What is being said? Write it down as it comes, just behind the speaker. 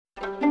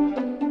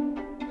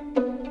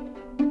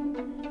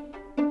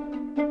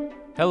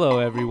Hello,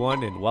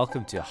 everyone, and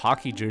welcome to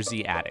Hockey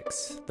Jersey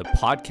Addicts, the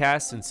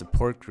podcast and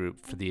support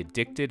group for the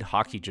addicted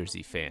hockey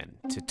jersey fan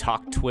to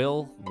talk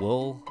twill,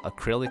 wool,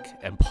 acrylic,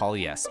 and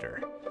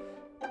polyester.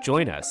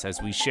 Join us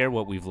as we share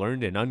what we've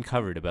learned and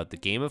uncovered about the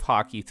game of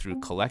hockey through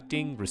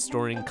collecting,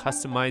 restoring,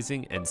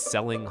 customizing, and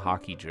selling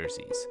hockey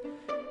jerseys.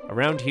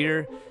 Around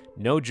here,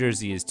 no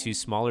jersey is too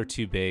small or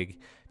too big,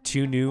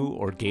 too new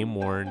or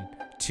game-worn,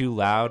 too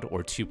loud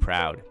or too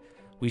proud.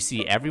 We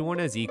see everyone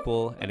as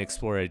equal and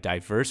explore a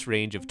diverse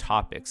range of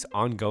topics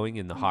ongoing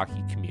in the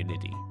hockey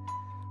community.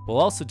 We'll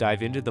also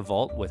dive into the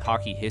vault with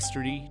hockey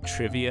history,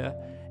 trivia,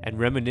 and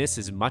reminisce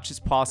as much as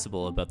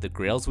possible about the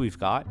grails we've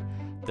got,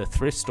 the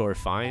thrift store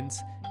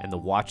finds, and the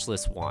watch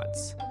list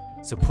wants.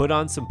 So put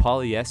on some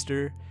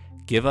polyester,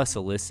 give us a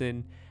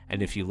listen,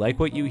 and if you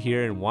like what you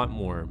hear and want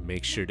more,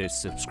 make sure to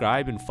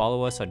subscribe and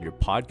follow us on your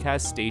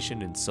podcast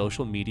station and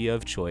social media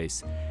of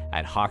choice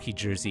at Hockey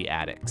Jersey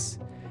Addicts.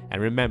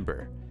 And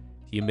remember,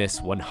 you miss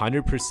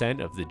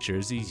 100% of the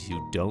jerseys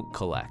you don't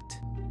collect.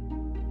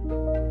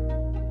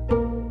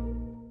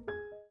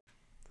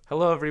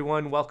 Hello,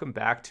 everyone. Welcome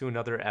back to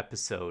another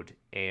episode.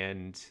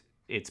 And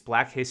it's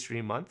Black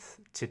History Month.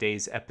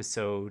 Today's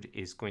episode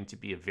is going to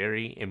be a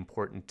very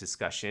important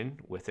discussion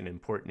with an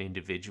important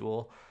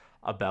individual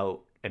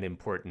about an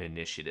important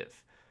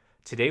initiative.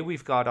 Today,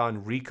 we've got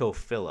on Rico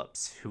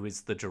Phillips, who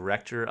is the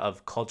Director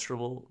of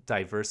Cultural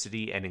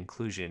Diversity and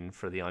Inclusion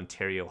for the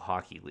Ontario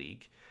Hockey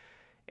League.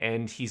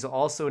 And he's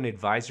also an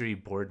advisory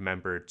board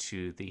member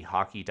to the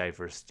Hockey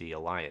Diversity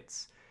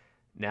Alliance.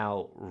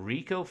 Now,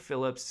 Rico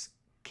Phillips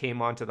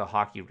came onto the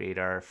hockey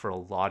radar for a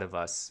lot of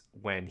us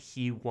when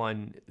he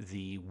won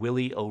the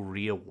Willie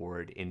O'Ree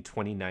Award in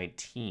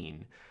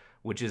 2019,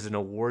 which is an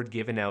award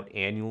given out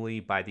annually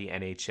by the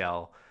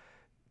NHL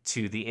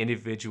to the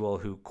individual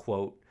who,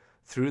 quote,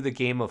 through the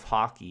game of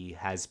hockey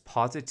has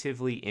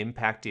positively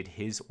impacted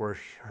his or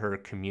her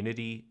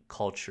community,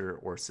 culture,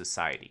 or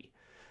society.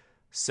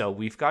 So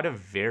we've got a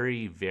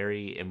very,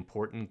 very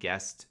important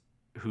guest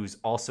who's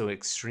also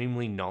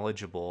extremely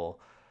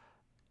knowledgeable,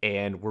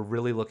 and we're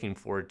really looking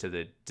forward to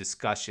the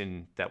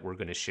discussion that we're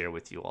going to share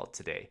with you all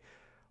today.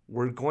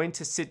 We're going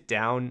to sit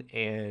down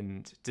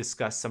and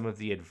discuss some of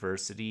the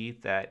adversity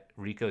that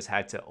Rico's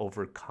had to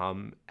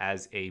overcome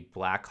as a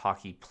Black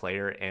hockey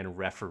player and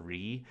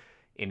referee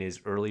in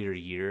his earlier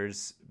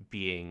years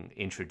being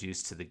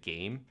introduced to the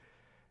game.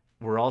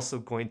 We're also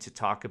going to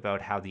talk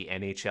about how the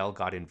NHL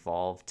got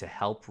involved to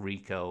help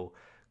Rico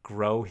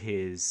grow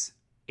his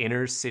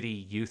inner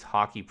city youth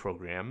hockey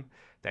program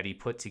that he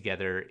put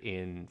together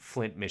in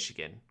Flint,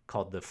 Michigan,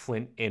 called the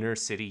Flint Inner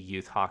City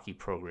Youth Hockey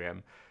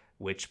Program,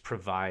 which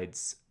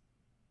provides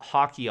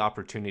hockey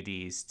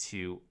opportunities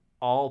to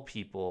all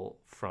people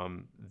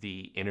from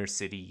the inner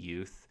city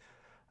youth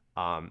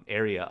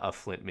area of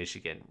Flint,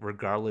 Michigan,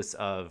 regardless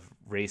of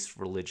race,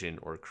 religion,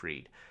 or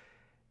creed.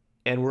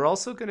 And we're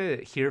also going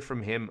to hear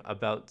from him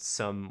about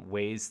some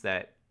ways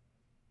that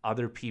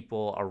other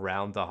people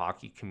around the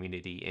hockey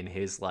community in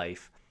his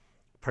life,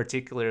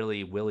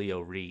 particularly Willie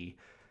O'Ree,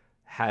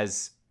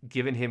 has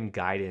given him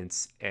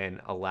guidance and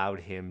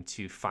allowed him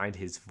to find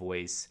his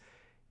voice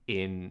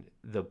in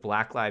the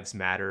Black Lives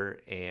Matter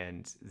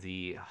and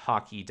the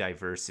hockey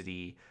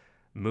diversity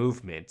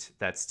movement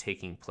that's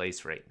taking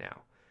place right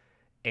now.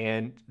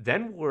 And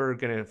then we're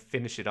going to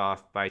finish it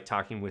off by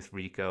talking with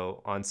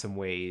Rico on some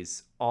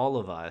ways all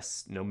of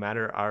us, no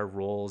matter our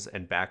roles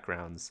and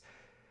backgrounds,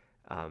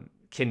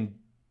 can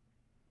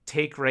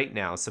take right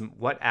now,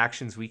 what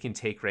actions we can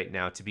take right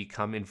now to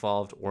become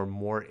involved or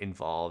more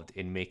involved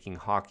in making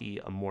hockey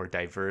a more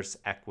diverse,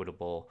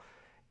 equitable,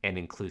 and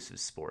inclusive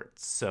sport.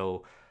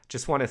 So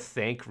just want to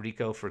thank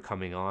Rico for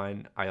coming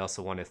on. I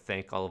also want to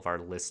thank all of our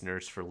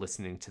listeners for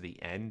listening to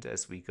the end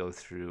as we go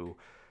through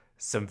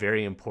some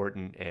very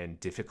important and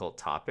difficult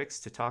topics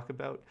to talk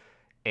about,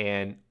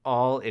 and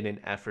all in an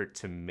effort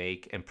to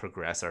make and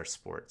progress our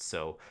sport.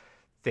 So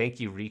thank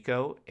you,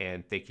 Rico,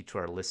 and thank you to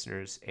our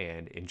listeners,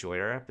 and enjoy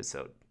our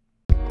episode.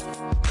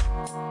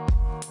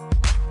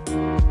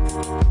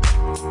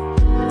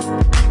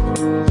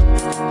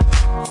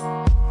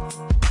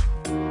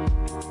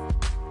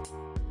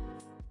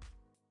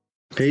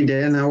 Hey,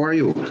 Dan, how are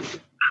you?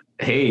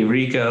 Hey,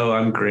 Rico,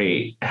 I'm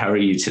great. How are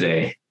you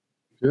today?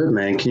 Good,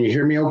 man. Can you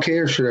hear me okay,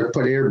 or should I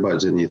put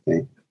earbuds in, you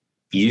think?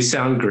 You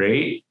sound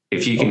great.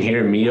 If you can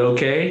hear me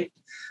okay.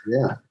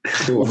 Yeah.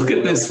 Cool. Look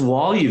at this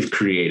wall you've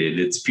created.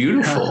 It's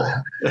beautiful.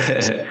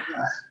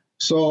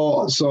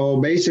 So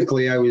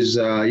basically I was,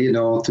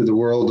 through the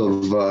world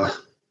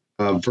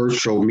of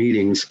virtual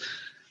meetings,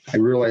 I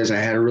realized I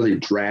had a really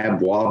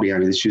drab wall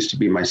behind me. This used to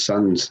be my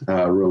son's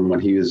room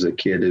when he was a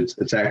kid.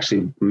 It's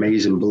actually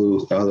maize and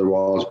blue. The other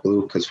wall is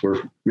blue because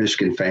we're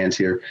Michigan fans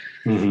here.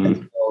 Mm-hmm.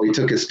 And so he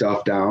took his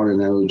stuff down,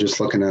 and I was just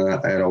looking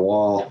at a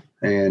wall.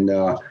 And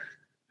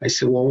I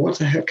said, well, what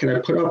the heck can I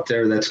put up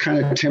there that's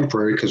kind of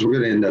temporary, because we're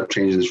going to end up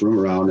changing this room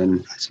around.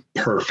 And I said,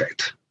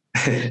 perfect.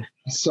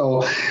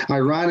 So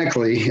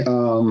ironically,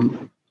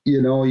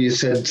 you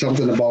said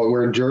something about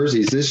wearing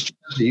jerseys. This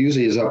jersey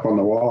usually is up on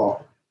the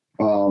wall.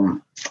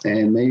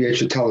 And maybe I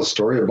should tell a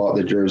story about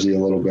the jersey a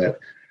little bit.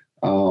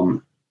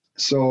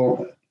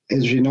 So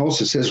as you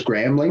notice, it says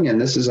Grambling, and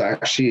this is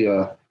actually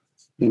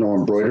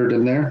embroidered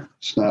in there.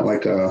 It's not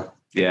like a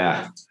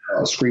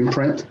screen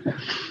print.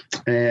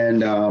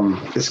 And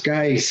this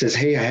guy says,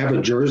 "Hey, I have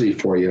a jersey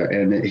for you."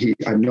 And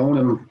I've known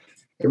him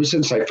ever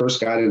since I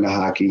first got into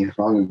hockey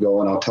long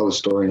ago, and I'll tell the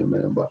story in a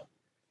minute. But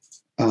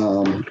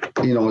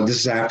this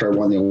is after I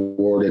won the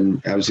award,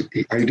 and I was,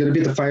 "Are you going to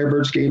be at the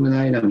Firebirds game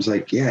tonight?" And I was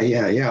like, "Yeah,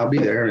 I'll be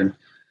there."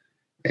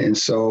 And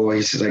so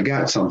he says, "I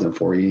got something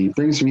for you." He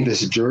brings me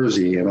this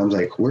jersey, and I was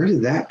like, "Where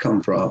did that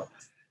come from?"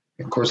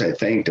 And of course, I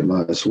thanked him.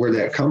 I said, "Where'd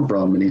that come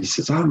from?" And he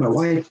says, "Oh, my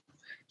wife,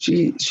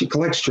 she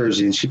collects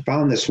jerseys, and she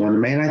found this one.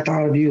 Man, I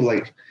thought of you.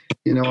 Like,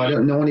 I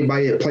don't know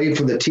anybody that played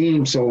for the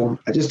team, so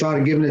I just thought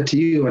of giving it to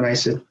you." And I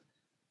said,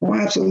 "Oh,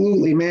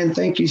 absolutely, man.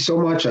 Thank you so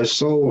much." I was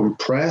so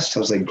impressed. I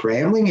was like,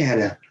 "Grambling had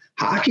a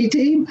hockey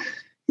team?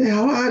 Get the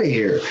hell out of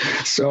here."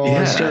 So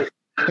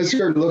I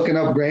started looking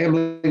up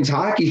Grambling's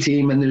hockey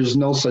team, and there's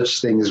no such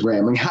thing as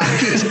Grambling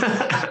hockey team.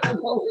 I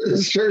don't know where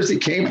this jersey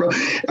came from.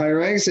 I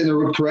ranked in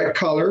the correct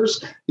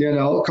colors,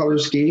 color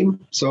scheme.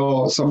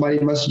 So somebody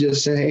must have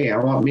just said, "Hey, I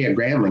want me a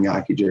Grambling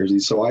hockey jersey."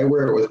 So I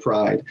wear it with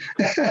pride.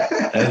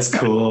 That's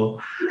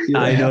cool. Yeah.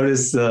 I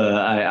noticed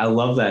I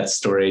love that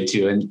story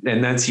too.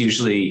 And that's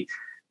usually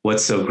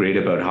what's so great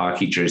about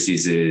hockey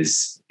jerseys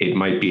is it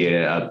might be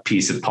a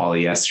piece of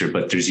polyester,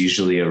 but there's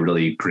usually a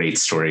really great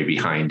story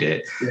behind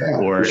it,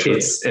 or sure.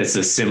 it's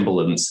a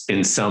symbol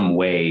in some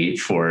way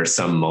for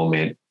some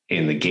moment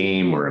in the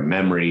game, or a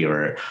memory,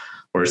 or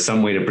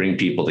some way to bring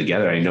people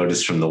together. I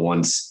noticed from the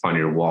ones on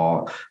your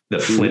wall, the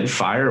Flint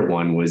Fire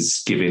one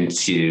was given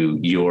to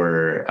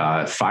your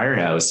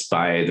firehouse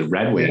by the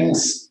Red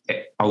Wings,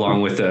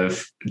 along with a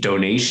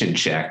donation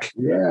check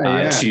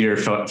to your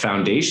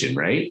foundation,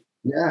 right?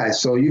 Yeah,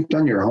 so you've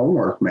done your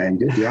homework, man.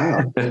 Good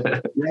job.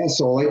 Yeah,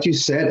 so like you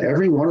said,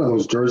 every one of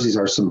those jerseys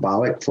are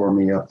symbolic for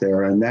me up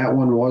there. And that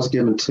one was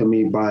given to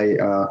me by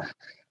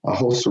a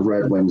host of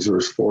Red Wings.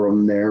 There's 4 of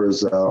them there.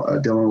 There's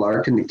Dylan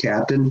Larkin, the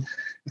captain,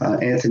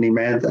 Anthony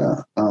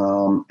Mantha,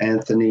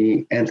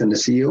 Anthony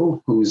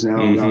Anthonaccio, who's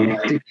now,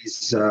 I think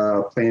he's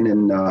playing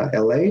in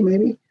LA,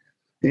 maybe.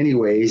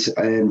 Anyways,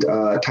 and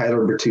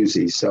Tyler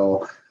Bertuzzi.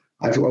 So,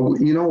 what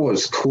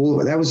was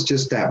cool? That was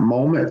just that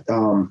moment.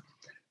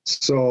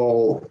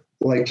 So,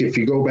 like, if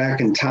you go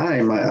back in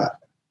time, I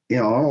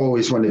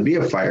always wanted to be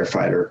a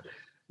firefighter,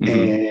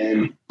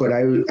 but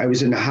I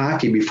was into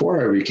hockey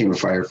before I became a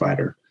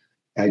firefighter.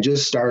 I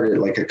just started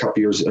like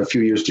a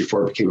few years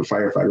before I became a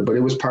firefighter, but it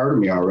was part of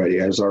me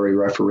already. I was already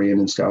refereeing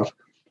and stuff.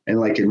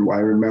 And I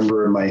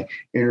remember in my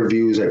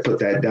interviews, I put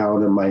that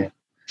down in my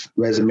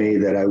resume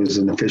that I was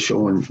an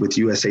official with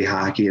USA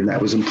Hockey, and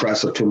that was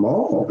impressive to them.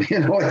 Oh,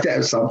 like that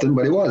was something,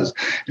 but it was,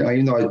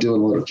 even though I was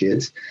doing little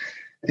kids.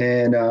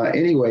 And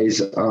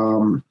anyways,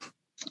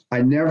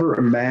 I never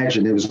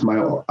imagined, it was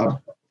my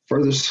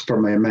furthest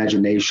from my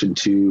imagination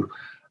to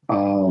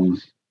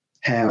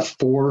have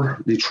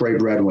 4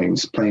 Detroit Red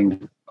Wings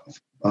playing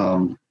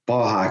ball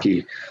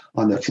hockey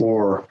on the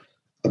floor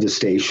of the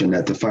station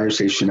at the fire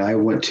station I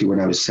went to when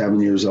I was 7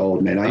 years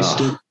old. Man, I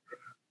stood,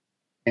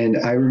 and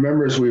I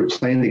remember as we were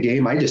playing the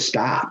game, I just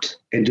stopped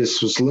and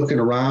just was looking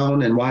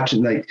around and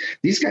watching. Like,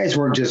 these guys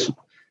weren't just,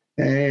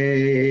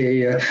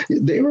 hey,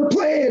 they were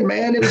playing,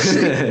 man. It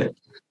was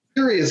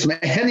serious,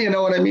 man. You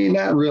know what I mean?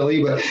 Not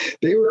really, but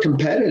they were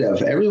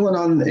competitive.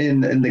 Everyone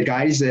in the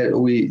guys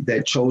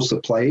that chose to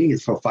play,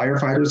 for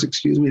firefighters,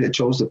 that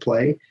chose to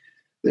play,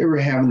 they were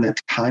having the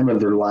time of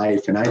their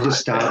life. And I just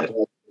stopped.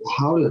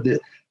 How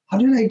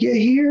did I get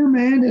here,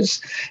 man?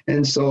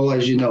 And so,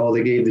 as you know,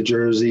 they gave the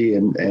jersey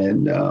at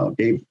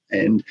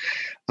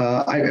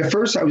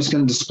first I was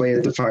going to display it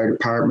at the fire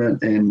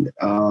department,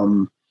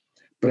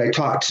 but I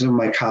talked to some of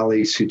my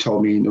colleagues who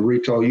told me,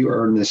 "Rico, you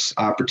earned this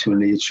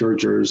opportunity. It's your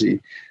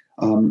jersey.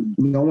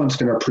 No one's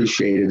going to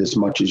appreciate it as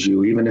much as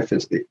you. Even if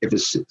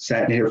it's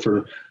sat here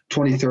for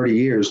 20, 30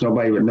 years,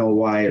 nobody would know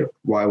why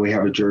we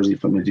have a jersey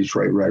from the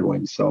Detroit Red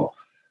Wings." So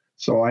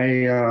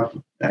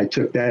I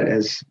took that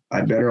as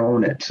I better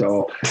own it.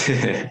 So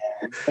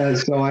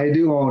so I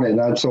do own it, and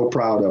I'm so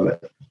proud of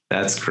it.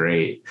 That's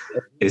great.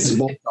 It's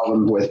both of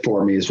them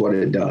for me is what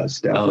it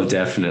does. Definitely. Oh,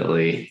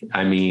 definitely.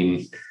 I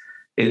mean,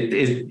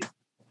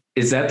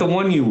 is that the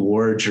one you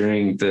wore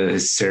during the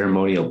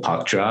ceremonial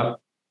puck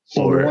drop?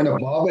 So the one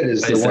above it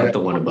is the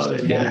one above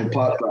it. Yeah.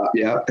 Puck drop,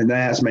 yeah, and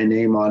that has my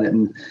name on it.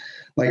 And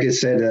like I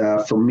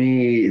said, for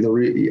me,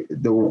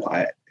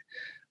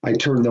 I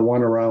turned the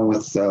one around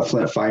with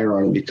Flint Fire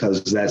on it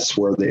because that's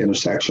where the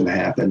intersection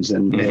happens.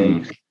 And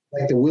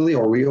like the Willie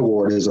O'Ree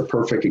Award is a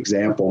perfect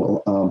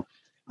example.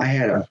 I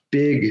had a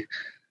big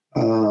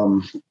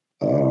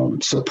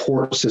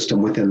support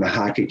system within the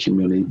hockey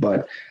community,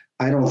 but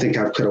I don't think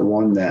I could have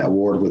won that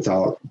award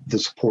without the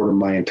support of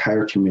my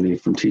entire community,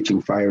 from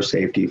teaching fire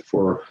safety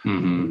for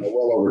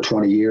well over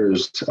 20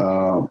 years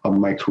of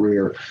my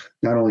career.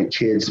 Not only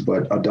kids,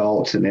 but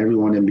adults and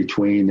everyone in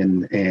between,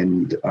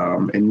 and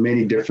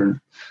many different,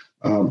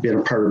 being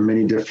a part of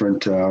many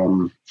different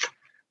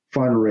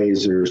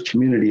fundraisers,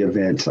 community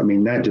events. I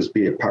mean, not just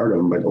be a part of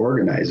them, but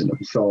organizing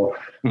them. So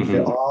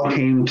it all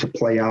came to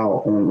play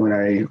out when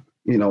I,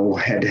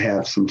 had to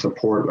have some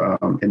support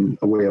in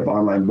a way of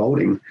online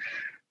voting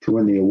to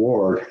win the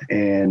award.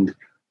 And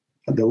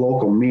the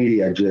local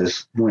media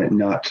just went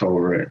nuts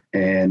over it,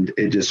 and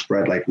it just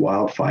spread like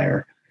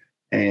wildfire.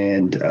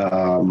 And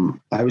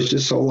I was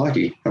just so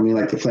lucky. I mean,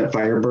 like the Flint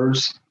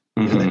Firebirds,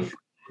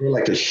 they're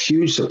like a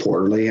huge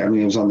supporter. I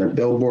mean, it was on their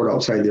billboard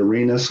outside the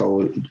arena,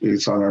 so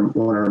it's on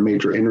one of our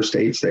major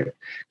interstates that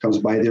comes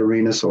by the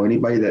arena. So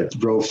anybody that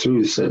drove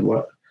through said,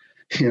 "What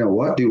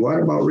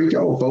about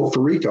Rico? Vote for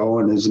Rico."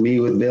 And it's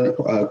me with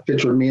a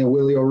picture of me and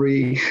Willie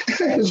O'Ree.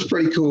 It was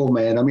pretty cool,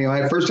 man. I mean,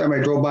 first time I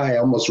drove by, I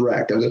almost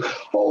wrecked. I was like,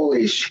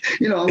 "Holy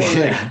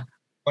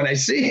when I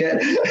see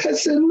it, I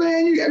said,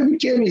 "Man, you got to be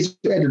kidding me!" So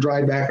I had to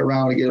drive back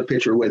around and get a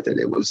picture with it.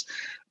 It was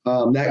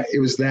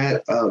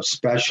that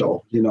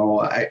special.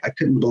 I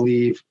couldn't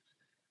believe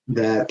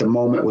that the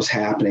moment was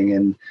happening,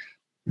 and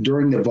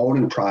during the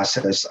voting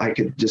process, I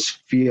could just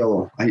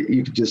feel.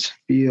 You could just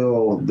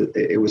feel that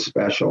it was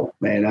special,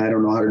 man. I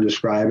don't know how to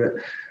describe it.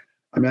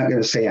 I'm not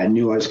going to say I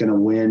knew I was going to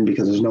win,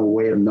 because there's no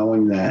way of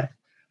knowing that.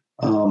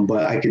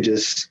 But I could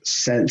just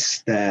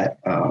sense that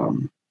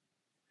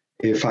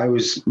if I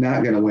was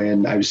not going to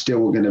win, I was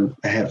still going to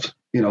have,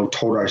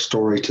 told our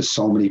story to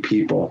so many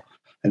people.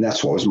 And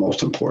that's what was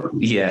most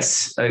important.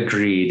 Yes,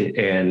 agreed.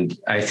 And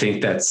I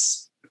think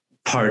that's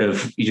part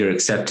of your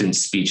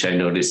acceptance speech. I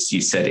noticed you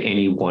said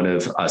any one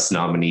of us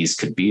nominees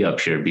could be up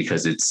here,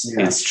 because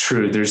it's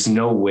true. There's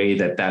no way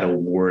that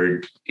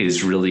award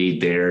is really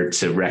there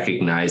to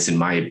recognize, in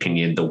my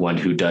opinion, the one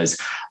who does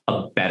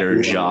a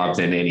better job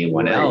than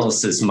anyone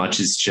else, as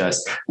much as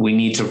just we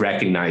need to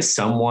recognize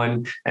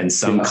someone and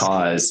some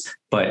cause.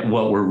 But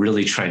what we're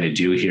really trying to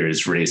do here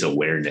is raise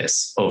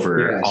awareness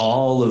over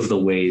all of the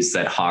ways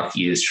that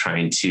hockey is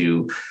trying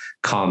to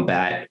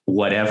combat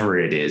whatever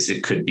it is.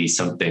 It could be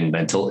something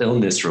mental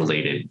illness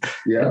related,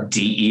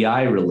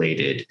 DEI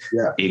related.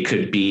 It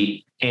could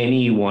be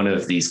any one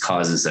of these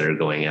causes that are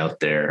going out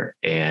there.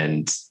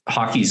 And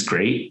hockey's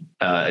great.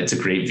 It's a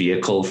great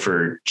vehicle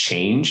for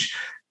change.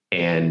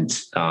 And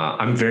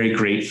I'm very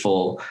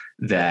grateful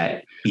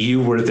that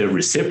you were the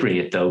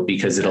recipient, though,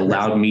 because it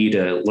allowed me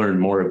to learn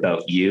more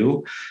about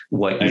you,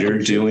 what you're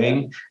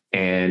doing.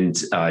 And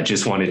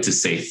just wanted to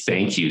say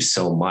thank you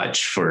so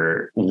much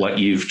for what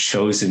you've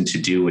chosen to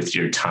do with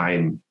your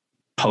time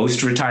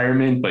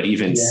post-retirement, but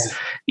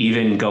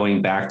even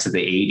going back to the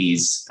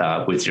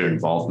 80s with your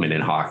involvement in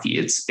hockey.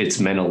 It's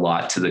meant a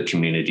lot to the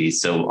community.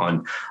 So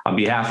on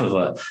behalf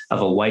of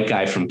a white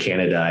guy from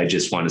Canada, I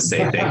just want to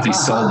say thank you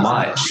so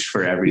much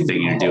for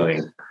everything you're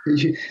doing.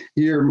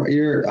 You're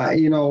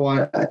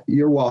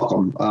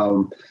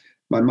welcome.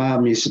 My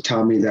mom used to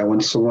tell me that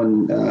when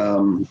someone,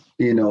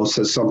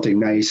 says something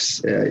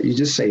nice, you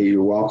just say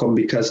you're welcome,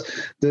 because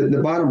the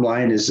bottom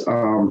line is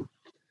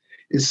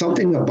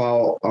something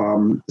about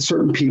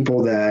certain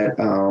people that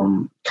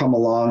come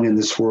along in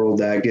this world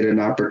that get an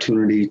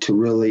opportunity to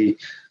really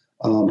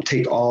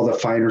take all the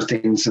finer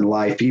things in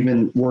life,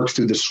 even work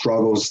through the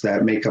struggles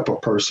that make up a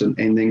person,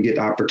 and then get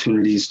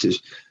opportunities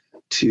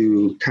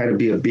to kind of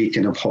be a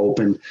beacon of hope.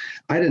 And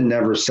I didn't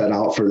never set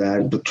out for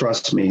that, but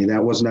trust me,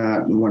 that was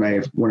not when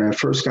I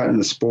first got in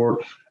the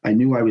sport. I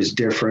knew I was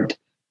different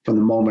from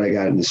the moment I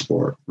got in the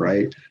sport,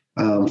 right?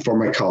 For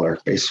my color.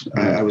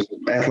 I was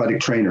an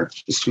athletic trainer,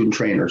 a student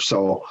trainer.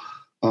 So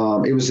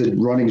it was a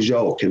running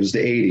joke. It was the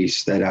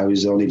 80s that I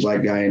was the only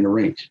black guy in the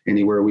rink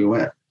anywhere we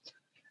went.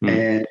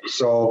 And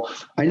so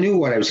I knew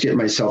what I was getting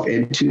myself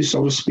into,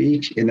 so to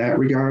speak, in that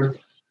regard.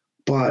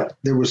 But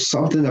there was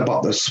something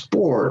about the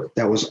sport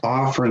that was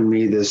offering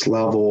me this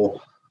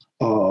level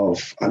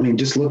of,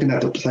 just looking at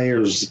the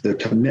players, the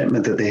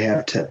commitment that they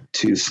have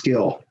to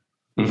skill,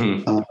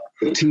 the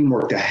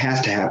teamwork that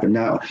has to happen.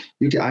 Now,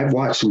 I've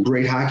watched some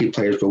great hockey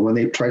players, but when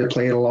they try to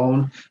play it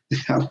alone, they're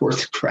not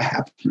worth the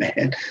crap,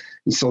 man.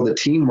 And so the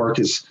teamwork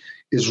is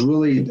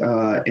really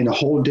in a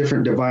whole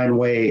different divine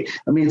way.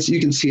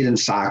 You can see it in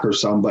soccer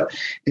some, but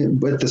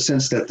the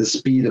sense that the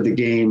speed of the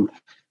game,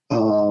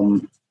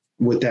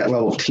 with that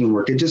level of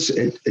teamwork, it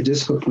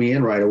just hooked me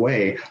in right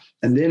away.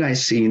 And then I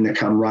seen the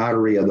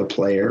camaraderie of the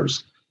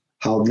players,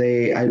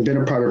 I'd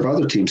been a part of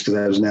other teams because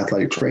I was an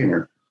athletic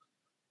trainer,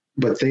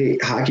 but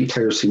hockey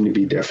players seem to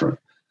be different.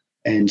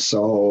 And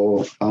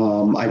so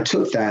I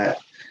took that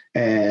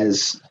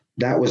as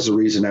that was the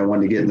reason I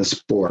wanted to get in the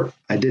sport.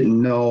 I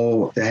didn't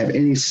have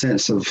any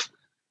sense of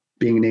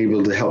being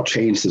able to help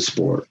change the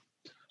sport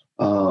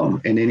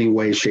in any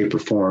way, shape, or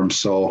form.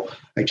 So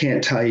I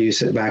can't tell you,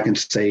 sit back and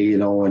say,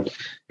 in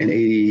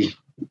 80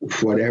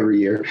 whatever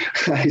year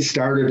I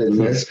started in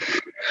this.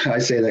 I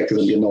say that because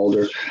I'm getting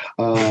older.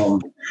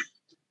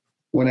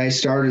 When I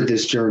started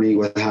this journey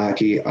with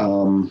hockey,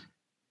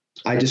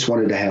 I just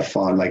wanted to have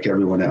fun like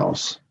everyone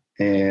else.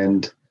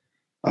 And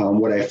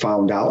what I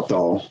found out,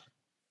 though,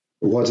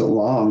 it wasn't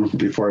long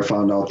before I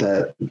found out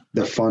that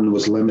the fun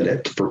was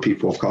limited for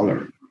people of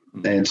color,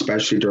 and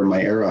especially during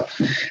my era.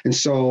 And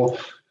so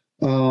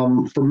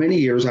For many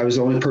years, I was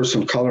the only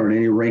person of color in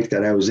any rink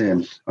that I was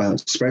in,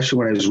 especially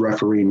when I was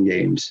refereeing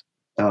games.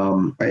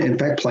 In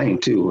fact, playing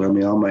too. I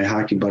mean, all my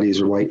hockey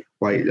buddies are white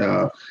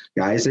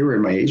guys. They were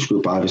in my age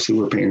group. Obviously,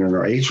 we're playing in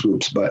our age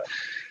groups. But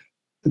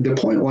the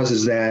point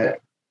is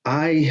that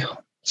I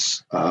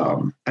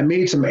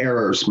made some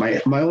errors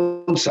my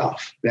own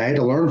self that I had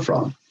to learn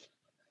from.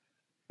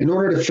 In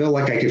order to feel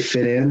like I could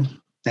fit in,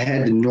 I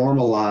had to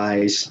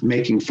normalize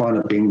making fun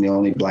of being the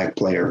only black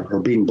player or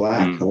being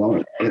black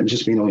alone, and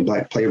just being the only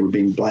black player, but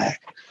being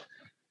black.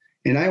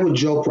 And I would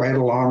joke right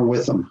along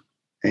with them,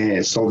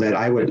 and so that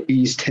I would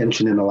ease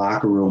tension in the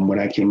locker room when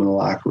I came in the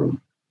locker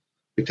room,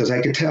 because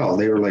I could tell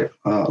they were like,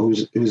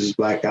 "Who's this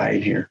black guy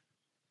in here?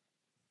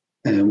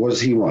 And what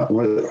does he want?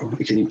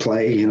 Can he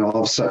play?" You know,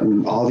 all of a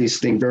sudden, all these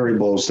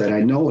variables that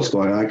I know is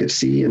going on, I could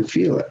see and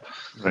feel it.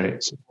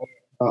 Right. So,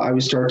 I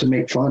would start to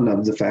make fun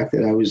of the fact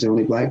that I was the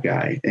only black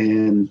guy.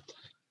 And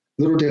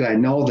little did I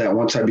know that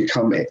once I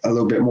become a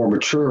little bit more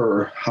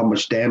mature, how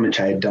much damage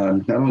I had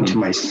done, not only to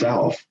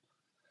myself,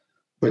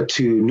 but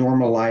to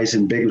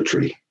normalizing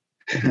bigotry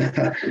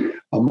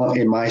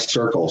in my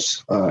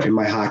circles, in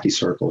my hockey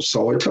circles.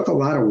 So it took a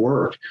lot of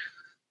work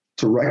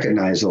to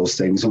recognize those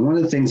things. And one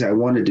of the things I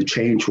wanted to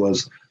change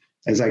was,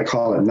 as I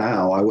call it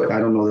now, I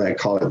don't know that I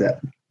call it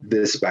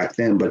this back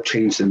then, but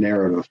change the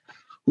narrative.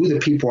 Who the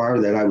people are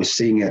that I was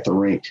seeing at the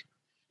rink.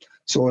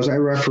 So as I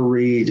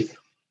refereed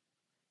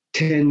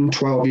 10,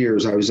 12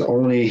 years, I was the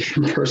only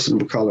person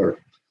of color.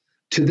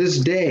 To this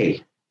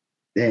day,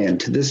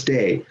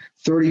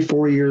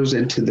 34 years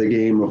into the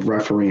game of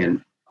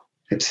refereeing,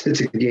 it's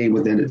a game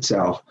within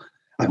itself.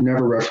 I've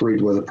never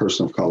refereed with a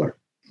person of color.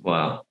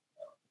 Wow.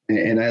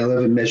 And I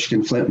live in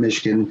Michigan, Flint,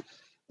 Michigan.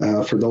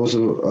 For those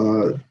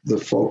of the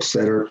folks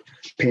that are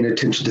paying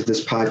attention to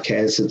this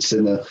podcast, it's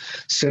in the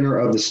center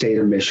of the state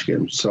of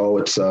Michigan. So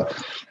it's a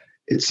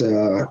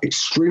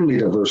extremely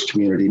diverse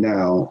community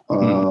now.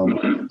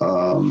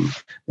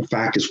 In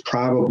fact, it's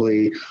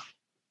probably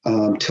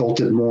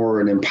tilted more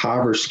an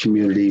impoverished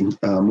community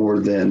more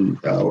than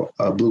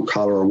a blue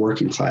collar or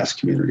working class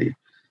community.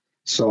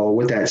 So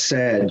with that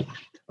said,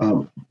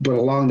 but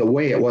along the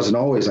way, it wasn't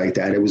always like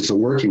that. It was a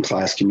working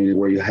class community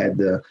where you had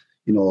the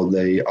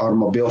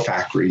automobile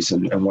factories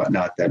and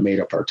whatnot that made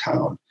up our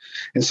town.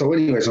 And so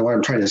anyways, what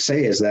I'm trying to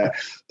say is that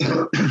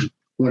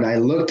when I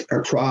looked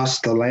across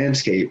the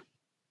landscape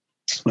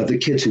of the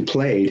kids who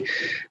played,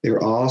 they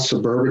were all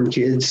suburban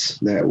kids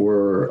that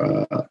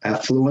were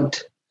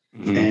affluent,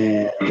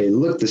 and they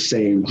looked the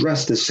same,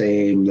 dressed the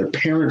same. Their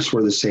parents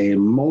were the same,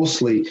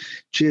 mostly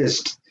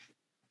just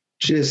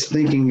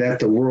thinking that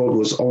the world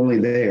was only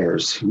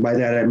theirs. By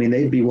that, I mean,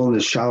 they'd be willing to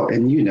shout,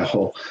 and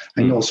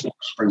I know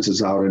sports brings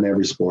us out in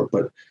every sport,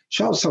 but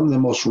shout some of the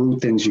most rude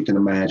things you can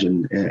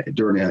imagine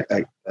during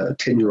a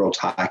 10-year-old's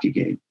hockey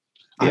game.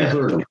 Yeah. I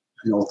heard them,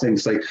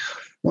 things like,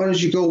 "Why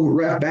don't you go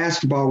ref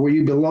basketball where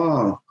you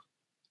belong?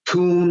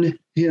 Coon,"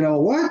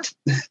 what?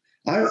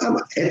 I'm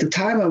at the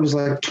time, I was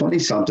like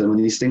 20-something when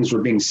these things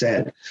were being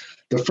said.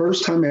 The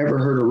first time I ever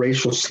heard a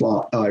racial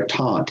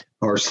taunt,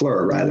 or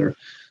slur, rather,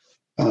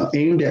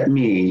 aimed at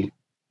me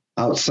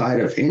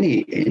outside of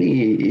any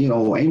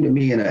aimed at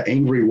me in an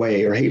angry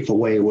way or hateful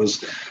way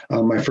was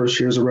my first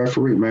year as a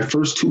referee, my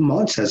first 2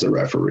 months as a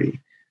referee,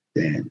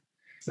 Dan.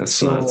 That's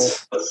so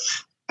nuts.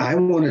 I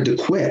wanted to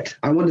quit.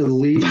 I wanted to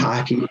leave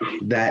hockey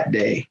that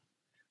day.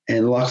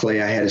 And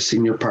luckily I had a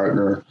senior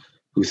partner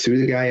who threw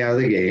the guy out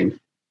of the game.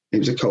 He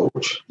was a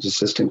coach, his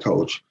assistant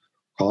coach,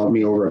 called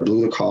me over, I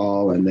blew the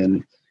call, and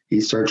then he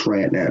starts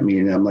ranting at me,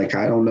 and I'm like,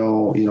 I don't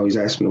know. He's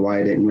asking me why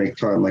I didn't make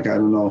fun. I'm like, I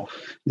don't know.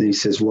 And he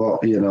says, well,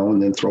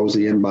 and then throws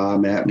the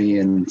N-bomb at me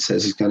and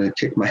says he's going to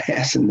kick my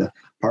ass in the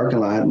parking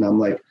lot. And I'm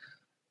like,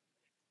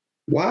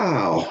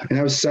 wow. And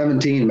I was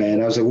 17,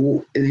 man. I was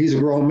like, he's a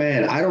grown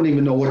man. I don't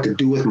even know what to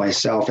do with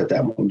myself at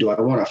that moment. Do I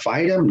want to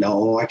fight him?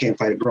 No, I can't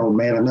fight a grown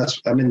man.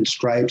 I'm in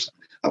stripes.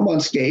 I'm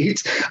on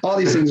skates. All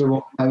these things are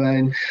wrong. I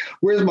mean,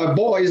 where's my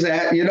boys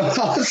at?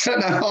 All of a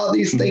sudden, all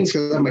these things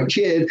because I'm a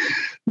kid,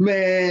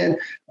 man.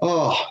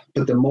 Oh,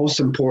 but the most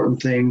important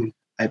thing,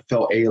 I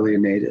felt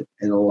alienated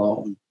and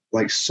alone,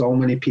 like so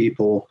many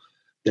people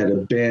that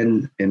have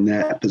been in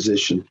that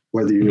position,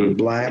 whether you were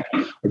black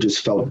or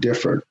just felt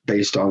different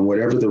based on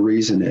whatever the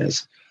reason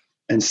is.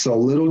 And so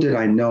little did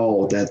I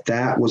know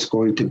that was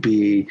going to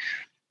be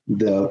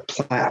the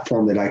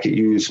platform that I could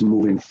use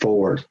moving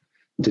forward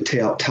to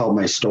tell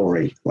my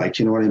story. Like,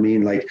 you know what I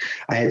mean? Like,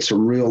 I had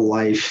some real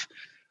life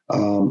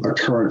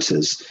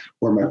occurrences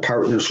where my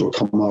partners will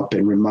come up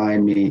and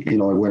remind me,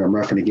 when I'm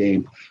roughing a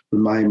game,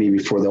 remind me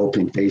before the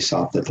opening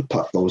face-off that the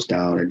puck goes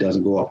down. It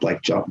doesn't go up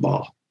like jump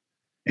ball.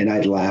 And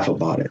I'd laugh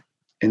about it.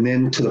 And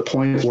then to the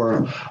point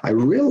where I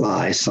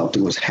realized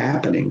something was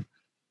happening.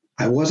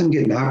 I wasn't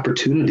getting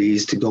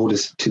opportunities to go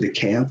to the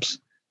camps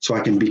so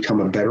I can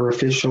become a better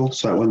official,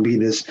 so I wouldn't be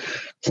this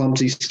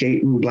clumsy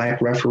skating black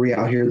referee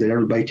out here that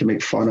everybody can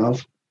make fun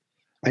of.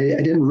 I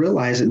didn't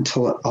realize it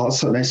until all of a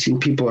sudden I seen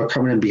people are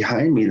coming in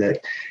behind me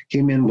that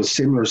came in with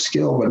similar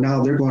skill, but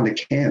now they're going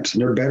to camps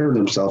and they're bettering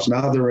themselves.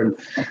 Now they're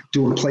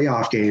doing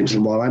playoff games.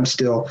 And while I'm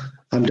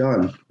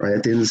done right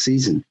at the end of the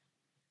season.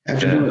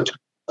 After doing it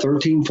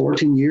 13,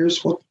 14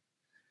 years. Well,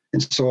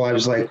 and so I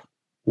was like,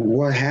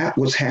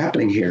 what's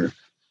happening here?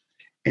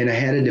 And I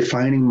had a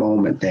defining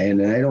moment then.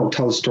 And I don't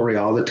tell the story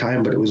all the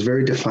time, but it was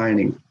very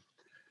defining.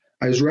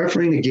 I was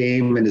refereeing a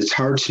game, and it's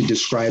hard to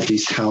describe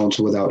these towns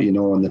without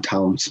knowing the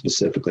town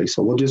specifically.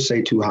 So we'll just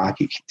say 2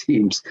 hockey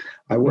teams.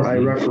 I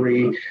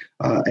referee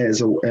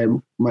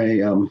and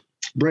my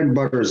bread and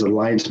butter is a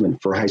linesman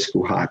for high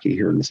school hockey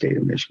here in the state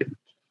of Michigan.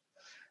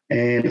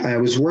 And I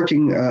was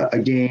working a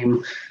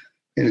game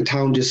in a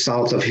town just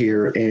south of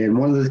here, and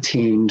one of the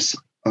teams'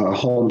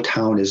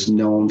 hometown is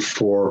known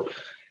for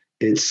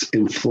its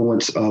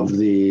influence of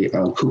the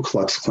Ku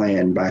Klux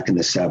Klan back in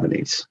the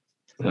 70s.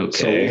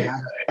 Okay.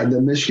 So the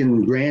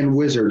Michigan Grand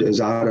Wizard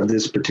is out of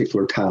this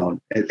particular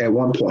town at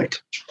one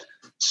point.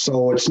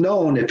 So it's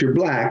known if you're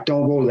black,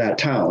 don't go to that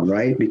town,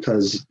 right?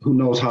 Because who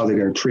knows how they're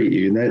going to treat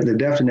you. And they're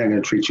definitely not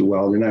going to treat you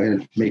well. They're not going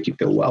to make you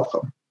feel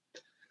welcome.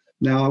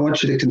 Now, I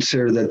want you to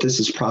consider that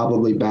this is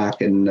probably back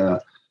in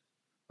the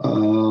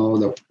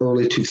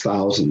early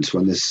 2000s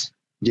when this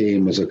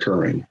game was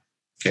occurring.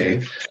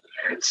 Okay.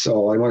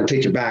 So I want to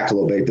take you back a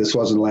little bit. This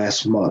wasn't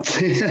last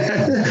month,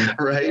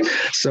 right?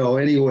 So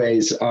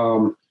anyways,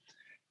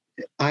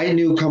 I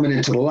knew coming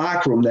into the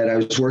locker room that I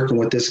was working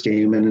with this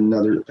game and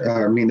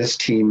this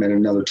team and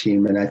another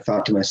team. And I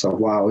thought to myself,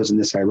 wow, isn't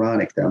this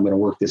ironic that I'm going to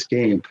work this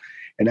game?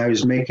 And I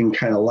was making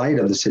kind of light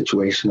of the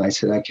situation. I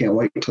said, I can't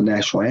wait until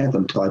national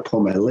anthem until I pull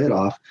my lid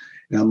off.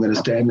 And I'm going to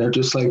stand there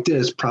just like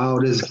this,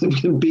 proud as it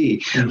can be.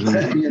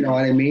 Mm-hmm. You know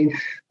what I mean?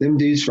 Them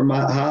dudes from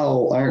Mount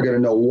Howell aren't going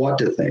to know what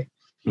to think.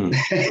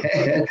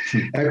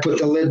 I put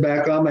the lid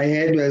back on my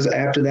head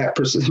after that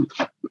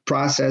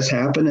process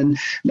happened, and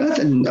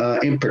nothing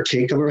in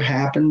particular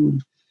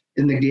happened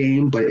in the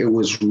game, but it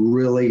was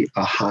really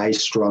a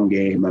high-strung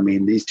game. I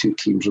mean, these two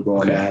teams were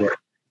going at it.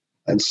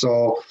 And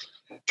so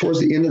towards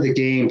the end of the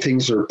game,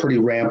 things are pretty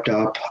ramped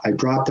up. I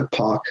dropped the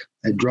puck.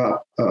 I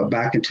dropped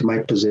back into my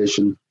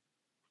position,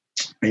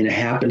 and it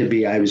happened to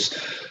be I was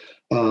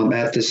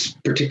at this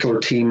particular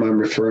team I'm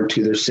referring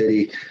to, their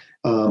city,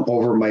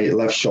 over my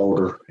left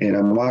shoulder, and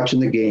I'm watching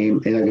the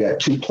game, and I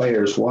got 2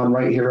 players, one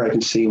right here I can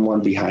see and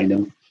one behind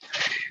him.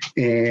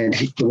 And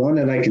the one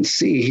that I can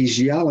see, he's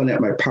yelling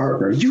at my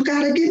partner, you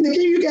got to get in the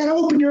game, you got to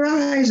open your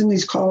eyes. And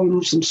he's calling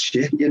him some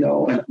shit, and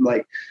I'm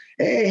like,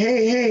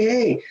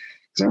 hey.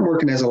 Because I'm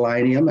working as a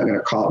liney, I'm not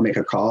going to make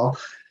a call.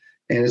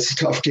 And it's a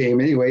tough game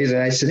anyways.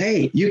 And I said,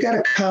 hey, you got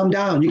to calm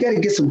down. You got to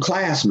get some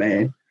class,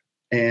 man.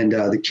 And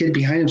the kid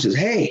behind him says,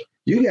 hey,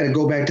 you got to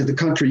go back to the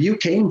country you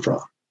came from.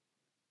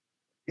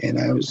 And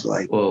I was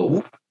like, whoa,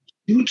 what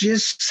did you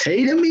just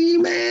say to me,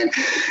 man?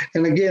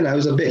 And again, I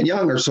was a bit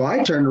younger, so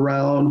I turned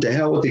around to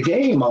hell with the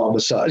game all of a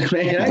sudden,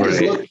 man. I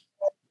just looked,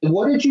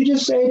 what did you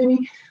just say to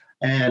me?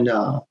 And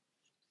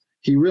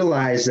he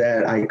realized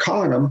that I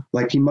caught him,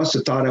 like he must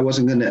have thought I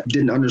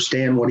didn't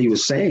understand what he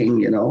was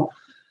saying,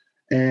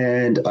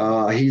 And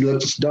he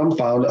looked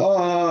dumbfounded.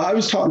 I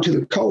was talking to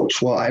the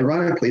coach. Well,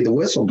 ironically, the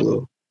whistle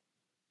blew.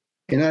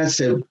 And I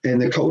said,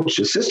 and the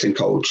assistant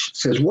coach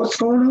says, what's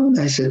going on?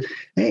 I said,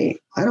 hey,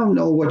 I don't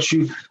know what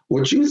you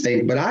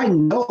think, but I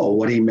know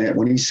what he meant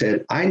when he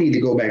said, I need to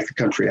go back to the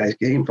country I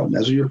came from.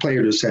 That's what your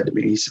player just said to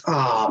me. He said,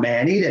 oh,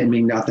 man, he didn't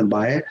mean nothing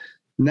by it.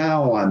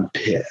 Now I'm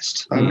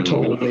pissed. I'm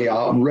totally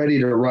out. I'm ready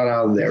to run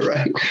out of there,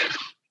 right?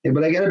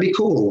 But I got to be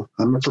cool.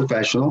 I'm a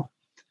professional.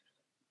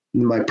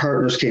 My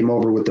partners came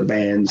over with the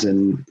bands,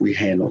 and we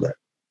handled it.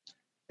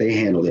 They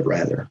handled it,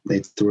 rather. They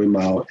threw him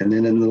out. And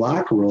then in the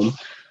locker room,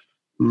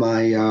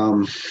 my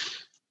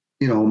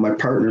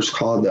partners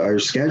called our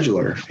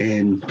scheduler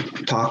and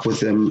talked with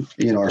them,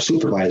 our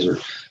supervisor.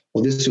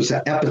 Well, this was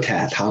an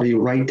epitaph. How do you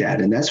write that?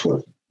 And that's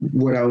what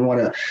I want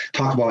to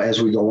talk about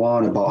as we go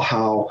on, about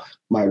how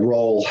my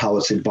role, how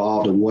it's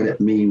evolved and what it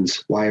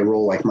means, why a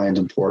role like mine is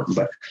important.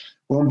 But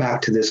going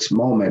back to this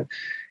moment,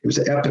 it was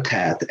an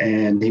epitaph,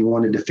 and he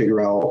wanted to figure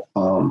out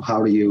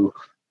how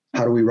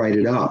do we write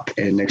it up?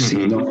 And next thing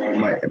you know,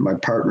 my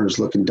partner's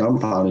looking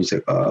dumbfounded. He's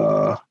like,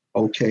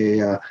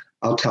 okay,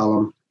 I'll tell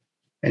him.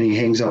 And he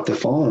hangs up the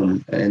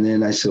phone. And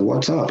then I said,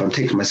 what's up? I'm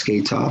taking my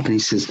skates off. And he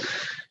says,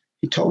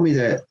 he told me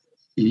that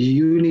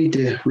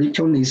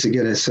Rico needs to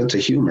get a sense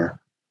of humor.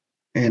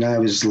 And I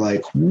was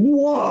like,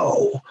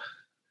 whoa,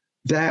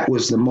 that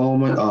was the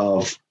moment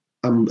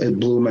it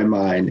blew my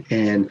mind.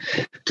 And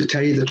to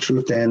tell you the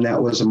truth, Dan,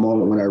 that was a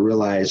moment when I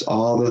realized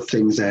all the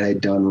things that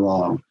I'd done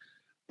wrong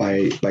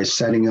by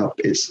setting up,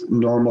 it's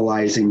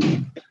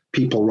normalizing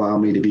people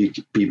around me to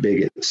be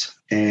bigots.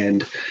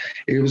 And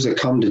it was a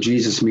come to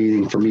Jesus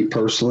meeting for me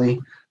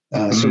personally.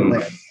 Certainly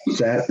I was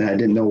that, and I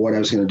didn't know what I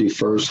was going to do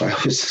first. I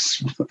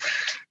was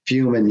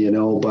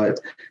fuming, but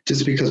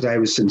just because I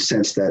was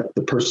incensed that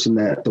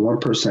the one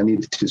person I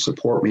needed to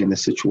support me in the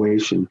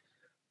situation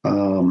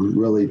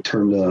really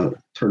turned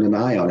an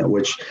eye on it,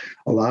 which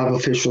a lot of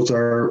officials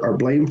are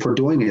blamed for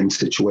doing in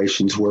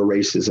situations where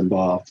race is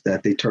involved,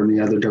 that they turn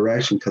the other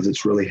direction because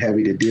it's really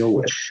heavy to deal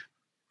with.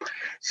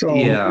 So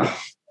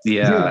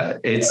yeah,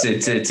 it's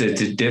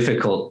a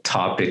difficult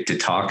topic to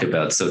talk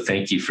about. So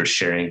thank you for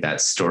sharing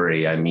that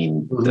story. I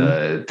mean,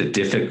 the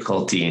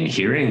difficulty in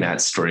hearing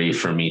that story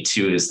for me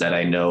too is that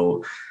I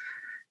know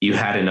you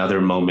had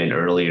another moment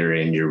earlier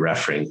in your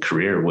refereeing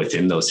career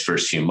within those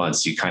first few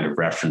months. You kind of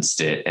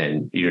referenced it,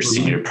 and your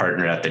senior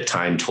partner at the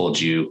time told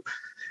you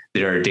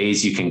there are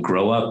days you can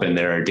grow up and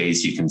there are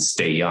days you can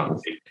stay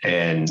young.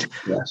 And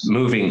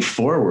moving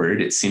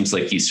forward, it seems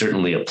like you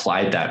certainly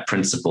applied that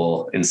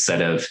principle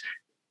instead of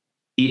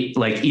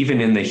like,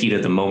 even in the heat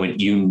of the moment,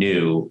 you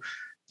knew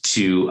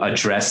to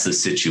address the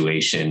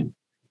situation,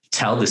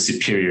 tell the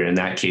superior, in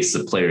that case,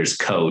 the player's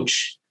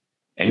coach,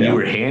 and you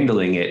were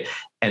handling it.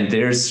 And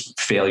there's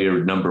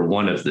failure number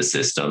one of the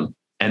system.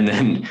 And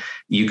then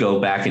you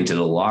go back into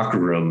the locker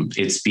room,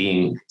 it's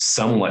being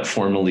somewhat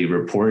formally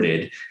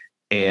reported,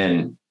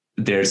 and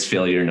there's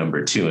failure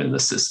number two in the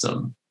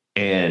system.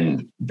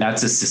 And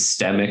that's a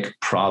systemic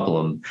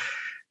problem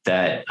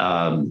that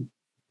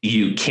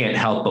you can't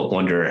help but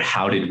wonder,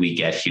 how did we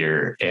get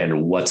here,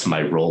 and what's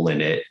my role in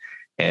it,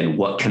 and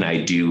what can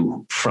I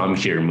do from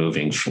here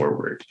moving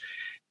forward?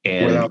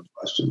 And without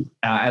question,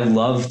 I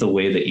love the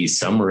way that you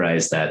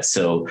summarize that.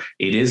 So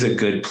it is a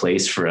good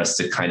place for us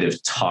to kind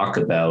of talk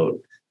about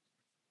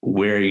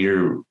where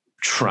you're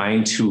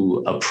trying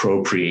to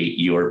appropriate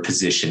your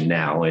position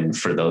now. And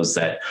for those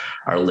that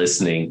are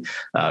listening,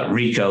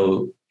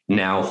 Rico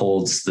now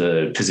holds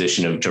the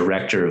position of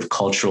Director of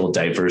Cultural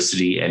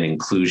Diversity and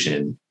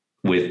Inclusion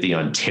with the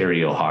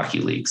Ontario Hockey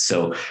League.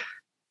 So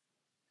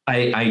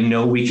I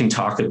know we can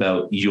talk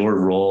about your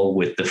role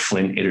with the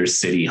Flint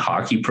Intercity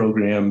Hockey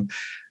Program.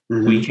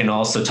 We can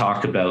also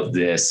talk about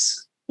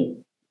this.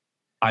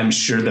 I'm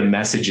sure the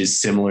message is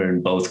similar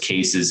in both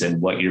cases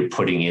and what you're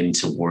putting in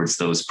towards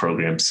those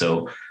programs.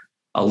 So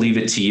I'll leave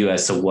it to you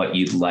as to what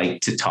you'd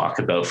like to talk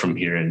about from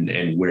here,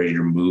 and where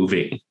you're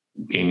moving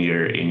in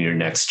your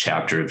next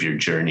chapter of your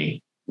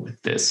journey with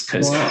this.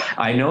 Because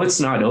I know it's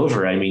not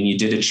over. I mean, you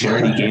did a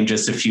charity game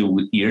just a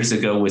few years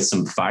ago with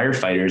some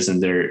firefighters,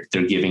 and they're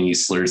giving you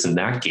slurs in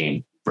that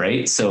game.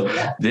 Right. So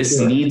this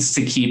needs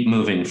to keep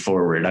moving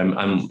forward.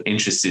 I'm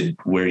interested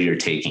where you're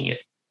taking it.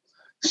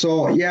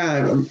 So,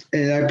 and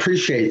I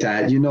appreciate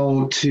that,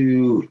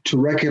 to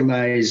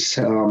recognize,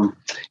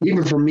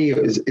 even for me,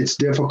 it's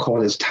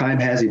difficult as time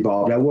has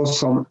evolved. I will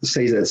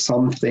say that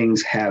some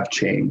things have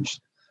changed.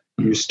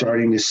 You're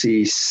starting to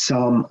see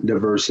some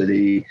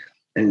diversity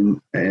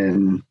in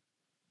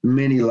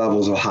many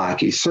levels of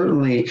hockey.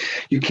 Certainly,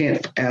 you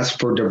can't ask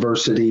for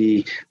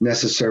diversity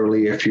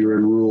necessarily if you're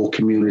in rural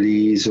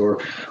communities or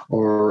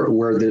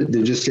where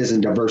there just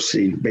isn't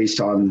diversity based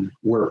on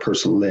where a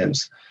person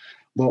lives.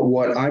 But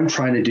what I'm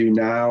trying to do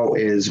now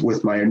is,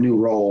 with my new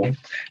role, and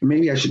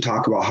maybe I should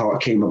talk about how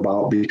it came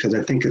about, because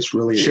I think it's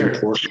really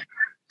important.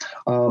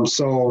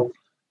 So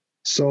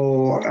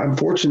I'm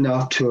fortunate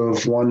enough to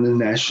have won the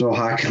National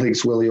Hockey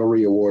League's Willie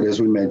O'Ree Award,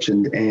 as we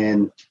mentioned,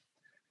 and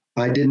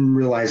I didn't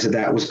realize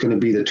that was going to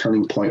be the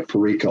turning point for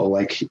Rico.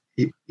 Like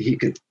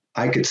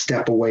I could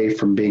step away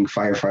from being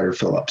firefighter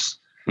Phillips.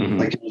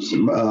 Like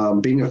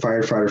being a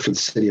firefighter for the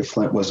city of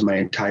Flint was my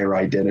entire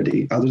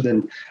identity. Other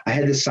than I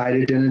had this side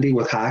identity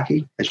with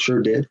hockey, I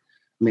sure did.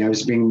 I mean, I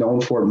was being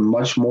known for it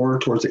much more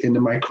towards the end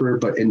of my career,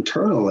 but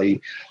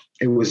internally,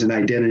 it was an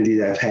identity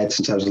that I've had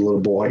since I was a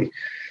little boy.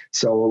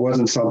 So it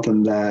wasn't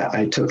something that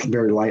I took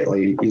very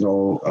lightly,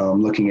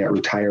 looking at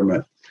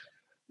retirement.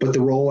 But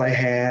the role I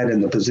had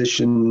and the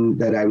position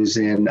that I was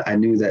in, I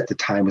knew that the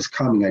time was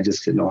coming. I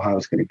just didn't know how I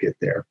was going to get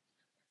there.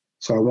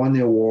 So I won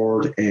the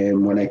award,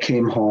 and when I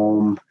came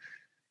home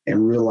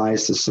and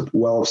realized the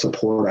well of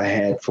support I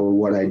had for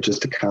what I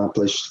just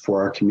accomplished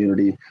for our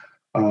community,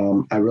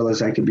 I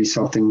realized I could be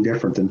something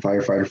different than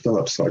firefighter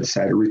Phillips. So I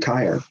decided to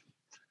retire.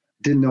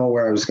 Didn't know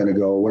where I was going to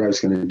go, what I was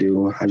going to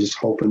do. I was just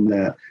hoping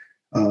that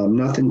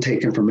nothing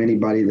taken from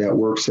anybody that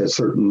works at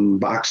certain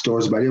box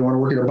stores, but I didn't want to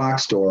work at a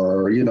box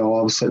store, or, all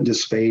of a sudden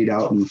just fade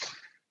out and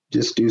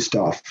just do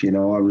stuff. I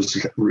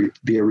was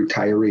be a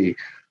retiree,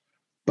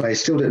 but I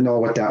still didn't know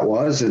what that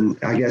was. And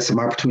I got some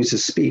opportunities to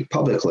speak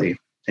publicly.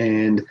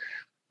 And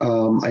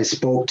I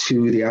spoke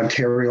to the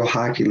Ontario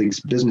Hockey League's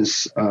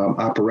business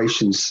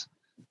operations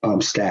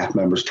staff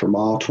members from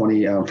all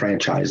 20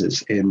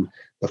 franchises in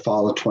the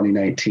fall of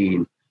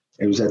 2019.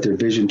 It was at their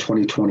Vision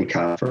 2020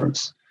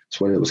 conference. That's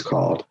what it was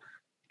called.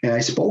 And I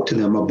spoke to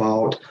them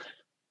about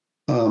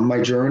my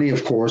journey,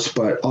 of course,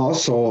 but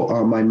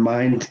also my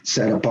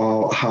mindset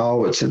about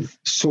how it's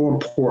so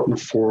important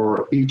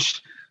for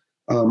each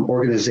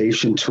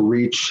organization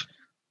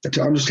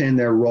to understand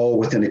their role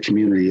within a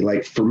community.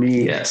 Like for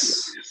me,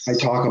 I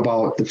talk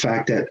about the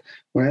fact that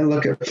when I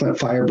look at Flint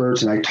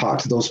Firebirds and I talk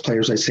to those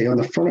players, I say on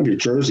the front of your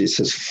jersey, it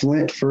says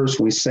Flint first.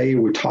 When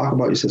we talk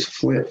about it, it says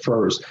Flint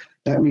first.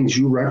 That means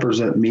you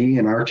represent me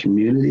and our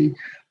community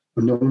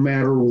no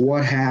matter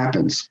what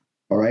happens.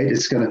 All right.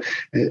 It's going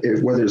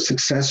to, whether it's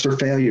success or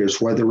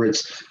failures, whether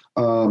it's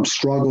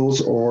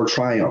struggles or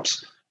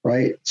triumphs.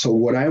 Right. So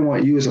what I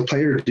want you as a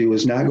player to do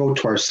is not go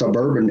to our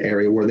suburban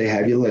area where they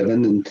have you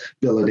living and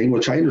billeting,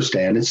 which I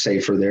understand it's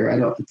safer there.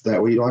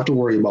 That way you don't have to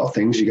worry about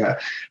things. You got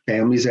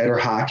families that are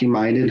hockey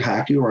minded,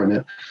 hockey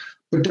oriented,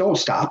 but don't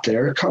stop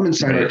there. Come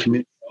inside our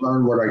community,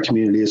 learn what our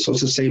community is. So it's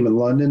the same in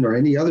London or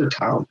any other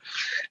town.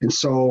 And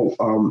so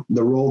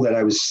the role that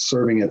I was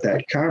serving at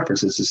that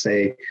conference is to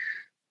say,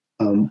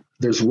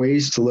 there's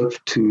ways to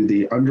look to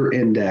the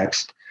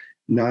under-indexed,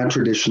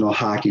 non-traditional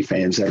hockey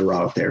fans that are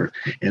out there.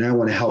 And I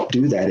want to help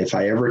do that if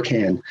I ever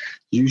can.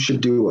 You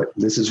should do it.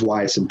 This is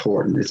why it's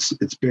important.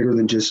 It's bigger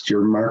than just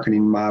your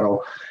marketing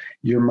model.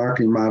 Your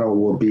marketing model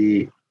will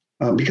be,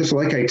 because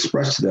like I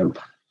expressed to them,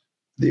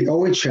 the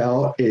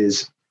OHL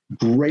is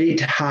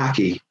great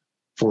hockey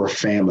for a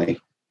family.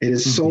 It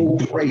is so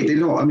great.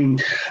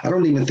 I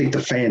don't even think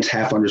the fans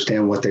half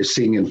understand what they're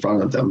seeing in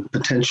front of them,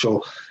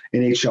 potential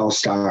NHL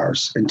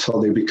stars,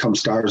 until they become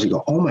stars and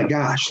go, oh my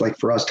gosh, like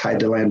for us, Ty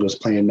Deland was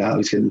playing now.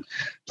 He's getting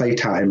play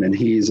time, and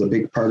he's a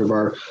big part of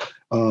our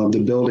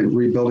building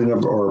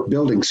of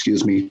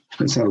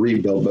it's not a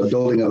rebuild, but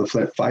building of the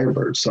Flint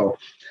Firebirds.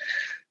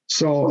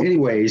 So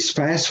anyways,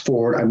 fast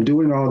forward, I'm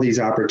doing all these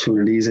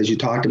opportunities. As you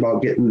talked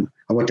about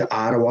I went to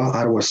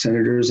Ottawa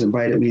Senators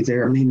invited me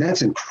there. I mean,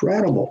 that's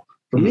incredible.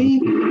 For me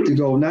to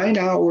go 9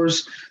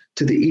 hours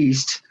to the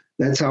east,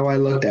 that's how I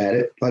looked at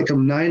it. Like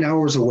I'm 9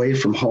 hours away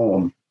from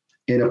home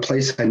in a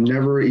place I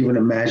never even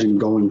imagined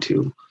going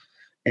to.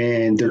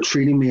 And they're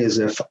treating me as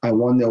if I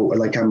won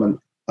like I'm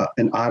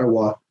an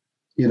Ottawa,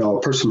 a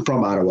person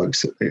from Ottawa,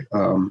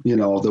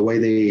 the way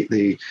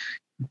they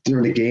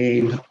during the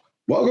game,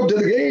 welcome to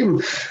the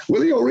game,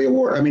 Willie O'Ree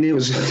Award. I mean, it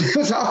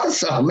was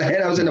awesome,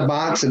 man. I was in a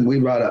box and we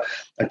brought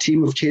a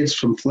team of kids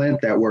from Flint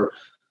that were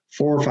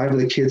 4 or 5 of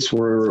the kids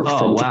were.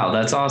 Oh, wow.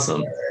 That's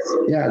awesome.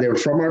 Yeah. They were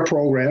from our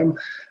program,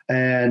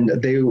 and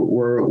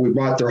we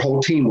brought their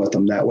whole team with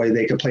them. That way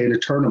they could play in a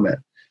tournament.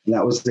 And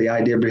that was the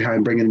idea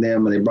behind bringing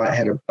them. And they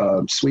had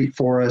a suite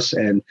for us,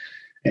 and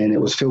it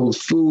was filled with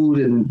food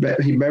and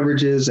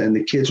beverages, and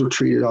the kids were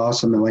treated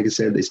awesome. And like I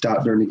said, they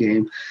stopped during the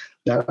game.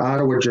 That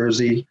Ottawa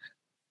jersey,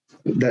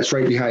 that's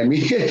right behind me.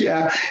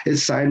 Yeah,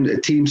 it's signed, a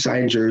team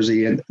signed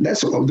jersey. And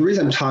that's the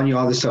reason I'm telling you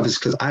all this stuff is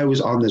because I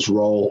was on this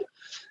roll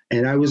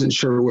and I wasn't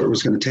sure where it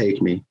was going to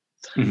take me.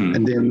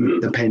 And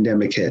then the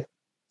pandemic hit,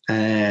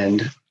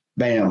 and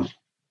bam,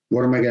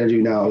 what am I going to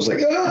do now? I was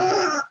like,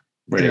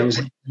 right. And I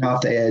was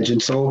off the edge.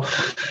 And so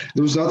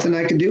there was nothing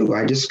I could do.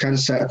 I just kind of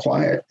sat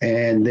quiet.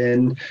 And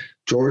then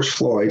George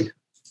Floyd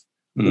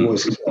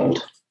was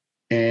killed.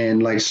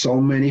 And like so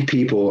many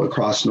people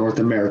across North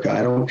America,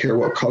 I don't care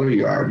what color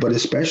you are, but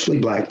especially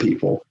Black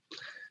people,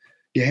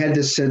 you had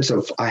this sense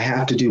of, I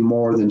have to do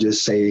more than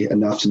just say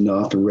enough's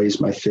enough and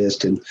raise my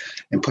fist and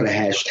put a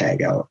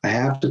hashtag out. I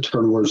have to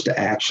turn words to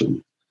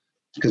action,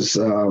 because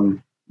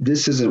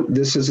this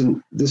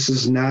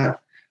is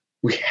not,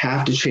 we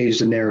have to change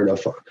the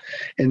narrative.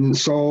 And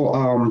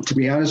so to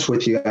be honest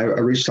with you, I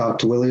reached out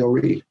to Willie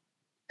O'Ree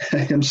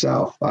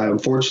himself. I'm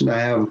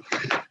fortunate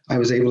I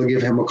was able to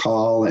give him a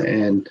call,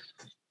 and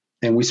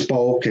we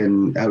spoke,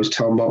 and I was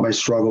telling him about my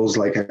struggles.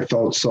 Like I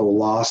felt so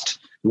lost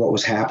in what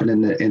was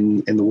happening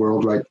in the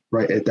world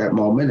right at that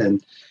moment.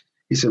 And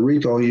he said,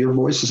 Rico, your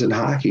voice is in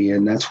hockey,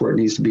 and that's where it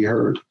needs to be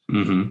heard.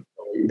 You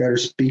better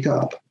speak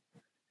up.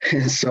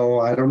 And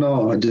so I don't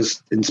know, it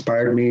just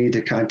inspired me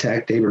to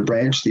contact David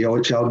Branch, the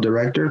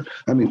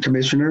OHL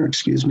commissioner,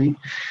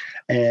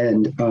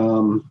 and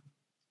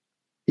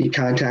he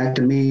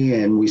contacted me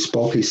and we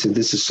spoke. He said,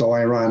 this is so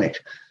ironic.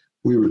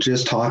 We were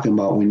just talking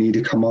about, we need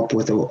to come up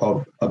with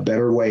a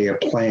better way, a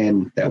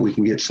plan that we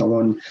can get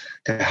someone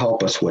to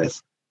help us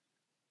with.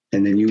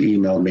 And then you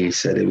emailed me,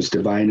 said it was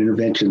divine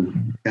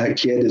intervention. That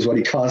kid is what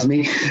he calls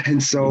me.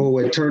 And so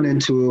it turned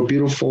into a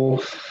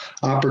beautiful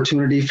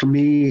opportunity for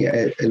me.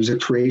 It was a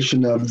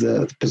creation of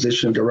the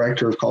position of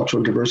Director of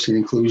Cultural Diversity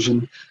and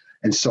Inclusion.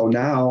 And so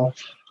now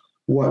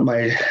what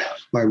my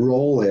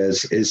role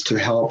is to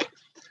help.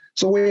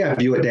 So the way I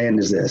view it, Dan,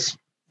 is this.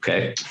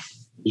 Okay.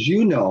 As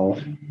you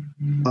know,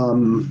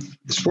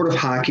 the sport of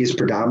hockey is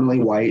predominantly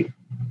white,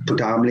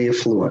 predominantly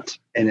affluent,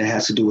 and it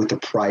has to do with the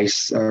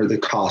price or the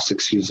cost,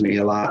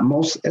 a lot.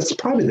 It's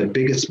probably the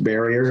biggest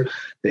barrier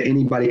that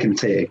anybody can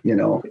take,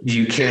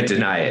 You can't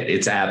deny it.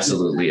 It's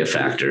absolutely a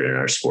factor in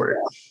our sport.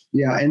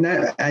 Yeah. And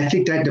that, I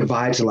think that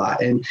divides a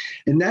lot. And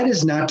that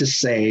is not to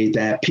say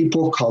that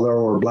people of color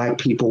or Black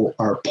people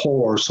are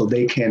poor so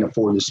they can't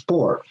afford the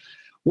sport.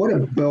 What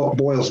it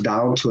boils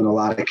down to in a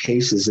lot of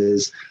cases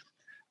is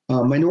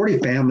minority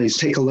families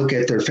take a look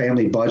at their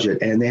family budget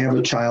and they have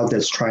a child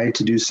that's trying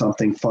to do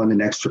something fun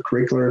and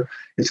extracurricular.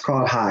 It's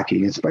called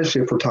hockey,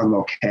 especially if we're talking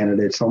about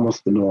Canada. It's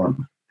almost the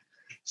norm.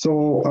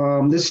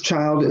 So this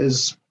child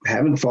is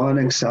having fun,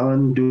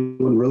 excelling,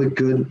 doing really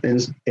good in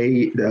his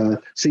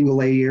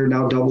single A year,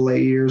 now double A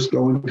years,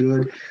 going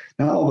good.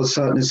 Now all of a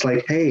sudden it's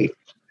like, hey,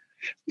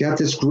 got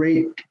this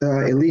great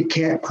elite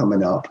camp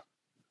coming up.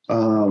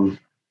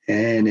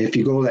 And if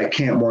you go to that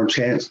camp more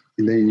chance,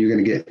 then you're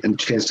going to get a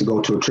chance to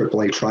go to a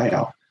AAA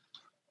tryout.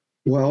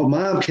 Well,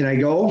 Mom, can I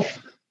go?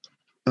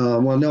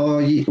 Well, no,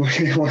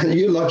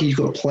 you're lucky you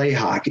could play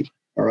hockey.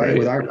 All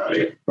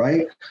right.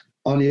 Right.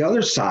 On the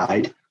other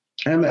side,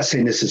 and I'm not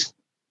saying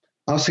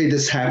I'll say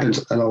this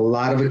happens on a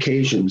lot of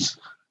occasions.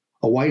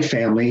 A white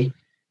family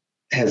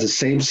has the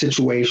same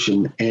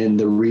situation, and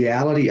the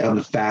reality of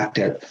the fact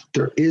that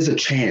there is a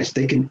chance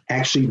they can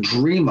actually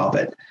dream of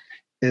it,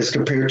 as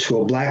compared to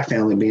a black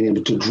family being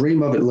able to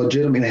dream of it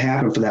legitimately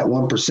happen for that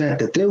 1%,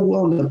 that they're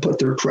willing to put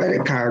their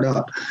credit card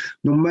up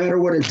no matter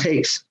what it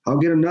takes. I'll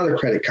get another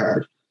credit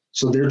card.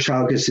 So their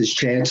child gets his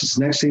chances.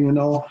 Next thing you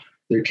know,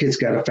 their kid's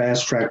got a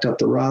fast tracked up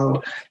the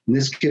route. And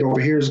this kid over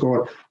here is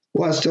going,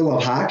 well, I still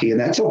love hockey, and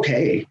that's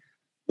okay.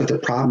 But the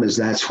problem is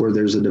that's where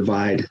there's a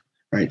divide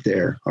right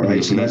there. All right.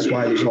 Mm-hmm. So that's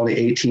why there's only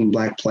 18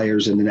 black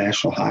players in the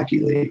National Hockey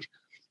League.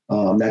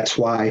 That's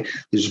why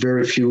there's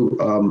very few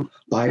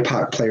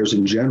BIPOC players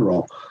in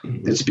general.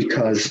 Mm-hmm. It's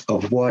because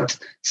of what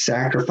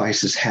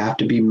sacrifices have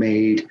to be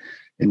made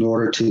in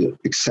order to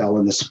excel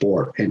in the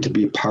sport and to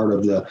be part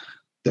of the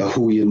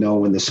who you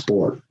know in the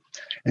sport.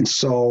 And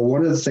so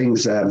one of the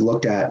things that I've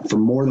looked at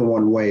from more than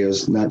one way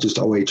is not just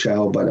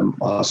OHL, but I'm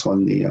also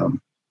on the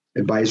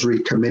advisory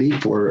committee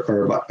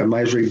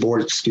advisory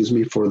board,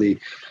 for the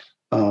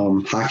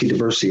Hockey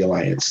Diversity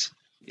Alliance.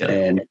 Yep.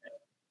 And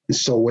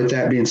so with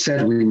that being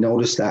said, we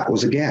noticed that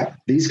was a gap.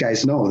 These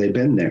guys know, they've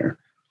been there.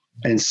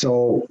 And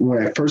so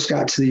when I first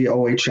got to the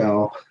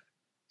OHL,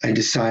 I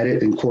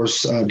decided, and of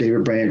course,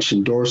 David Branch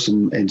endorsed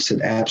and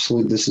said,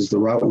 absolutely, this is the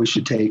route we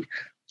should take.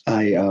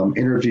 I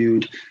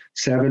interviewed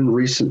 7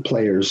 recent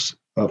players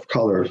of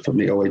color from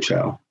the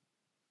OHL,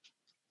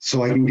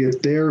 so I can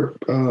get their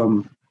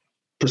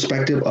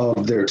perspective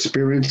of their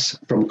experience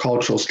from a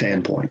cultural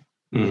standpoint.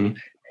 Mm-hmm. And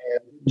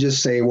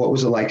just say, what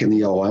was it like in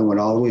the O? I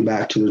went all the way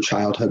back to their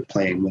childhood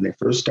playing, when they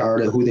first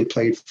started, who they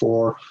played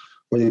for,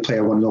 where they played.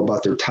 I want to know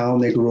about their town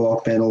they grew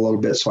up in a little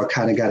bit, so I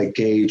kind of got a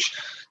gauge.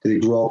 Did they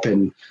grow up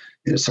in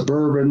a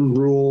suburban,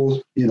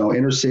 rural,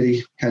 inner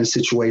city kind of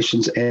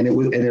situations? And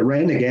it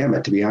ran the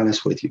gamut, to be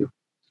honest with you,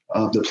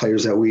 of the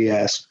players that we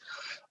asked.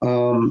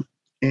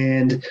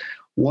 And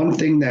one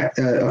thing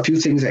a few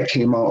things that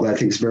came out that I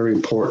think is very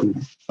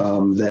important,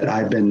 that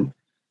I've been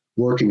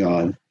working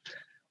on,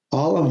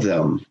 all of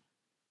them,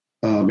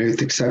 with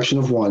the exception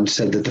of one,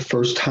 said that the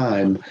first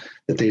time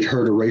that they'd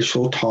heard a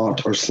racial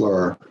taunt or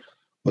slur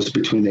was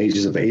between the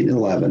ages of 8 and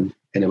 11,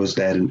 and it was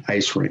at an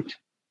ice rink.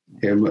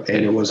 And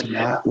it was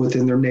not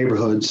within their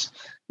neighborhoods,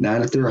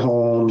 not at their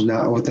homes,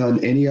 not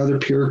within any other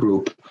peer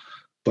group,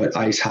 but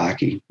ice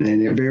hockey.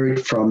 And it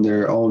varied from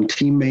their own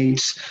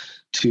teammates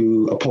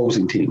to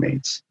opposing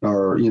teammates,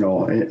 or,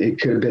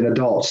 it could have been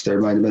adults. There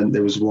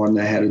was one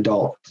that had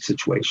adult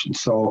situation.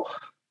 So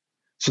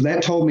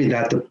that told me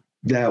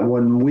that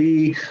when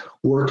we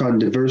work on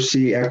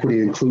diversity, equity,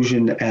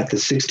 inclusion at the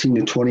 16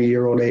 to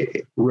 20-year-old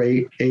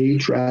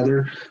age,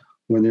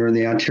 when they're in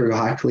the Ontario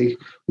Hockey League,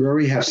 we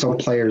already have some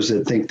players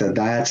that think that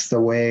that's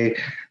the way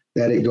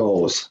that it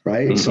goes,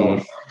 right? Mm-hmm.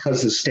 So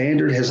because the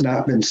standard has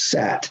not been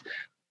set,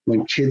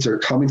 when kids are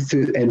coming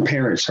through and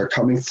parents are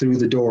coming through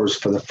the doors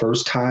for the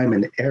first time,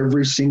 and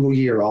every single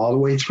year all the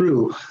way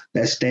through,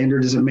 that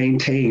standard isn't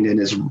maintained and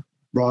is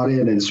brought in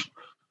and is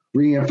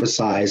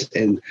re-emphasized,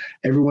 and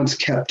everyone's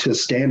kept to a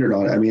standard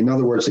on it. I mean, in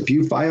other words, if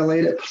you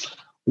violate it,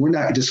 we're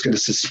not just going to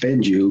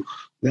suspend you.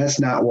 That's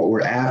not what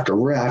we're after.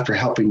 We're after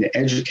helping to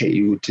educate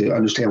you to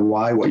understand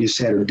why what you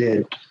said or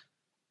did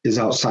is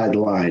outside the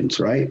lines,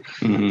 right?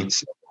 Mm-hmm.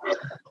 So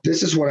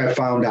this is what I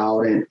found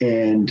out,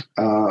 and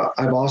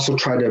I've also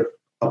tried to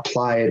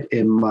apply it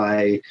in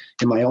my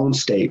own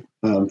state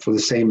for the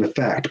same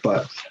effect.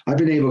 But I've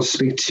been able to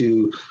speak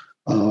to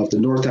the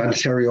North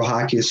Ontario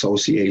Hockey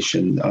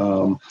Association,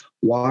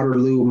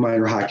 Waterloo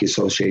Minor Hockey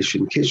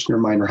Association, Kitchener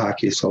Minor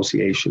Hockey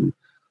Association.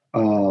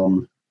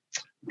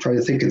 Trying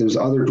to think if there's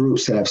other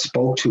groups that I've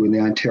spoke to in the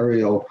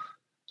Ontario,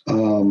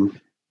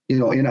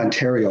 in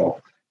Ontario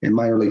in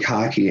minor league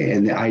hockey.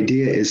 And the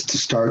idea is to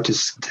start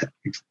to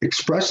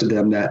express to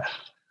them that,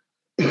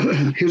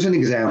 here's an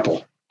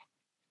example.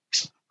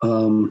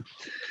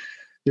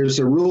 There's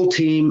a rural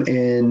team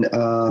in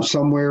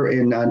somewhere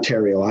in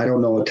Ontario. I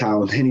don't know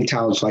any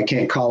town, so I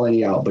can't call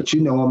any out, but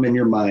you know them in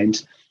your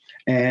minds.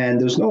 And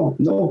there's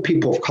no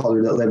people of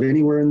color that live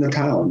anywhere in the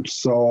town.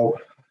 So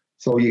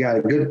you got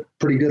a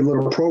pretty good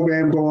little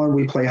program going.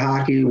 We play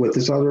hockey with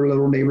this other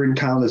little neighboring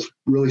town that's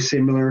really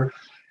similar.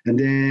 And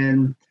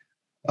then,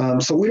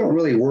 so we don't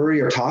really worry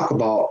or talk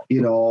about,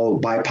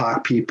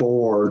 BIPOC people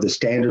or the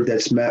standard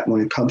that's met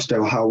when it comes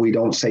to how we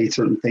don't say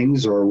certain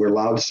things, or we're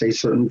allowed to say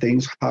certain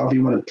things, however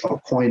you want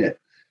to coin it,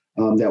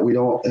 that we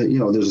don't,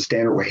 there's a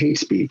standard with hate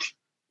speech.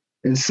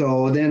 And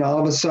so then all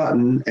of a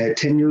sudden at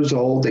 10 years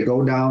old, they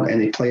go down and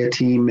they play a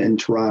team in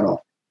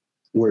Toronto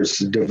where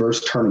it's a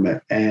diverse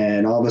tournament,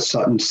 and all of a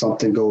sudden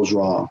something goes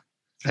wrong.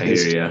 I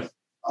hear you.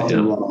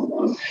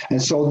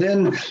 And so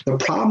then the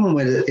problem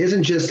with it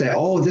isn't just that,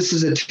 oh, this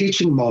is a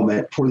teaching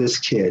moment for this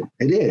kid.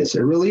 It is.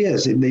 It really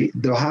is.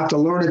 They'll have to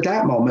learn at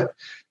that moment.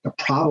 The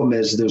problem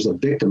is there's a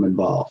victim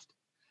involved.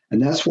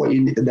 And that's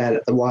when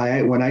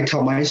I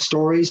tell my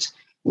stories,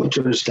 I want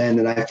you to understand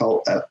that I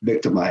felt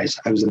victimized.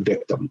 I was a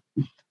victim.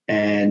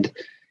 And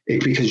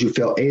because you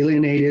feel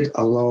alienated,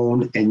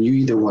 alone, and you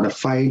either want to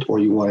fight or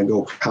you want to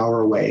go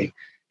cower away.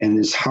 And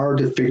it's hard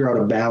to figure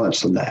out a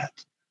balance on that.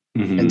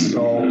 Mm-hmm. And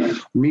so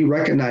me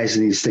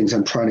recognizing these things,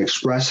 I'm trying to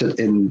express it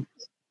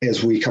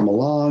as we come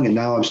along. And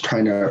now I'm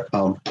trying to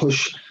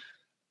push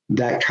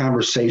that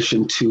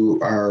conversation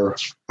to our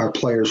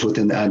players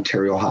within the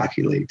Ontario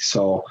Hockey League.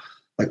 So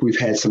like we've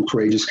had some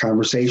courageous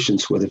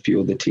conversations with a few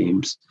of the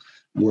teams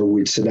where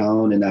we'd sit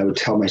down and I would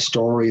tell my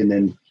story and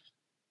then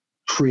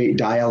create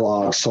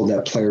dialogue so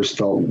that players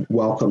felt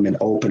welcome and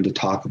open to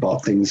talk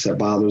about things that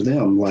bother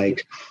them.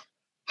 Like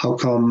how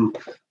come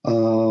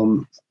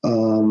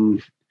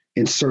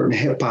in certain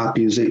hip hop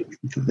music,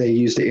 they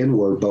use the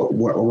N-word, but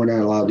we're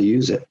not allowed to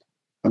use it.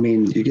 I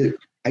mean,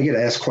 I get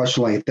asked a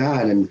question like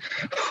that, and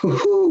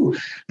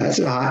that's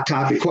a hot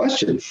topic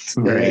question.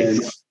 Right. And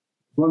you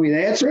want me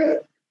to answer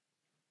it?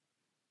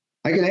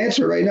 I can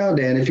answer it right now,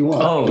 Dan, if you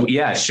want. Oh,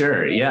 yeah,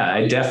 sure. Yeah,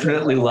 I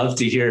definitely love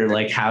to hear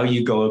like how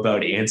you go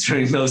about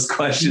answering those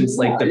questions.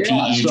 Like the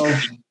PE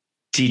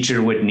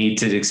teacher would need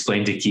to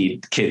explain to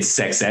kids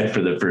sex ed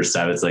for the first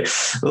time. It's like,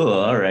 oh,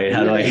 all right,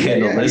 how do I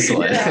handle this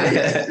one?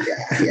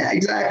 Yeah,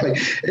 exactly.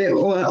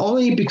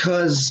 Only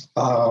because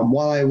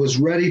while I was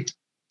ready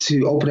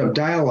to open up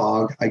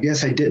dialogue, I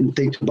guess I didn't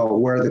think about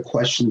where the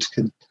questions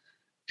could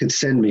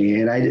send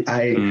me. And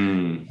I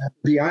to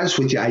be honest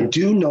with you, I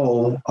do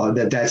know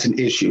that that's an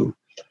issue,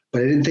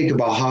 but I didn't think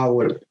about how I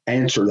would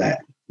answer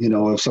that. You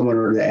know, if someone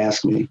were to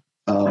ask me,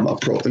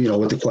 what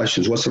the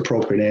questions, what's the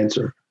appropriate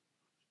answer?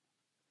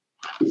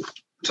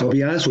 So I'll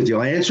be honest with you,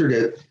 I answered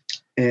it,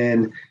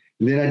 and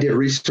then I did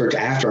research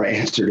after I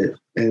answered it.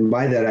 And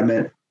by that, I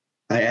meant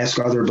I asked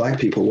other Black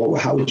people,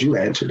 how would you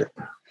answer it?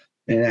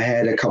 And I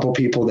had a couple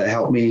people that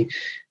helped me.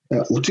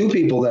 Two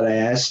people that I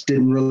asked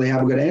didn't really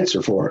have a good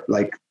answer for it.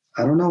 Like,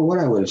 I don't know what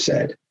I would have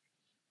said.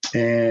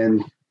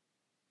 And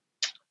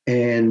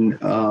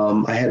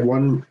I had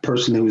one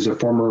person who was a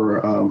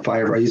former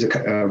firefighter. He's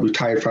a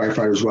retired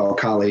firefighter as well, a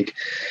colleague.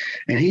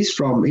 And he's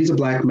a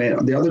Black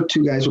man. The other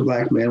two guys were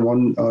Black men.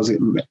 One was a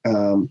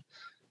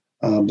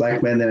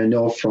Black man that I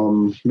know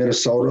from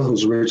Minnesota,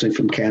 who's originally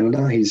from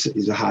Canada.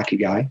 He's a hockey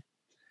guy.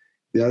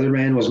 The other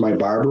man was my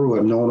barber, who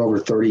I've known over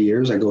 30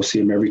 years. I go see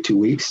him every 2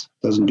 weeks.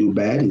 Doesn't do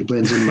bad. He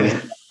blends in my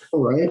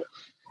right.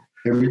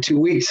 Every 2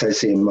 weeks I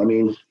see him. I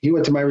mean, he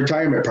went to my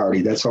retirement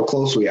party. That's how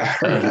close we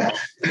are.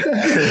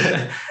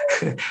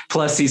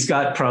 Plus, he's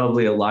got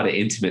probably a lot of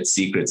intimate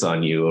secrets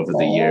on you over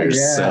the years.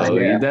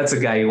 That's a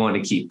guy you want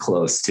to keep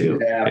close to.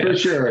 Yeah, for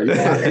sure.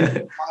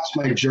 Yeah. Watch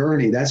my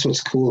journey. That's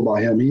what's cool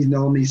about him. He's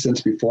known me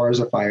since before I was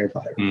a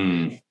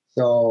firefighter.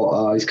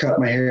 So he's cut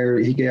my hair.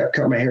 He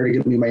cut my hair to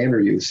get me my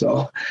interview.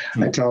 So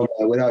I tell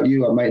him, without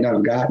you, I might not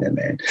have gotten it,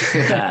 man.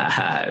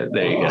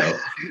 There you go.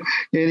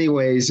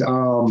 Anyways,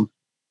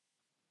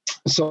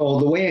 so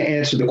the way I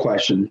answered the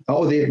question,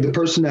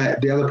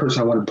 the other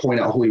person I want to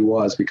point out who he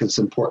was because it's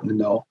important to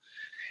know.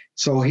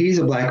 So he's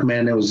a Black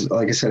man that was,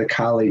 like I said, a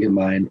colleague of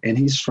mine, and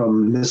he's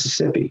from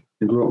Mississippi.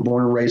 He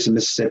born and raised in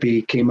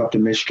Mississippi, came up to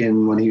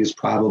Michigan when he was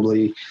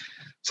probably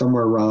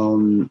somewhere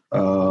around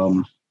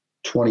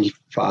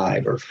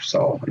 25 or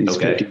so. He's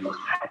 50.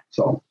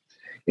 So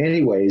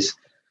anyways,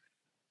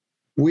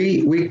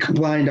 we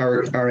combined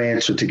our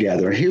answer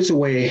together. Here's the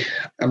way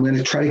I'm going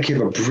to try to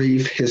give a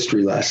brief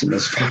history lesson.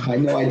 I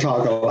know I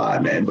talk a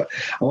lot, man, but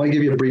I want to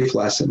give you a brief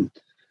lesson.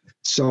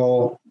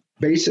 So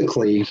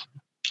basically,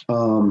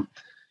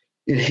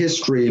 in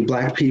history,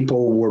 Black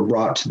people were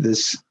brought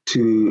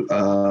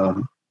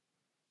to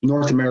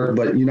North America,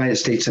 but United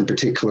States in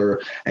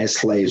particular, as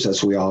slaves,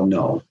 as we all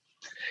know.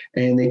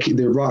 And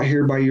they're brought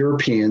here by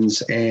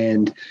Europeans,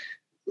 and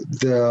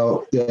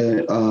the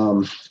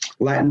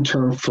Latin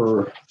term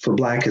for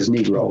Black is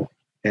Negro,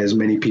 as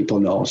many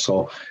people know.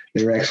 So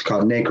they were actually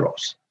called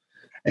Negros.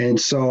 And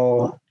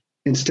so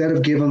instead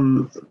of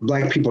giving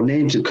Black people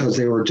names because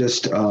they were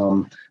just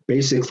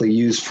basically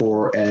used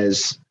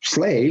as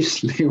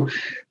slaves, they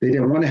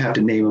didn't want to have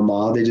to name them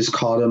all. They just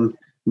called them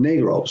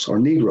Negros or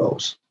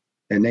Negroes,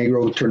 and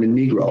Negro turned to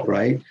Negro,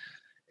 right?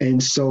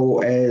 And so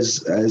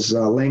as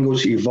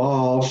language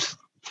evolved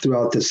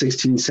throughout the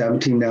 16,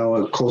 17,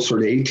 now closer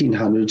to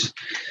 1800s,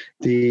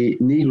 the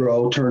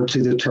Negro turned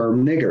to the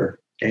term nigger.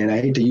 And I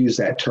hate to use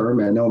that term.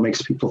 I know it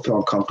makes people feel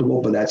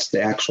uncomfortable, but that's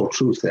the actual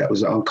truth. That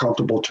was an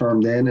uncomfortable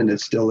term then, and it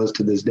still is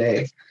to this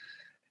day.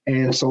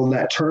 And so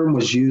that term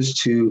was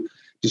used to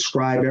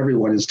describe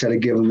everyone instead of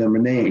giving them a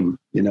name,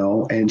 you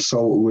know? And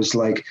so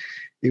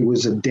it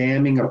was a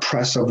damning,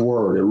 oppressive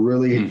word. It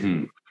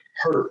really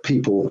hurt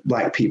people,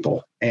 Black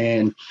people.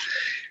 And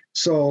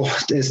so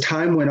as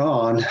time went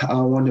on, I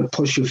wanted to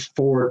push you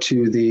forward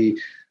to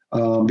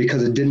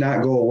because it did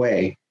not go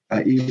away,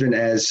 even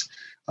as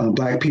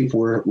Black people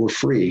were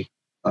free.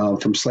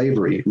 from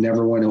slavery. It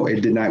never went away.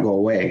 It did not go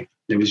away.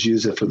 It was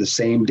used for the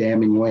same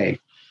damning way.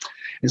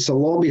 And so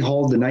lo and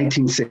behold, the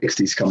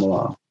 1960s come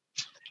along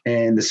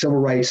and the civil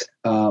rights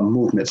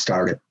movement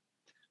started,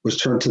 was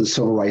turned to the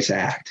Civil Rights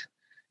Act.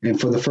 And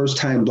for the first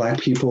time, Black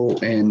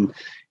people in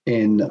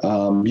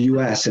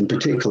U.S. in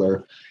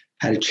particular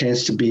had a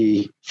chance to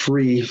be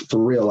free for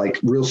real, like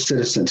real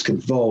citizens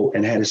could vote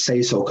and had a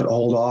say-so, could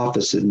hold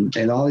office and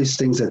all these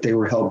things that they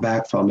were held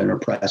back from and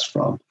oppressed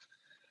from.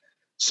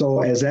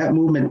 So as that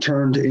movement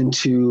turned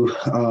into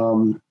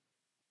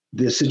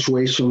the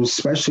situation,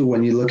 especially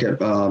when you look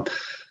at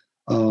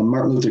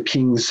Martin Luther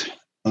King's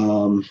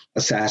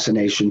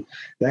assassination,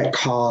 that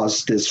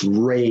caused this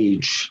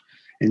rage.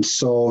 And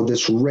so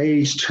this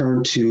rage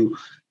turned to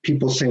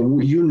people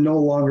saying, you're no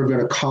longer going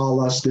to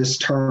call us this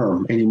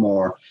term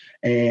anymore.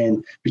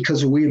 And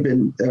because we've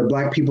been,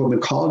 Black people have been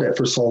called it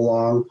for so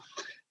long,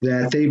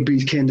 that they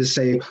began to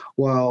say,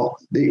 well,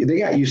 they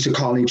got used to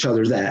calling each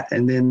other that.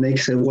 And then they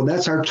said, well,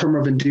 that's our term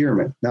of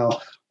endearment.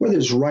 Now, whether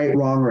it's right,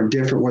 wrong, or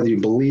indifferent, whether you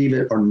believe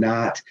it or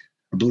not,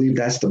 or believe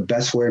that's the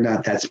best way or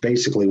not, that's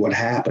basically what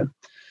happened.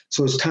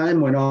 So as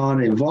time went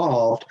on and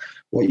evolved,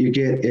 what you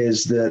get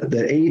is the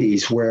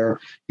 80s where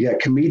you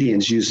got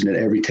comedians using it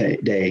every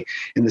day.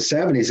 In the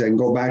 70s, I can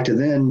go back to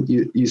then,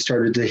 you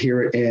started to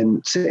hear it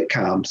in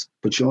sitcoms,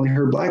 but you only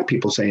heard Black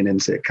people saying in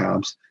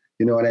sitcoms.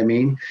 You know what I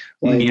mean?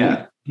 Like,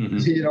 yeah. Mm-hmm.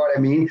 You know what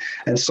I mean?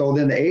 And so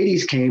then the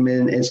 80s came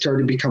in and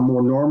started to become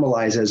more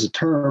normalized as a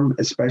term,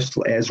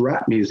 especially as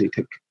rap music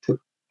took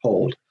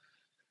hold.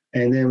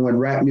 And then when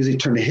rap music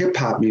turned to hip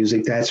hop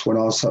music, that's when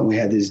all of a sudden we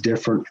had these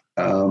different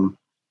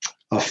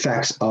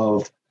effects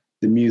of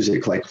the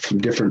music, like from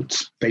different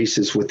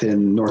spaces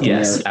within North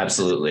America. Yes,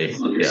 absolutely.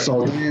 Yeah.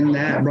 So then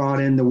that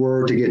brought in the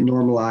word to get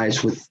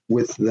normalized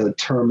with the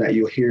term that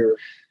you'll hear.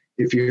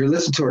 If you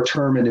listen to a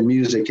term in the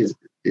music,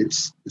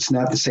 it's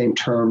not the same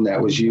term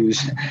that was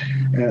used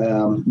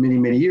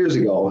many years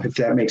ago, if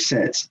that makes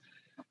sense.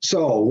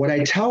 So what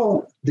I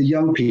tell the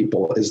young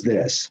people is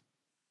this: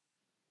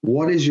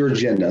 what is your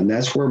agenda? And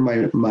that's where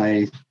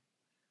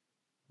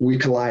we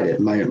collided,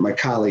 my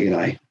colleague and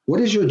I. What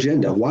is your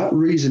agenda? What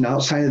reason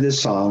outside of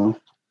this song?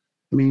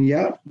 I mean,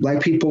 yeah,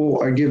 Black people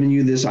are giving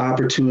you this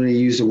opportunity to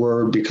use the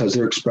word because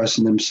they're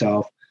expressing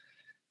themselves.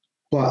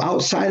 But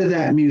outside of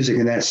that music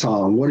and that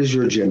song, what is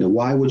your agenda?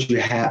 What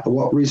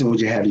reason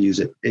would you have to use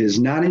it? It is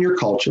not in your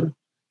culture.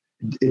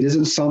 It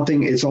isn't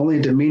something, it's only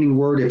a demeaning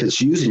word if it's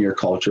used in your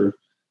culture.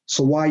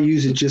 So why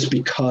use it just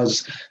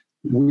because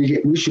we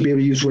should be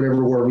able to use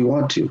whatever word we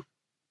want to?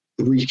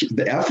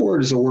 The F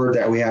word is a word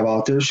that we have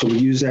out there. Should we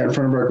use that in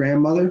front of our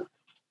grandmother?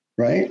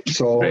 Right?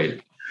 So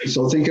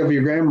think of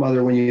your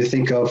grandmother when you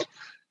think of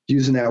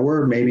using that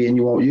word, maybe, and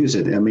you won't use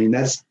it. I mean,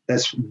 that's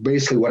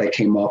basically what I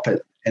came up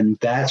at. And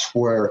that's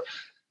what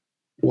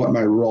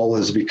my role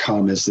has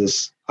become, is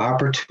this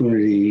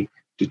opportunity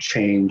to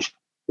change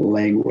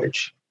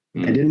language.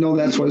 I didn't know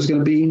that's what it was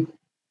going to be,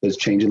 but it's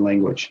changing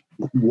language.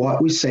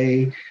 What we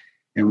say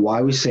and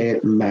why we say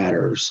it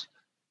matters.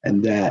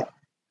 And that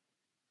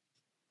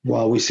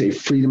while we say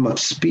freedom of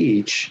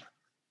speech,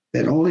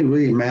 that only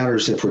really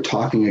matters if we're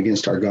talking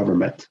against our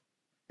government.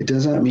 It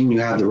does not mean you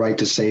have the right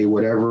to say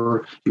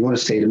whatever you want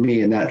to say to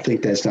me and not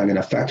think that's not going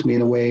to affect me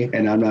in a way,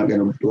 and I'm not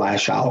going to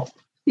lash out.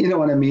 You know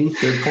what I mean?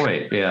 Good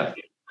point. Yeah.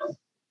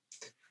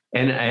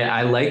 And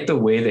I like the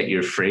way that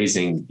you're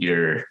phrasing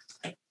your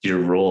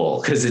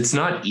role, because it's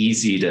not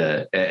easy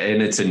to,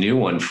 and it's a new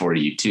one for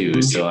you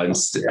too. So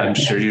I'm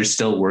sure you're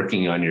still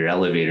working on your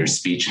elevator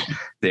speech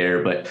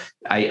there, but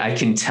I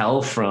can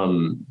tell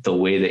from the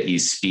way that you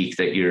speak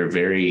that you're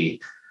very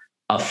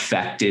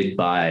affected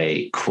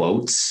by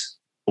quotes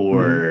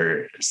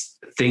or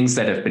things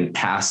that have been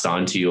passed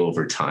on to you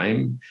over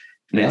time.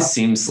 And it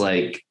seems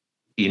like,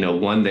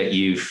 one that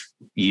you've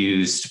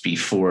used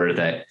before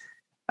that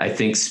I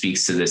think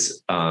speaks to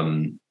this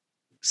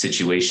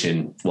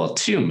situation well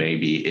too,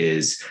 maybe,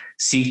 is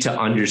seek to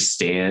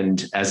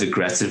understand as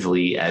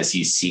aggressively as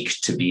you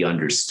seek to be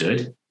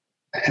understood.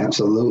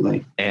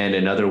 Absolutely. And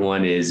another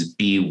one is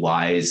be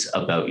wise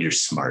about your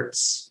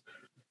smarts.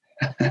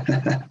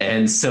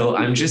 And so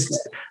I'm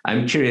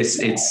curious,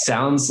 it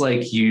sounds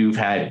like you've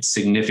had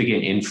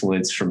significant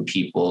influence from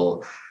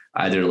people,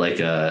 either like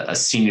a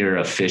senior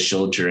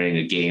official during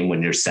a game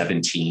when you're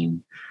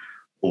 17,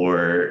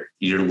 or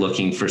you're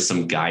looking for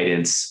some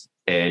guidance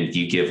and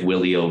you give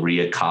Willie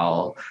O'Ree a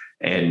call,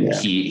 and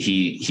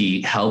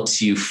he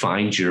helps you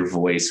find your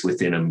voice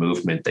within a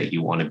movement that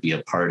you want to be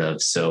a part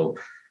of. So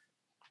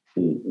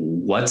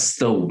what's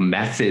the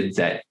method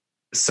that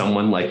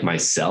someone like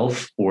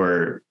myself,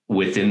 or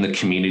within the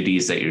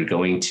communities that you're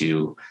going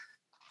to,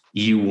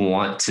 you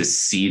want to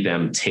see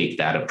them take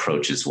that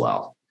approach as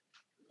well?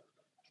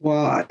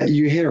 Well,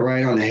 you hit it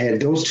right on the head.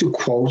 Those two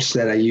quotes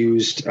that I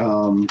used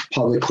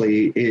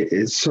publicly,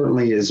 it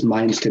certainly is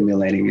mind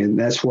stimulating. And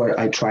that's what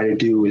I try to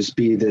do, is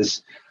be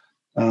this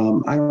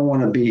I don't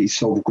want to be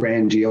so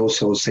grandiose,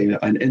 so say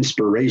an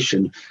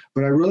inspiration,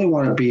 but I really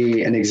want to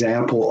be an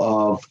example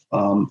of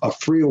a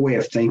freer way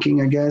of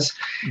thinking, I guess.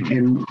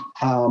 And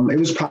it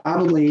was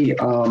probably,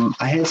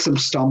 I had some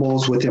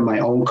stumbles within my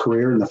own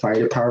career in the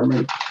fire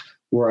department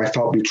where I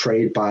felt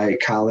betrayed by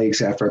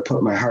colleagues after I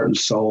put my heart and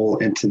soul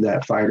into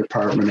that fire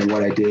department and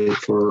what I did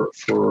for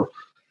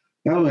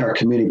not only our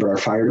community, but our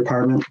fire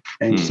department.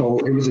 And so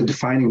it was a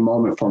defining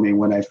moment for me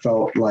when I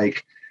felt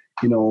like,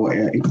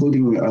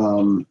 including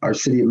our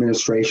city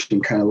administration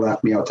kind of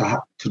left me out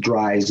to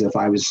dry as if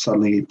I was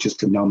suddenly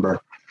just a number.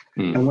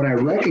 And when I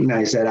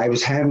recognized that, I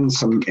was having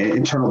some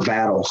internal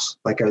battles,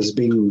 like I was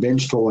being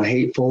vengeful and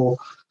hateful.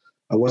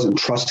 I wasn't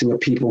trusting of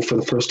people for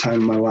the first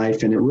time in my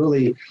life. And it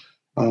really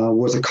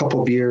was a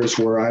couple of years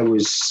where I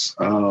was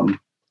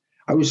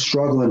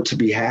struggling to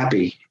be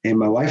happy. And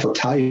my wife will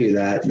tell you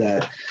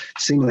that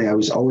seemingly I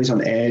was always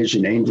on edge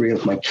and angry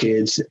with my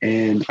kids.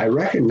 And I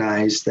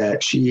recognized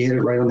that she hit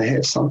it right on the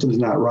head. Something's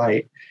not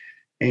right.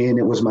 And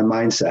it was my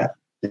mindset.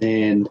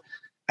 And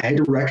I had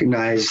to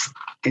recognize,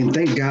 and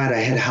thank God I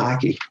had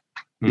hockey,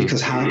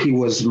 because hockey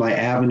was my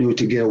avenue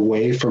to get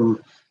away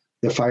from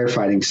the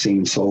firefighting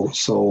scene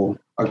so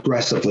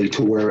aggressively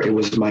to where it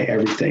was my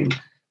everything.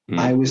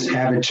 I was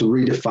having to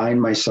redefine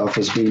myself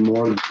as being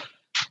more than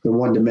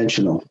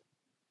one-dimensional.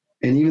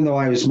 And even though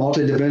I was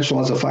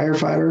multidimensional as a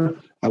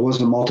firefighter, I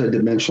wasn't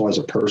multidimensional as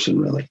a person,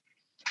 really.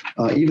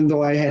 Even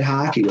though I had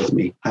hockey with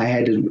me, I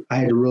had to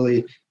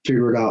really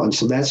figure it out. And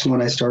so that's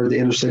when I started the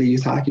Inner City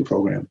Youth Hockey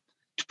Program,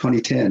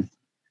 2010.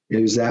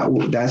 It was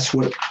that's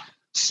what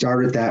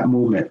started that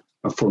movement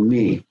for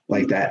me,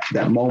 like that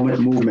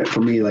movement for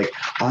me. Like,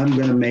 I'm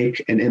going to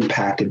make an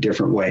impact a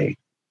different way.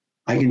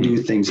 I can do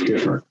things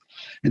different.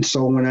 And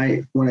so when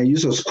I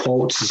use those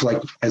quotes as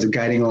like as a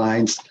guiding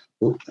lines,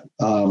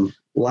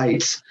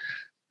 lights,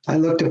 I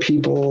looked at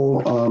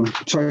people.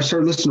 So I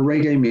started listening to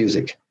reggae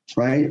music,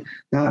 right?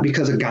 Not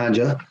because of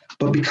ganja,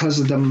 but because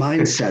of the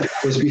mindset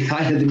that was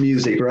behind the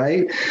music,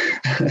 right?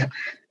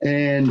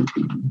 And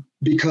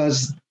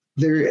because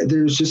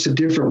there's just a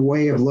different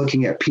way of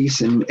looking at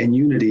peace and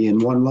unity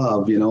and one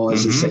love,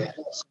 as I say, it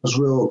was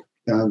real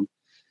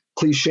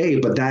cliche,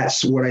 but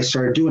that's what I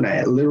started doing.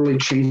 I literally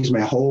changed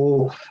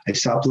I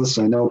stopped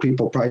listening. I know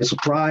people are probably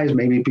surprised,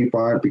 maybe people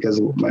aren't because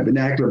of my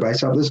vernacular, but I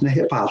stopped listening to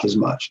hip hop as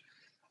much.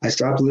 I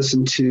was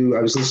listening to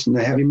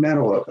heavy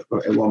metal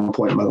at one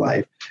point in my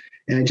life.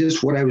 And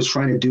what I was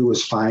trying to do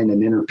was find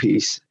an inner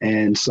peace.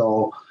 And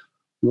so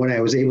when I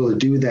was able to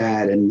do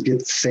that and get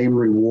the same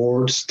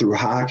rewards through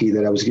hockey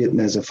that I was getting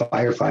as a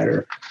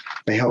firefighter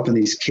by helping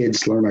these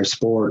kids learn our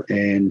sport,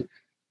 and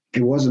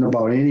it wasn't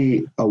about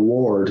any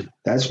award,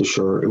 that's for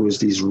sure. It was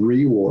these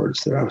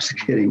rewards that I was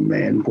getting,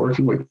 man,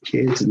 working with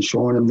kids and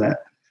showing them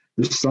that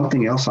there's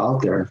something else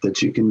out there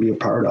that you can be a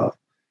part of.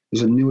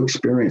 There's a new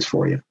experience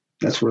for you.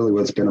 That's really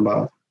what it's been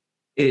about.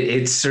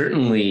 It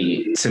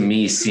certainly, to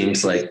me,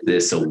 seems like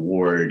this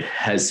award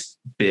has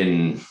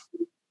been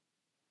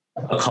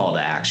a call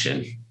to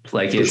action.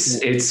 Like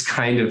it's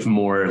kind of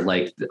more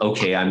like,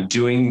 okay,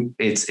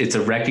 it's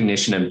a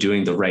recognition I'm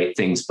doing the right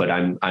things, but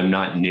I'm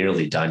not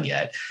nearly done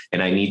yet.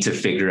 And I need to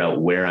figure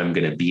out where I'm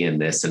going to be in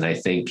this. And I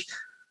think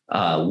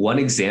one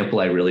example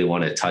I really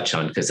want to touch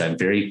on, because I'm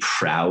very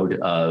proud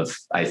of,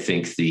 I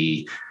think,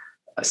 the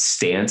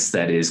stance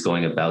that is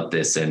going about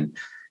this. And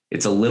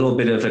it's a little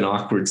bit of an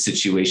awkward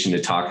situation to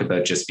talk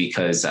about just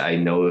because I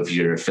know of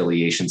your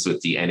affiliations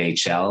with the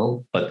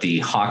NHL, but the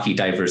Hockey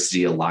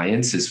Diversity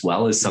Alliance as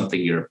well is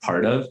something you're a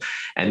part of.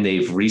 And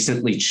they've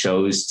recently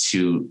chose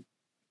to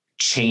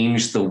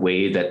change the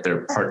way that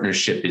their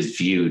partnership is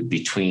viewed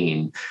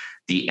between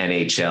the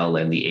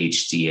NHL and the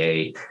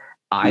HDA.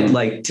 I'd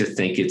like to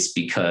think it's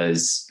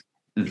because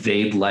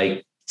they'd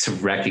like to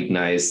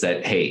recognize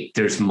that, hey,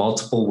 there's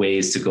multiple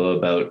ways to go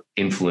about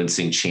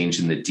influencing change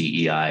in the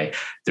DEI.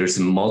 There's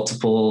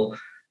multiple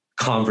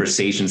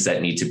conversations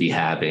that need to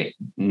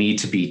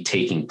be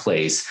taking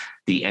place.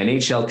 The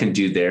NHL can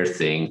do their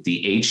thing.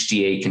 The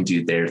HDA can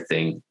do their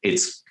thing.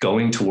 It's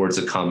going towards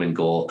a common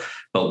goal,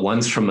 but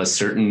one's from a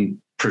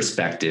certain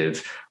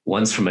perspective.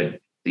 One's from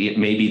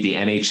maybe the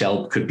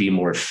NHL could be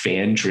more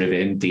fan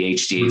driven. The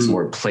HDA is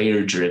more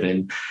player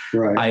driven.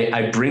 Right.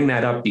 I bring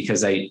that up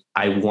because I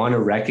want to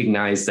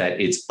recognize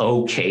that it's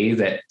okay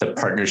that the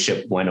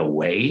partnership went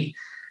away,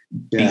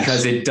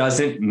 because it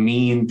doesn't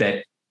mean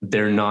that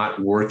they're not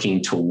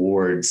working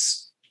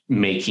towards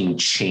making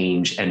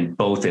change, and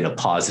both in a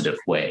positive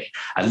way.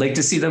 I'd like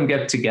to see them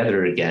get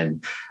together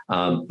again.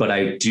 But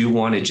I do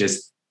want to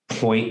just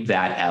point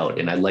that out.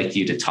 And I'd like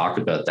you to talk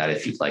about that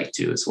if you'd like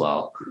to as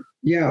well.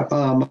 Yeah,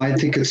 I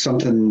think it's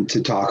something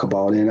to talk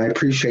about, and I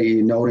appreciate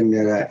you noting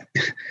that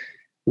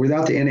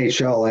without the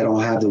NHL, I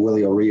don't have the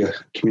Willie O'Ree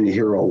Community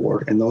Hero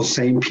Award, and those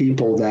same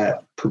people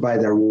that provide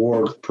that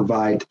award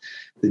provide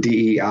the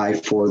DEI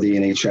for the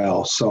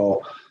NHL.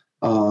 So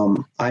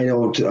I'm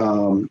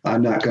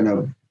not going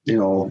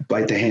to,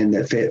 bite the hand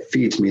that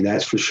feeds me,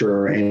 that's for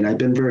sure. And I've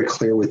been very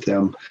clear with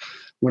them.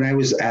 When I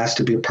was asked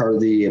to be a part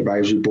of the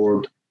advisory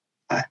board,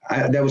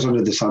 that was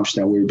under the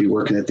assumption that we would be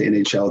working at the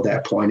NHL at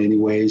that point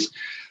anyways.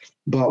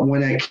 But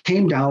when it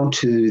came down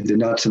to the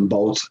nuts and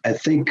bolts, I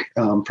think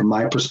from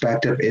my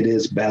perspective, it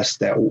is best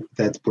that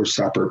we're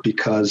separate,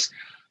 because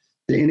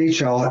the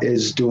NHL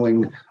is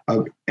doing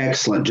an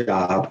excellent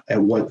job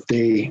at what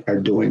they are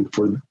doing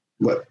for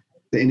what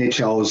the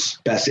NHL's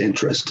best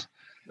interest.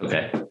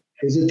 Okay.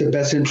 Is it the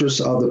best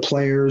interest of the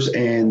players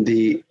and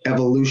the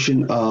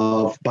evolution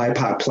of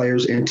BIPOC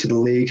players into the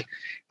league?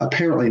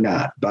 Apparently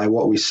not, by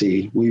what we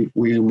see. When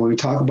we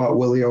talk about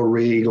Willie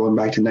O'Ree going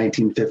back to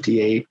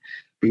 1958,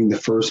 being the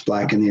first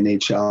Black in the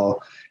NHL,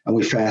 and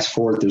we fast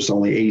forward, there's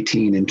only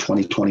 18 in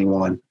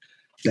 2021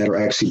 that are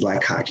actually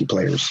Black hockey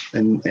players.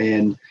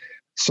 And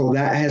so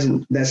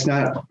that's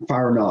not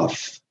far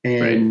enough.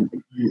 And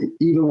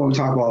even when we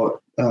talk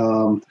about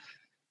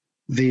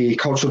the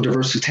Cultural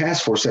Diversity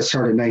Task Force, that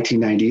started in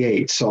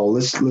 1998. So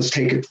let's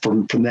take it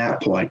from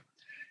that point.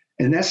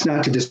 And that's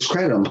not to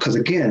discredit them, because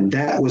again,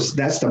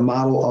 that's the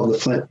model of the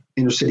Flint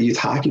Inner City Youth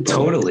Hockey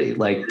Program. Totally.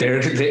 Like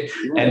they're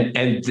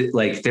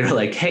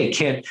like,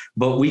 hey,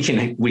 but we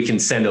can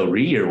send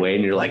O'Ree your way,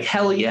 and you're like,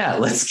 hell yeah,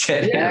 let's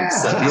get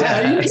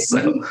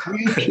him. Are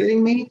you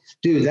kidding me?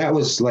 Dude, that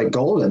was like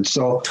golden.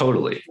 So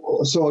totally.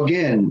 So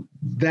again,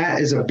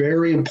 that is a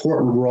very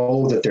important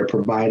role that they're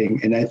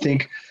providing. And I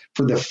think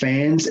for the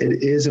fans,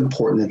 it is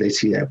important that they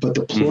see that. But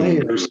the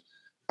players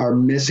are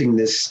missing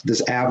this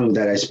avenue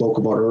that I spoke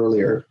about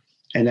earlier.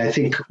 And I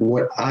think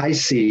what I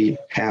see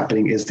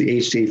happening is the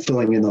HDA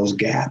filling in those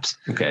gaps.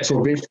 Okay. So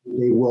eventually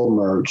they will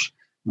merge.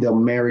 They'll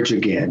marriage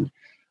again.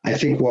 I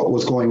think what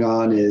was going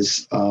on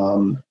is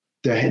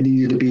there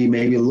needed to be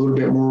maybe a little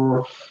bit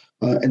more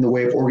in the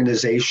way of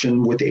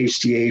organization with the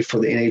HDA for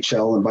the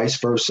NHL and vice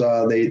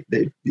versa.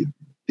 The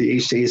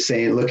HDA is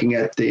looking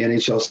at the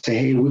NHL,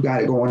 saying, hey, we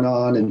got it going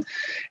on.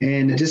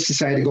 And it just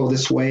decided to go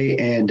this way.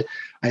 And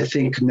I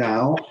think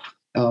now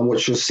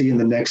what you'll see in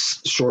the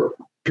next short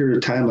period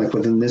of time, like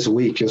within this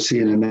week, you'll see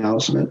an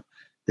announcement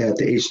that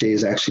the HDA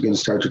is actually going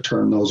to start to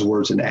turn those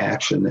words into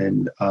action.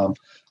 And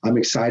I'm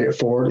excited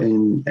for it.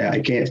 And I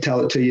can't tell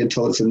it to you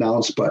until it's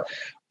announced, but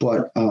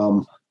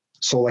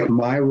so like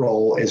my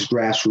role is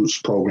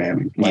grassroots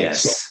programming. Like,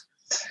 yes.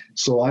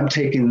 So I'm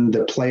taking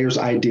the players'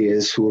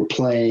 ideas who are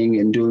playing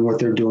and doing what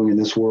they're doing in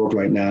this world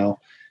right now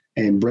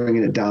and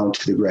bringing it down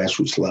to the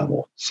grassroots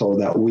level so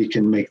that we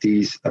can make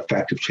these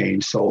effective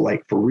change. So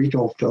like for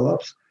Rico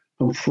Phillips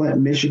from Flint,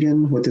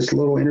 Michigan, with this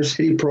little inner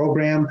city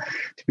program,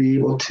 to be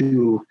able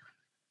to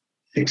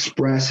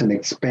express and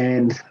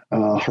expand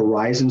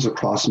horizons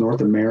across North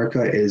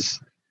America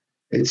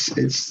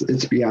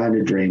it's beyond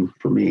a dream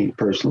for me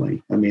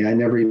personally. I mean, I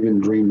never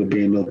even dreamed of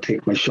being able to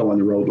take my show on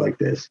the road like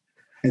this.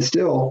 And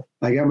still,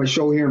 I got my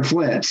show here in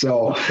Flint.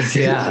 So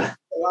yeah,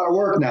 a lot of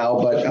work now,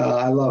 but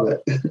I love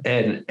it.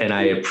 And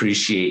I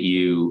appreciate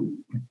you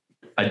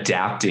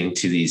adapting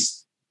to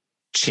these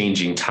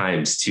changing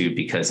times too,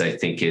 because I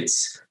think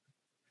it's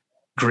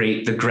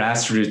great. The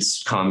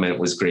grassroots comment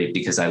was great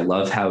because I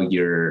love how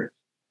you're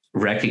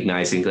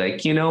recognizing,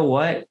 like, you know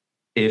what?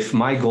 If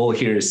my goal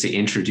here is to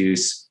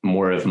introduce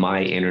more of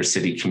my inner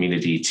city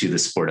community to the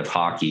sport of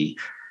hockey,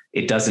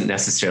 it doesn't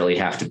necessarily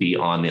have to be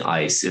on the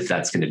ice if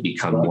that's going to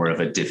become more of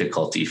a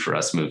difficulty for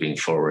us moving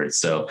forward.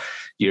 So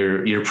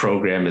your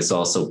program is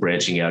also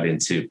branching out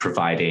into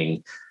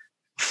providing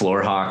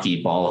floor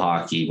hockey, ball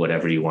hockey,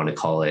 whatever you want to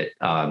call it,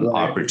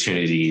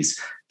 opportunities.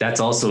 That's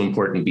also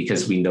important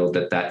because we know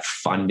that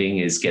funding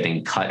is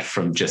getting cut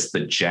from just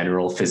the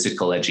general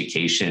physical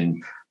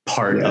education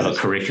part of a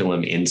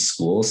curriculum in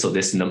school. So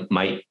this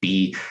might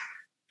be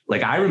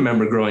like, I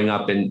remember growing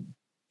up and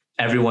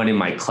everyone in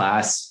my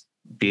class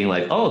being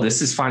like, oh,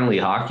 this is finally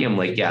hockey. I'm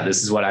like, yeah,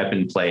 this is what I've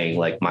been playing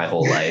like my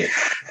whole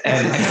life.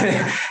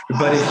 And,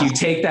 but if you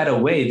take that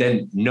away,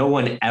 then no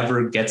one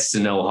ever gets to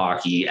know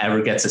hockey,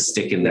 ever gets a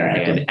stick in their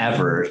hand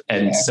ever.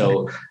 And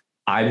so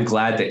I'm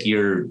glad that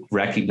you're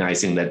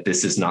recognizing that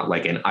this is not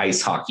like an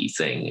ice hockey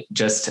thing,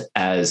 just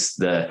as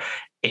the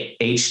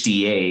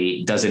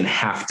HDA doesn't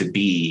have to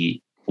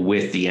be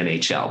with the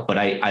NHL, but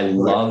I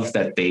love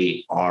that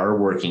they are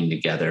working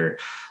together.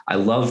 I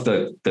love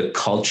the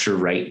culture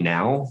right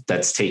now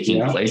that's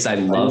taking place. I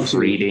love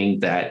reading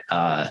that.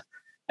 I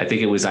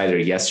think it was either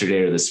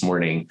yesterday or this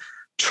morning,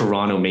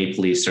 Toronto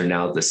Maple Leafs are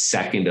now the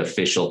second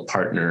official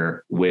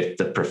partner with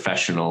the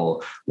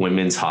Professional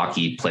Women's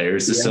Hockey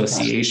Players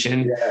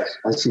Association. Yes,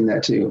 I've seen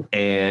that too.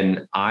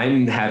 And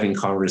I'm having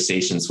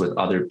conversations with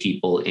other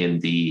people in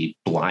the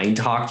blind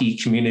hockey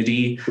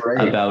community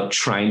about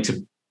trying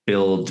to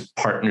build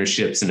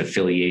partnerships and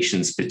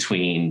affiliations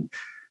between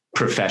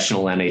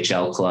professional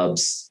NHL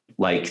clubs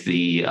like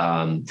the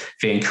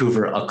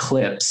Vancouver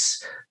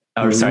Eclipse,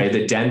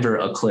 the Denver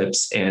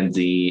Eclipse and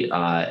the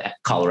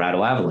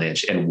Colorado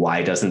Avalanche. And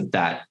why doesn't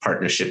that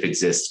partnership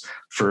exist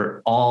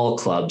for all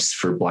clubs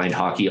for blind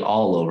hockey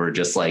all over?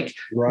 Just like,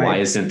 why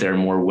isn't there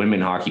more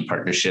women hockey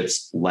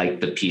partnerships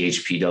like the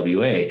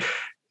PHPWA?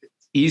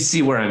 You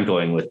see where I'm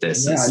going with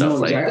this and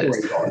stuff like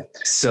this.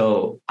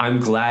 So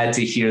I'm glad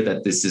to hear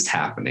that this is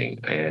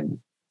happening. And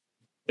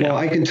well,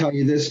 I can tell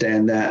you this,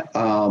 Dan, that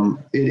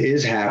it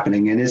is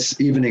happening, and it's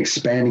even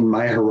expanding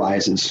my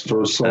horizons.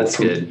 That's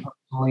good.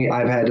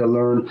 I've had to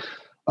learn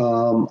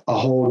a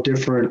whole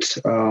different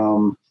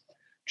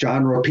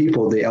genre of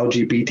people, the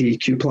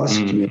LGBTQ plus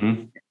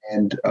community.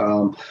 And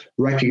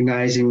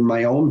recognizing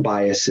my own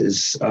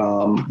biases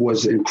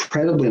was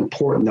incredibly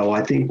important, though.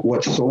 I think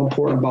what's so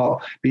important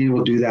about being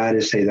able to do that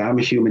is say that I'm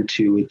a human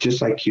too,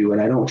 just like you, and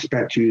I don't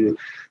expect you to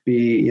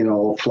be,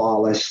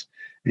 flawless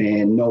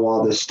and know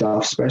all this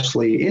stuff,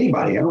 especially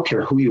anybody. I don't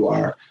care who you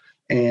are.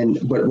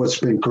 But what's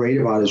been great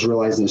about it is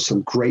realizing there's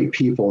some great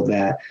people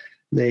that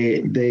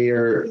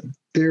they're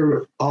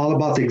all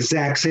about the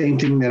exact same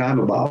thing that I'm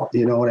about.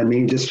 You know what I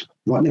mean? Just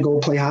wanting to go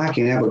play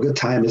hockey and have a good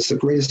time. It's the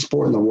greatest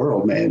sport in the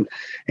world, man.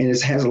 And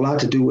it has a lot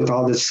to do with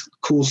all this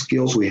cool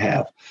skills we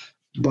have.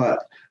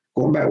 But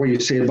going back what you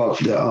said about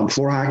the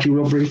floor hockey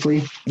real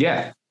briefly.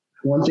 Yeah.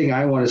 One thing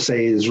I want to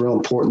say is real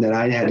important that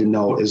I had to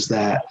note is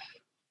that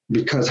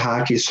because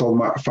hockey is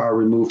so far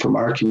removed from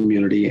our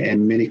community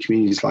and many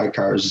communities like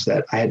ours, is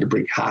that I had to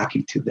bring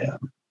hockey to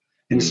them.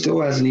 And it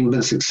still hasn't even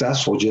been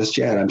successful just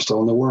yet. I'm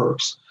still in the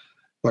works.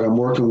 But I'm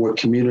working with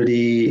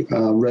community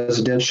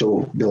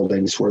residential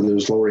buildings where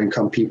there's lower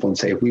income people and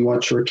say, we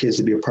want your kids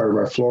to be a part of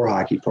our floor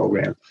hockey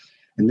program.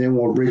 And then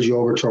we'll bridge you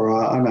over to our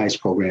on ice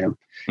program.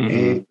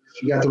 And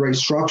if you got the right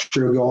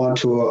structure to go on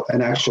to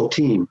an actual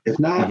team. If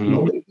not,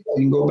 no big deal.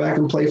 You can go back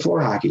and play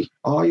floor hockey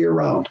all year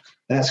round.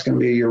 That's going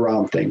to be a year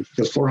round thing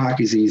because floor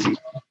hockey is easy.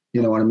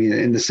 You know what I mean?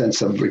 In the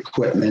sense of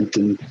equipment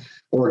and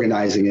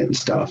organizing it and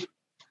stuff.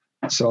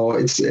 So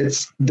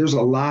there's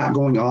a lot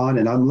going on,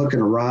 and I'm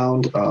looking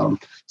around.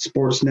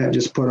 Sportsnet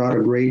just put out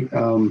a great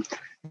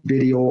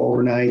video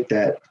overnight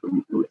that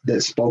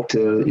spoke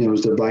to, it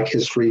was their Black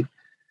History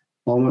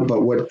moment.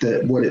 But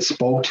what it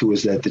spoke to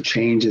is that the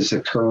change is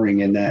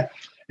occurring, and that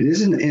it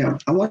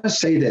isn't. I want to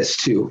say this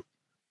too.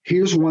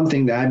 Here's one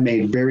thing that I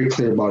made very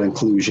clear about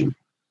inclusion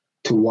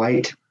to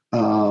white,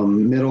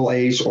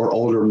 middle-aged, or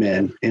older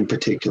men in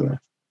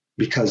particular.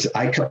 Because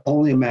I can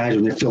only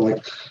imagine they feel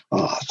like,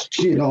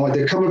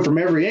 they're coming from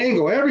every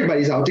angle.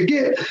 Everybody's out to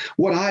get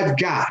what I've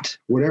got,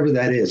 whatever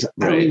that is.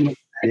 Right. I don't even know what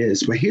that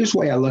is. But here's the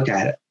way I look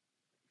at it.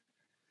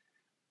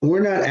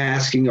 We're not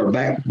asking, or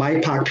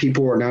BIPOC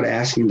people are not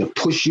asking to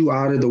push you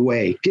out of the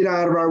way. Get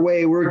out of our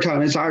way. We're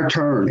coming. It's our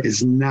turn.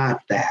 It's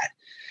not that.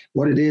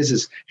 What it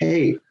is,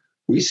 hey,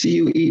 we see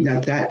you eating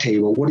at that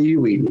table. What are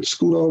you eating?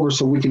 Scoot over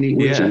so we can eat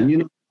with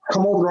you.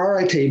 Come over to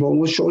our table and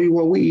we'll show you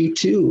what we eat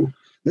too.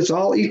 Let's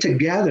all eat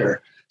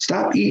together.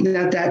 Stop eating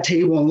at that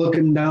table and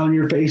looking down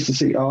your face and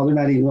say, "Oh, they're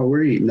not eating what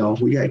we're eating." No,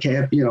 we got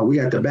we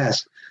got the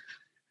best.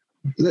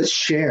 Let's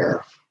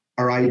share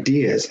our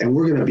ideas, and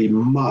we're going to be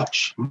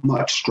much,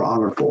 much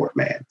stronger for it,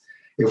 man.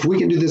 If we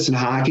can do this in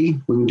hockey,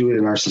 we can do it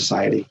in our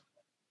society.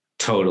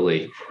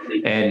 Totally.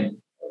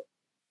 And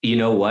you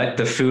know what?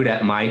 The food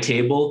at my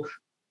table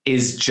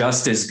is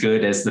just as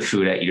good as the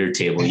food at your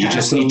table. You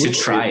just need to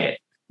try it.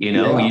 You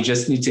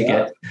just need to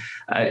get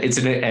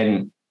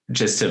and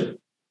just to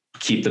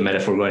keep the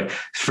metaphor going,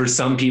 for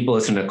some people,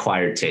 it's an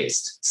acquired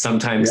taste.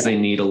 Sometimes they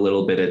need a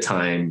little bit of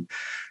time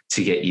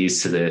to get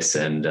used to this.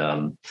 And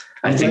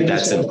I think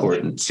that's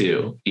important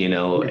too,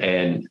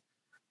 and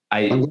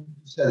I'm glad you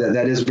said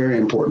that is very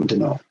important to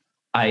know.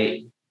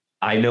 I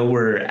know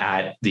we're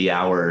at the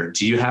hour.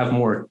 Do you have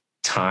more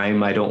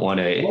time? I don't want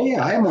to. Oh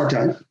yeah, I have more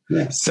time.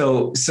 Yeah.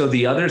 So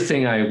the other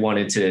thing I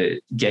wanted to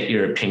get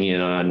your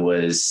opinion on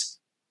was,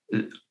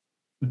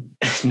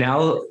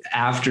 now,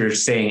 after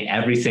saying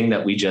everything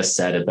that we just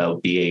said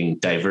about being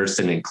diverse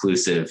and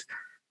inclusive,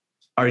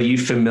 are you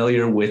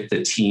familiar with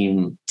the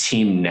team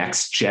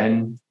Next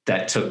Gen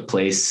that took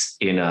place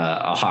in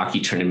a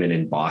hockey tournament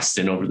in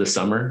Boston over the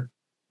summer?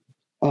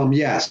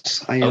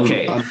 Yes, I am.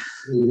 Okay.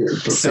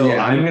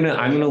 I'm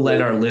gonna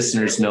let our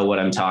listeners know what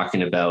I'm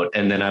talking about,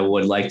 and then I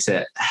would like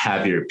to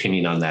have your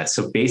opinion on that.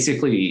 So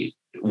basically,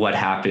 what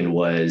happened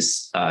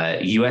was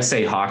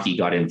USA Hockey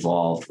got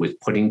involved with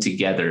putting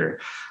together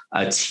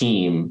a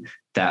team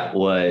that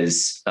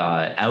was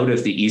out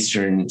of the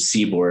eastern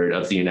seaboard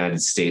of the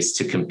United States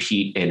to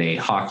compete in a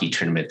hockey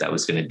tournament that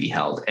was going to be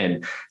held.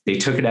 And they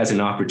took it as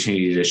an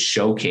opportunity to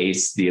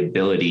showcase the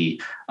ability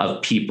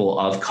of people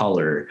of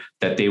color,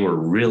 that they were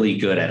really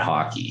good at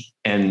hockey.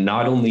 And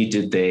not only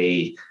did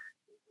they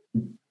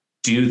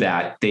do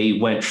that, they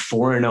went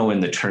 4-0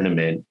 in the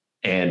tournament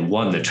and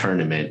won the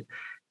tournament.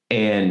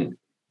 And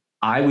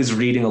I was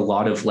reading a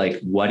lot of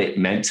what it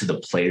meant to the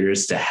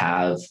players to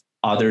have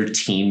other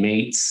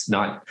teammates,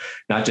 not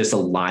just a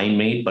line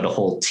mate, but a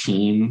whole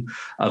team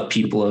of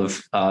people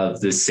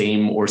of the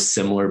same or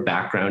similar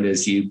background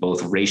as you,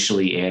 both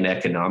racially and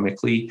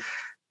economically.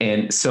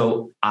 And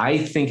so I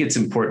think it's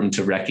important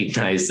to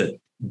recognize that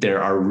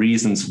there are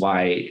reasons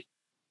why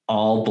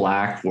all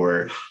Black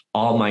or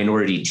all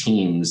minority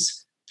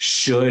teams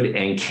should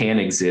and can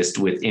exist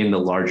within the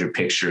larger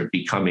picture of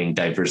becoming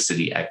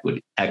diversity,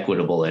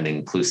 equitable, and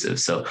inclusive.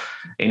 So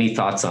any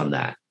thoughts on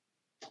that?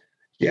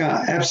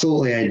 Yeah,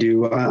 absolutely, I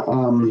do.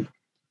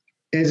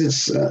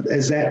 As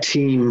that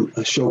team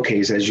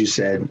showcase, as you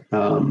said,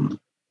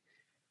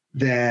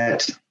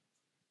 that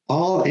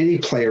any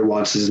player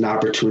wants is an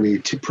opportunity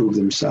to prove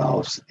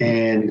themselves.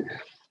 And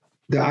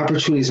the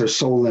opportunities are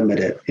so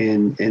limited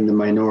in the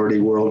minority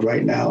world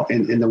right now,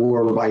 in the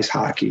world of ice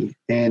hockey.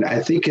 And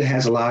I think it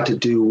has a lot to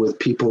do with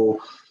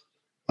people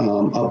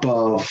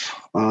above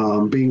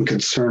being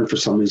concerned for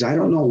some reason. I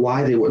don't know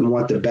why they wouldn't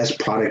want the best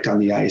product on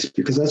the ice,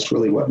 because that's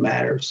really what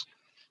matters.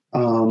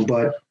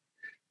 But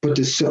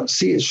to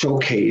see it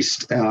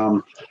showcased,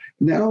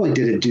 not only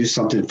did it do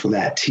something for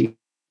that team,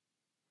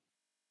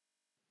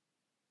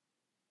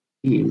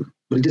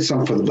 but it did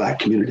something for the Black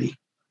community.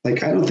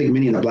 Like, I don't think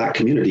many in the Black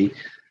community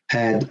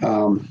had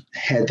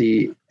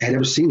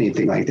ever seen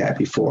anything like that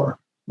before.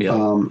 Yeah.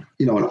 An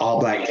all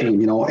Black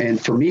team, and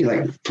for me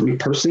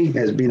personally,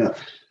 as being a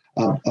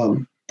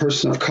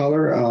person of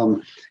color,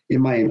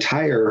 in my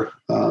entire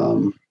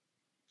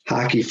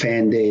hockey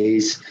fan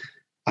days,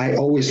 I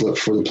always look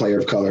for the player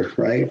of color,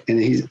 right?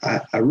 And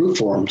I root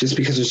for him just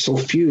because there's so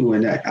few,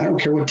 and I don't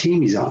care what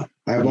team he's on.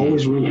 I've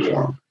always rooted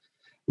for him.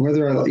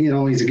 Whether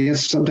he's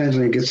against, sometimes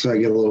when I get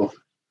a little,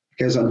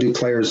 I was on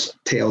Duclair's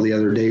tail the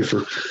other day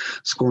for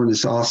scoring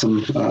this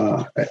awesome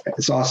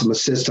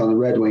assist on the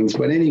Red Wings.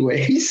 But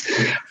anyways,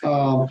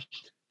 but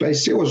I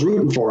still was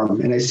rooting for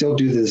him, and I still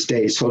do to this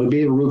day. So to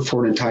be able to root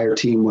for an entire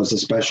team was a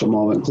special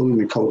moment, including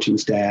the coaching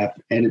staff,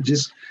 and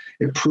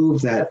it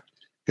proved that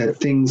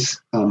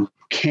things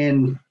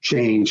can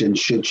change and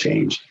should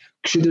change.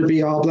 Should there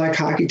be all Black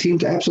hockey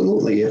teams?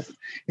 Absolutely. If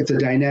the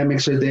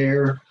dynamics are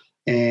there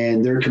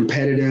and they're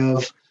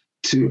competitive,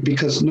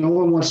 because no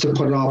one wants to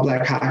put an all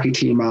Black hockey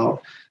team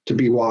out to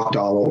be walked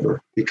all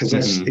over, because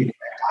that's the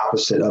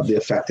opposite of the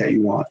effect that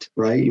you want,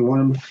 right? You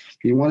want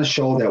to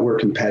show that we're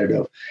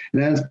competitive,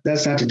 and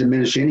that's not to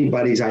diminish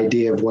anybody's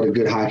idea of what a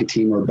good hockey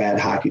team or a bad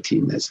hockey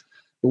team is.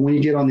 But when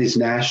you get on these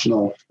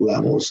national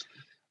levels,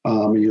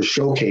 and you're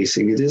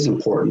showcasing, it is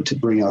important to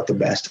bring out the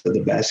best of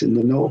the best, and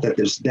to note that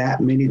there's that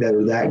many that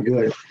are that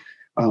good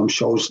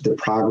shows the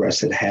progress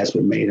that has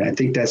been made. And I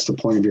think that's the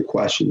point of your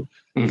question.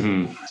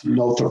 To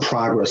note the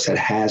progress that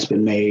has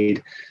been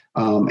made.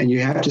 And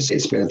you have to say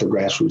it's been at the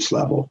grassroots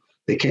level.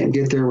 They can't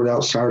get there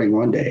without starting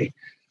one day.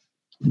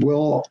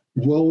 Will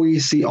we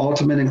see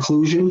ultimate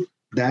inclusion?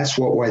 That's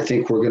what I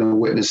think we're going to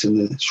witness in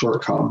the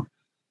short term,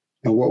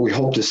 and what we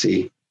hope to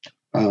see.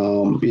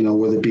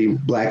 Whether it be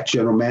Black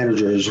general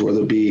managers,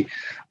 whether it be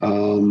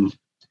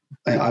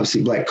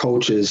obviously Black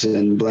coaches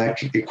and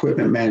Black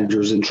equipment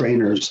managers and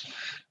trainers.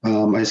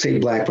 I say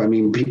Black, but I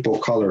mean people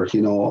of color,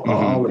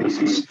 all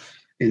races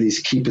in these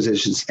key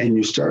positions. And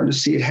you're starting to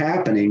see it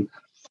happening.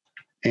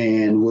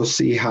 And we'll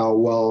see how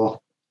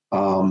well,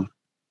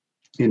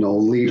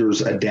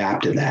 leaders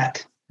adapt to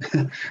that.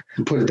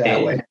 Put it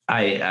that way.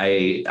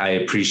 I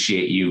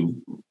appreciate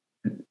you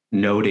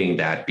noting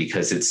that,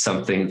 because it's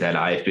something that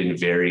I've been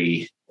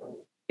very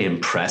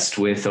impressed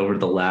with over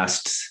the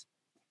last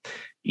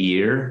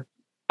year.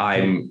 I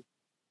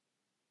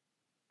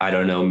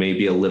don't know,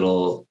 maybe a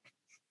little,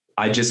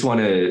 I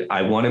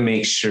want to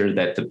make sure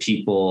that the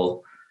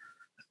people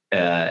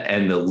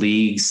and the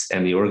leagues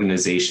and the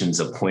organizations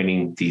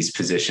appointing these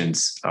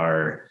positions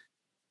are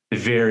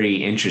very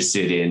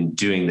interested in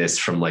doing this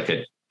from like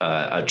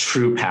a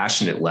true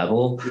passionate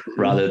level,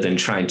 rather than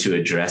trying to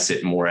address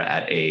it more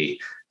at a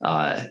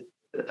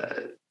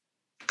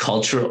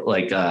cultural,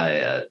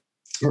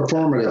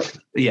 performative.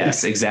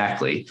 Yes,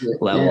 exactly.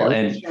 Level.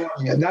 And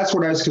that's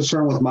what I was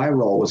concerned with my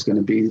role was going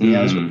to be.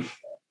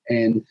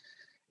 And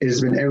it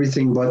has been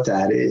everything but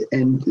that.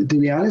 And to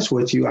be honest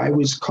with you, I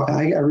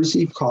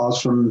received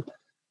calls from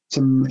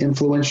some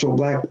influential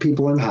Black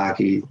people in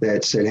hockey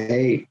that said,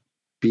 "Hey,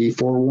 be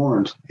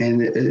forewarned."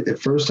 And at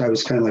first I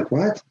was kind of like,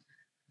 "What?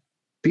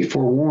 Be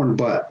forewarned?"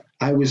 But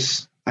I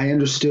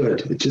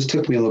understood. It just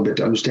took me a little bit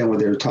to understand what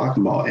they were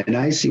talking about. And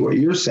I see what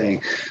you're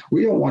saying.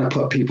 We don't want to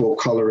put people of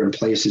color in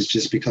places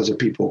just because they're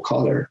people of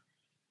color.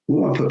 We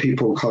want to put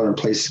people of color in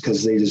places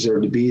because they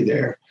deserve to be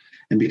there,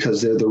 and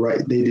because they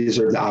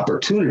deserve the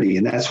opportunity.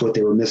 And that's what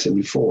they were missing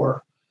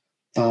before.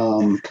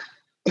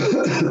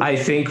 I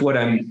think what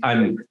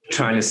I'm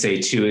trying to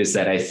say too is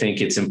that I think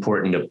it's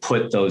important to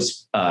put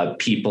those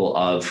people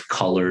of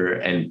color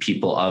and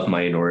people of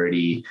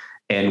minority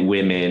and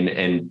women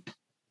and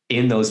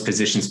in those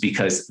positions,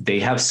 because they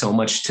have so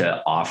much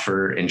to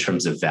offer in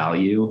terms of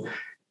value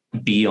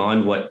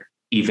beyond what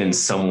even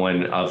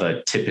someone of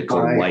a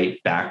typical white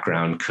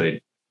background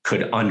could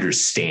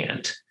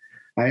understand.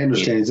 I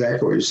understand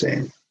exactly what you're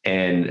saying.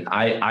 And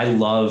I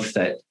love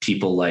that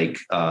people like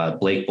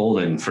Blake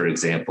Bolden, for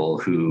example,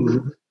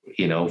 who,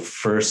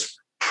 first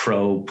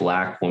pro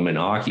Black woman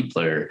hockey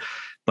player,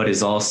 but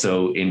is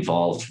also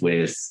involved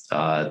with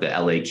the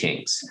LA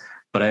Kings.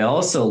 But I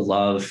also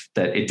love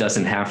that it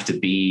doesn't have to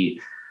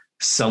be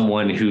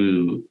someone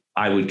who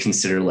I would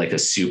consider like a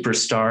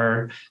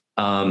superstar,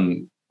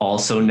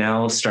 also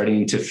now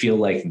starting to feel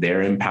like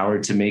they're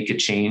empowered to make a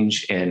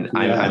change. And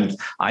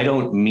I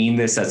don't mean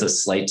this as a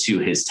slight to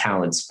his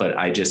talents, but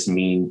I just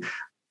mean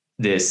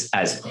this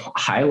as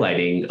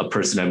highlighting a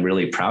person I'm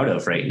really proud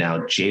of right now,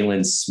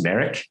 Jalen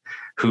Smerik,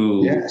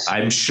 who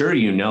I'm sure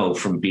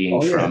from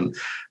being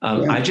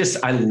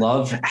I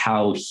love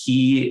how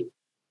he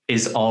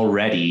is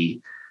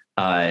already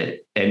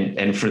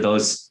And for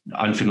those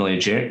unfamiliar,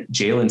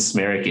 Jalen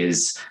Smereck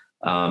is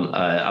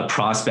a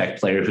prospect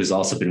player who's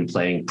also been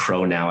playing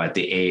pro now at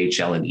the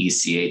AHL and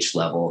ECH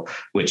level,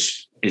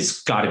 which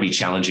is got to be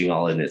challenging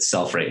all in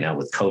itself right now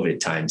with COVID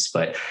times.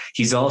 But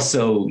he's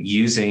also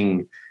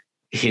using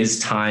his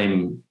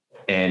time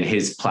and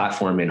his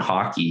platform in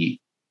hockey,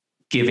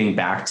 giving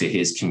back to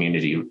his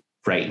community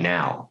right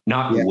now,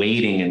 not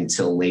waiting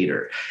until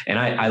later. And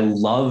I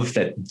love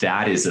that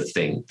that is a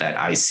thing that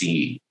I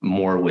see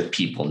more with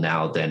people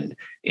now than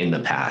in the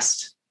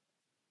past.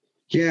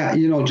 Yeah,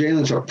 you know,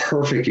 Jalen's a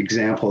perfect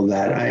example of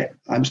that.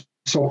 I'm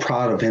so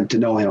proud of him to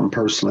know him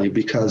personally,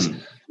 because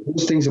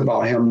those things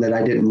about him that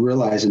I didn't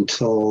realize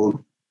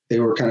until they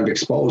were kind of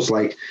exposed,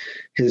 like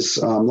his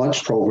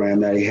lunch program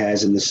that he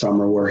has in the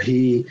summer, where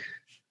anybody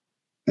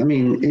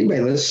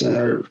listen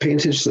or pay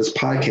attention to this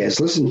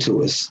podcast, listen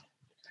to us.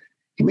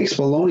 He makes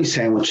bologna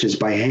sandwiches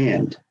by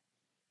hand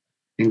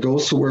and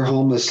goes to where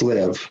homeless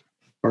live,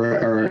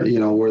 or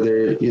where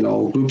there,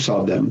 groups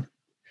of them.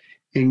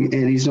 And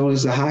he's known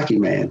as the hockey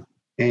man.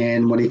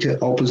 And when he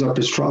opens up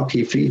his trunk,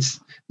 he feeds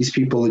these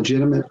people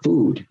legitimate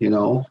food,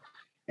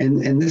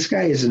 and this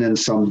guy isn't in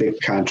some big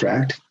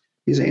contract.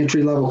 He's an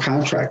entry-level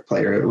contract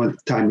player at the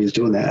time he's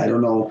doing that. I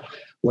don't know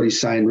what he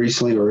signed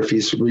recently, or if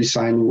he's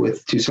re-signed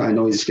with Tucson. I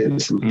know he's getting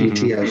some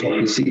PT. I was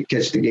hoping to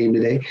catch the game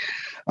today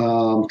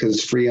because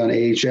it's free on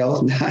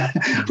AHL.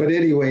 But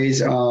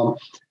anyways,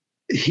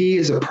 he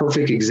is a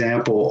perfect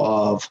example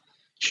of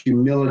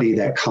humility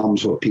that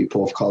comes with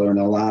people of color in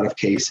a lot of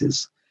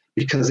cases,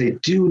 because they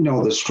do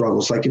know the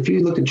struggles. Like if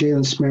you look at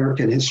Jalen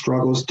Smereck and his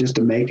struggles just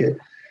to make it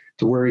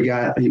to where he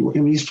got,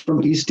 he's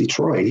from East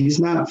Detroit. He's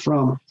not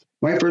from,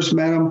 when I first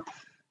met him,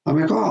 I'm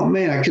like, oh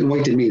man, I couldn't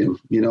wait to meet him.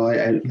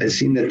 I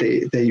seen that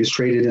he was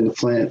traded into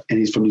Flint and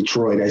he's from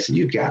Detroit. I said,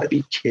 you gotta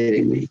be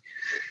kidding me.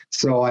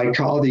 So I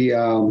called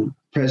the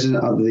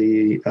president of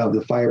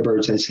the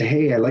Firebirds. I said,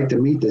 hey, I'd like to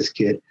meet this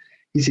kid.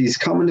 He said, he's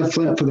coming to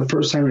Flint for the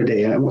first time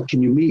today.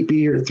 Can you be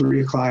here at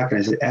 3:00? And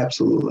I said,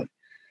 absolutely.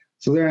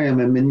 So there I am.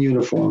 I'm in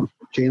uniform.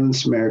 Jalen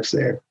Smereck's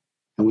there,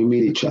 and we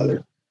meet each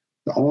other.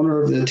 The owner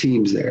of the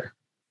team's there,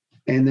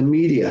 and the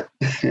media.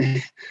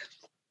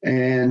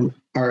 And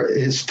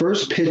his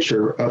first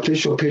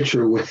official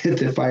picture with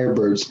the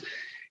Firebirds,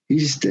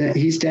 he's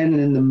standing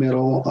in the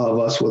middle of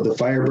us with the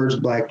Firebirds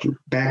black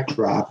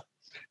backdrop.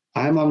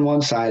 I'm on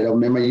one side of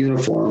him in my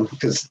uniform,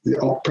 because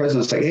the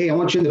president's like, hey, I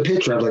want you in the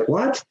picture. I was like,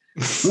 what?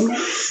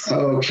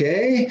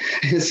 Okay.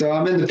 So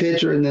I'm in the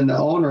picture, and then the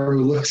owner,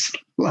 who looks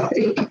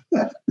like,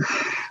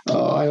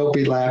 I hope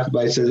he laughed,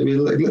 but I said,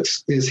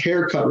 his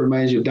haircut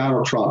reminds you of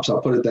Donald Trump, so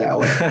I'll put it that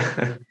way.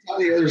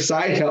 On the other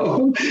side of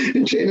him,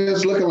 and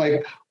Shana's looking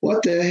like,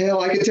 what the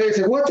hell? I could tell you,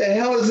 said, what the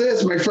hell is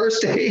this? My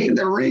first day in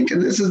the rink,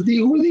 and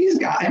who are these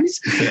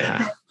guys?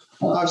 Yeah.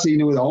 Obviously, he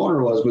knew who the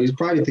owner was, but he's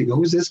probably thinking,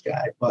 who's this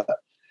guy? But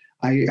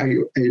I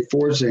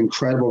forged an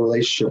incredible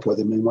relationship with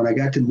him. And when I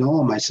got to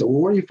know him, I said,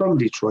 well, where are you from,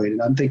 Detroit?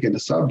 And I'm thinking a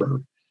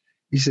suburb.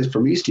 He says,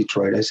 from East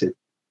Detroit. I said,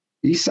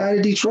 east side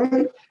of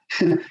Detroit?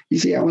 He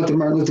said, I went to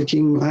Martin Luther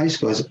King High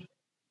School. I said,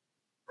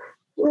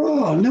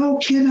 oh, no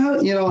kid.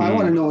 I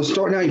want to know his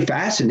story. Now he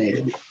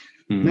fascinated me.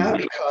 Not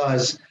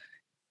because,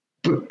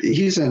 but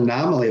he's an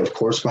anomaly, of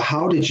course, but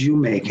how did you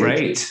make it?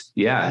 Right.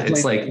 Yeah.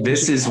 It's like,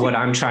 this is what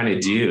I'm trying to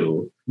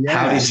do. Yes.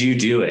 How did you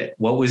do it?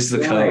 What was the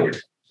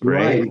code?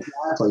 Right.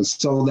 Exactly.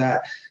 So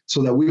that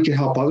we can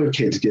help other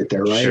kids get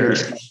there. Right. Sure.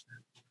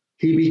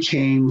 He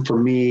became, for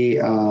me,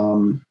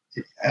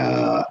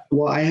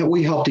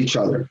 we helped each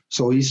other.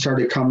 So he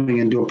started coming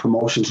and doing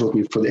promotions with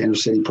me for the inner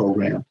city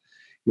program,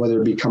 whether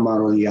it be come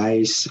out on the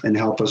ice and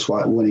help us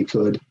when he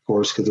could, of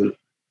course, because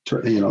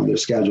their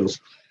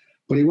schedules.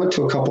 But he went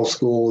to a couple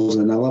schools,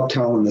 and I love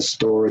telling the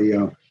story.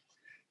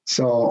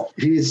 So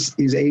he's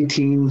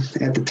 18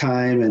 at the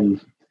time,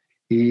 and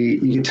you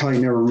can tell he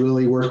never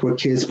really worked with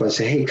kids, but I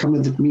say, hey, come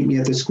and meet me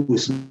at the school. He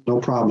said, no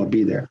problem, I'll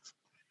be there.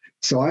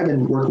 So I've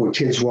been working with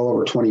kids well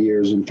over 20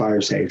 years in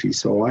fire safety.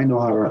 So I know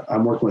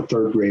I'm working with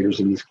third graders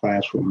in this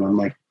classroom. I'm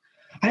like,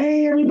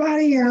 hey,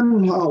 everybody,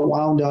 I'm all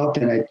wound up,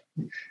 and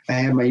I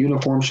have my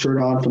uniform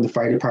shirt on from the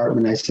fire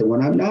department. I said,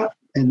 when I'm not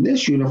in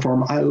this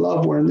uniform, I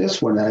love wearing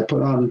this one. And I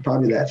put on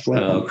probably that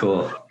flip. Oh,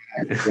 cool.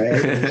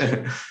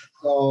 Right?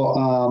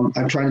 So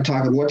I'm trying to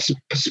talk about what's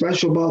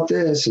special about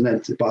this, and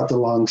that's about the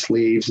long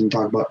sleeves, and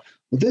talk about,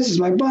 well, this is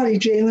my buddy,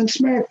 Jalen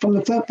Smereck from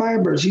the Flint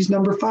Firebirds. He's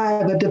number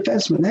 5, a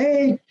defenseman.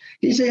 Hey, can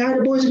you say hi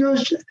to boys and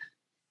girls?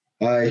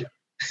 Hi.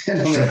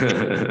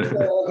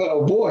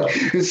 Oh, boy.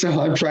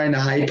 So I'm trying to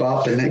hype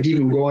up, and I keep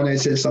him going. I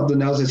said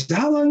something else. I said,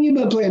 how long you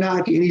been playing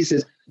hockey? And he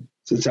says,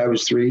 since I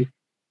was 3.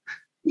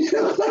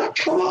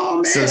 Come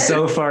on, man.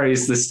 So far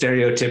he's the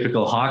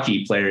stereotypical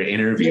hockey player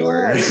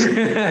interviewer.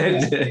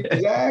 Yes,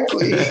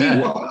 exactly.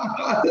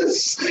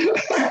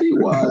 He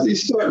was. He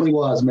certainly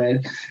was,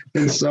 man.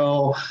 And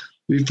so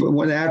we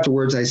went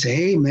afterwards. I say,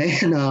 hey,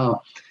 man,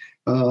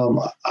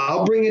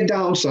 I'll bring it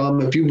down some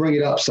if you bring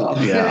it up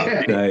some.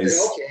 Yeah,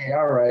 nice. Okay,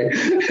 all right.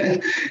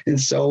 And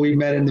so we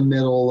met in the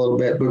middle a little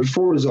bit. But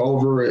before it was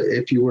over,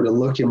 if you were to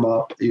look him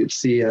up, you'd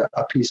see a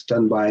piece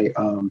done by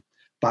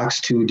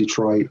Fox 2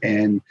 Detroit,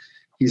 and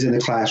he's in the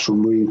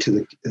classroom reading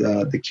to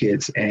the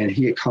kids, and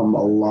he had come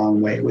a long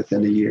way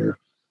within a year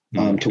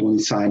to when he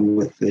signed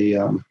with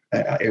the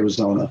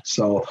Arizona.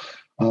 So,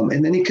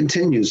 and then he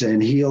continues,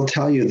 and he'll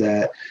tell you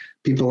that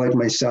people like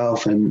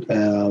myself and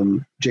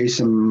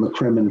Jason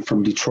McCrimmon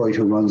from Detroit,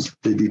 who runs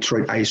the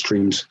Detroit Ice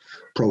Dreams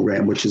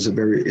program, which is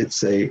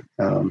a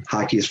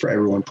hockey is for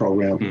everyone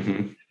program.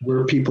 Mm-hmm.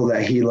 We're people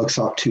that he looks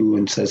up to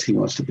and says he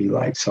wants to be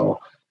like. So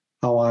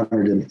how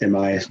honored am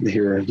I to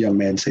hear a young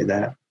man say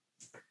that?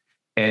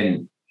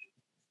 And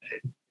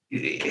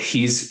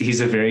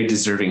he's a very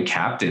deserving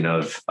captain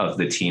of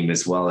the team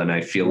as well. And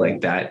I feel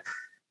like that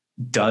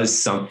does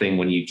something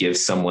when you give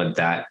someone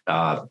that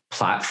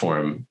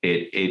platform.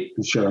 It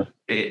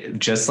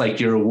just like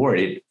your award,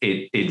 it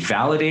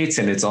validates,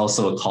 and it's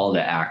also a call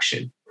to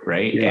action,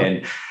 right?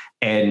 Yeah.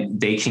 And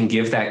they can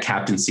give that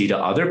captaincy to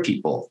other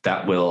people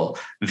that will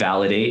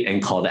validate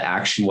and call to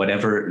action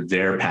whatever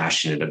they're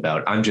passionate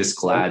about. I'm just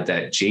glad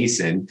that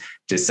Jason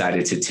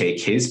decided to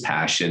take his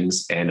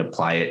passions and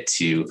apply it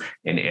to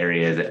an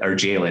area that, or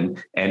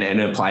Jalen, and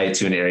apply it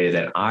to an area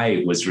that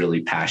I was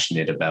really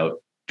passionate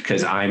about,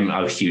 because I'm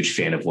a huge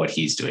fan of what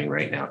he's doing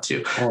right now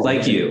too,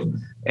 like you.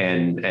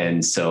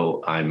 And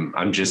so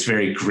I'm just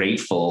very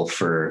grateful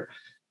for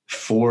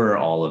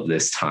all of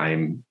this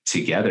time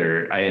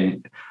together.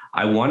 And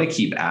I want to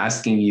keep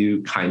asking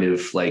you kind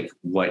of like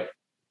what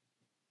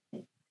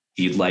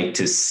you'd like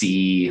to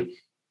see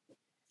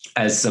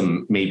as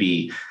some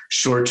maybe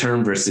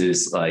short-term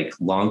versus like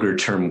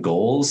longer-term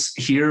goals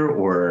here,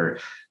 or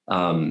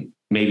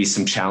maybe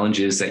some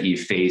challenges that you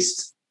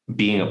faced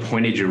being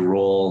appointed your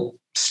role,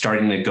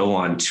 starting to go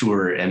on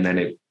tour, and then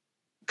it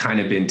kind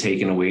of been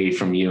taken away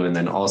from you. And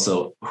then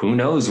also, who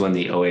knows when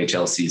the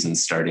OHL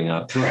season's starting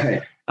up.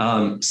 Right.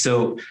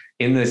 So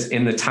in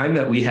the time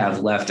that we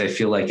have left, I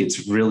feel like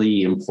it's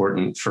really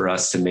important for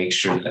us to make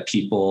sure that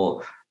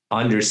people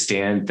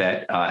understand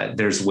that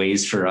there's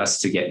ways for us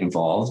to get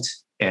involved.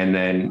 And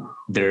then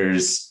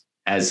there's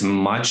as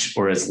much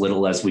or as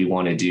little as we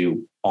want to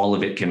do, all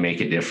of it can make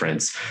a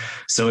difference.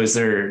 So is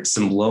there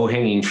some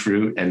low-hanging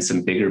fruit and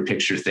some bigger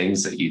picture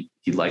things that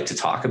you'd like to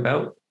talk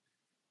about?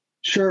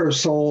 Sure.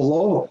 So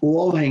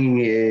low-hanging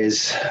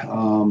is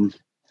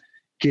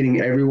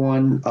getting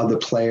everyone of the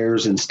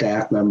players and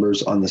staff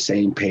members on the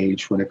same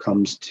page when it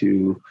comes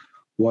to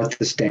what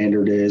the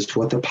standard is,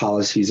 what the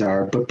policies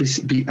are. But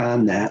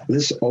beyond that,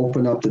 let's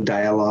open up the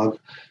dialogue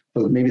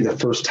for maybe the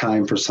first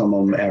time for some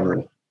of them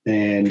ever.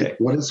 And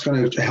what it's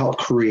going to help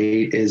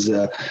create is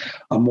a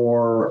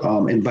more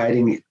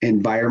inviting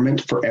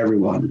environment for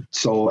everyone.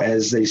 So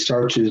as they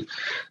start to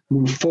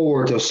move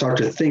forward, they'll start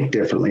to think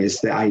differently.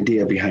 It's the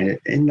idea behind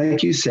it. And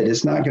like you said,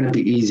 it's not going to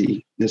be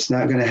easy. It's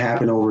not going to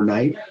happen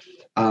overnight.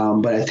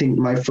 But I think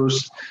my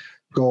first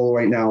goal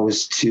right now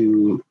is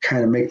to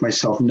kind of make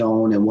myself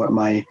known and what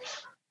I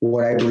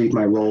believe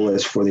my role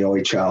is for the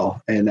OHL.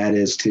 And that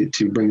is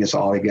to bring this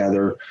all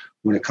together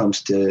when it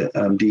comes to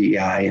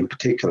DEI in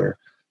particular.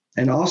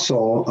 And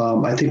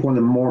also, I think one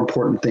of the more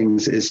important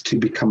things is to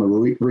become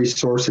a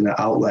resource and an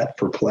outlet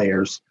for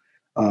players,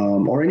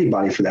 or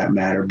anybody for that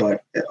matter,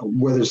 but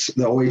whether it's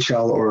the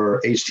OHL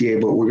or HDA,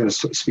 but we're going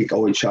to speak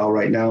OHL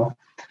right now.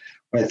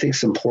 What I think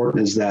is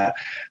important is that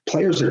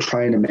players are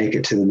trying to make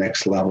it to the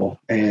next level,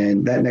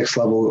 and that next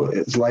level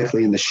is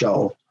likely in the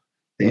NHL,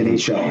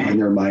 and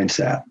their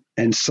mindset.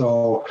 And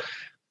so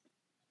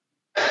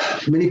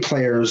many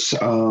players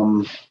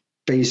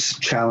face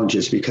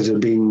challenges because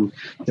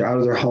they're out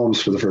of their homes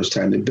for the first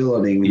time. They're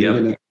building.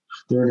 Yep.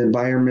 They're in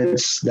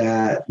environments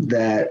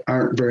that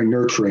aren't very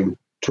nurturing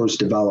towards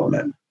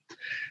development.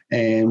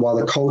 And while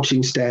the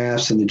coaching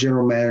staffs and the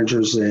general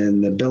managers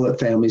and the billet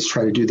families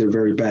try to do their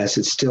very best,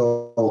 it's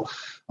still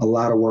a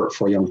lot of work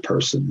for a young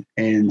person.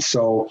 And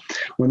so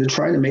when they're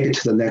trying to make it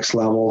to the next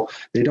level,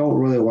 they don't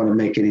really want to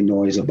make any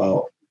noise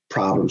about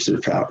problems they're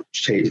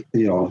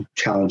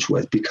challenged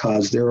with,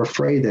 because they're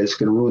afraid that it's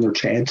going to ruin their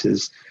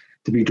chances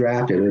to be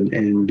drafted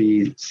and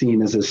be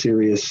seen as a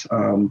serious, they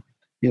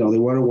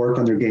want to work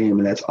on their game,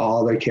 and that's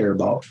all they care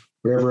about.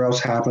 Whatever else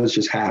happens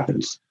just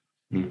happens.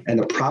 And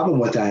the problem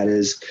with that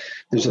is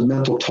there's a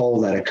mental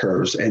toll that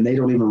occurs, and they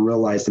don't even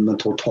realize the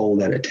mental toll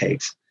that it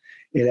takes.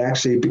 It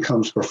actually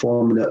becomes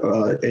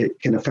it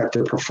can affect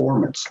their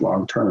performance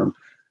long term,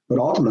 but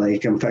ultimately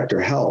it can affect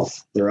their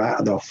health,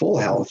 their full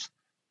health.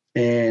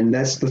 And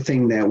that's the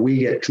thing that we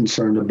get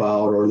concerned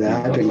about, or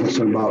that I've been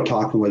concerned about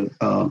talking with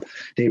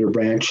David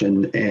Branch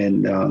and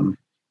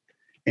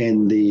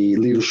the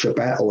leadership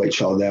at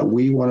OHL, that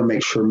we want to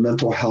make sure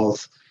mental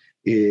health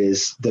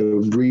is the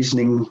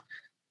reasoning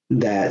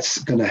that's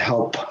going to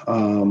help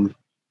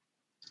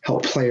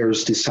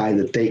players decide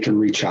that they can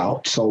reach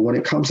out. So when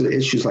it comes to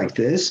issues like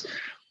this,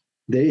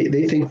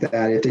 they think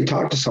that if they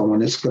talk to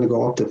someone, it's going to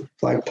go up the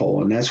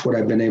flagpole. And that's what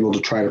I've been able to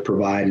try to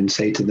provide and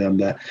say to them,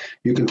 that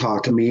you can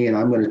talk to me and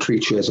I'm going to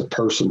treat you as a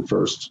person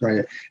first,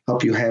 right?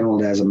 Help you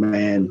handle it as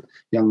a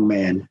young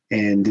man,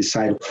 and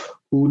decide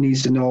who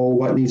needs to know,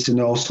 what needs to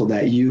know, so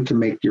that you can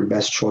make your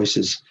best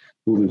choices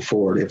moving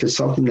forward. If it's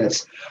something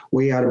that's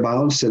way out of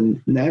bounds,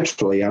 then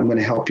naturally I'm going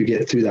to help you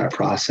get through that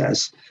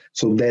process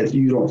so that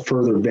you don't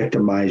further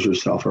victimize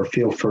yourself or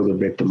feel further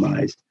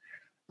victimized.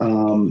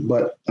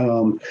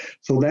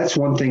 So that's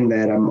one thing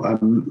that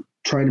I'm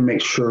trying to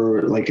make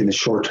sure, like in the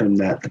short term,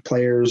 that the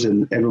players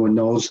and everyone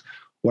knows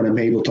what I'm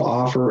able to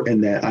offer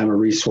and that I'm a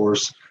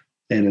resource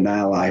and an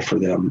ally for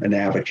them, an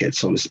advocate,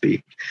 so to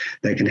speak,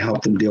 that can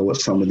help them deal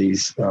with some of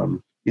these,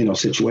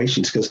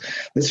 situations. Because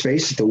let's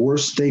face it, the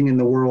worst thing in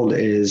the world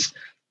is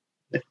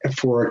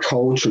for a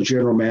coach or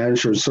general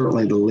manager,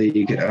 certainly the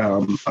league.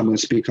 I'm going to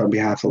speak on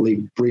behalf of the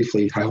league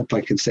briefly. I hope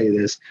I can say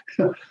this,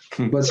 but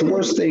it's the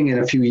worst thing in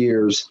a few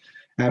years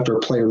after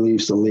a player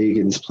leaves the league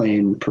and is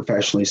playing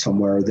professionally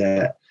somewhere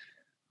that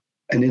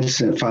an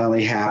incident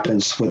finally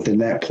happens within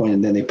that point,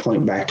 and then they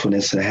point back to an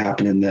incident that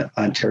happened in the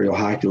Ontario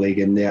Hockey League,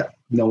 and that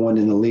no one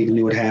in the league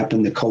knew it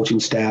happened. The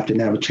coaching staff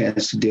didn't have a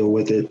chance to deal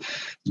with it.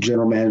 The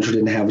general manager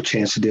didn't have a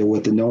chance to deal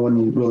with it. No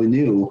one really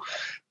knew.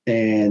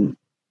 And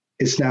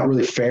it's not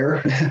really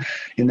fair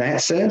in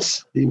that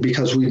sense,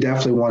 because we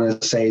definitely want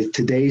to say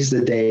today's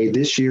the day,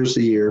 this year's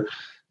the year.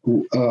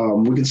 We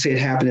can say it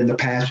happened in the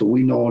past, but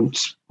we know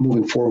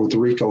moving forward with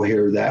RICO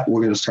here that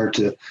we're going to start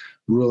to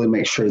really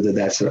make sure that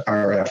that's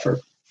our effort.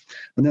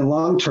 And then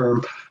long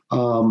term,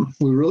 I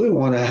would really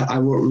want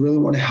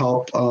to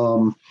help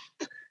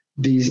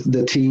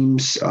the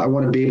teams. I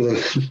want to be able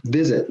to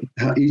visit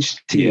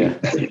each team.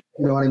 Yeah. You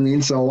know what I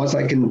mean? So once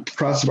I can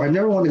cross, I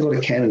never want to go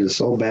to Canada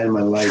so bad in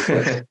my life.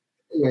 But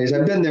anyways,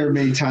 I've been there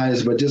many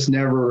times, but just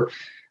never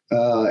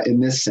in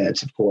this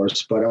sense, of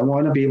course. But I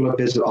want to be able to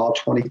visit all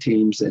 20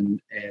 teams and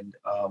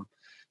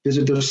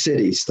visit their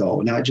cities,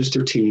 though, not just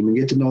their team, and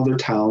get to know their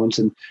towns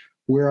and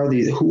who are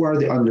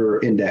the under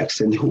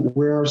indexed, and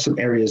where are some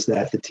areas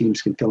that the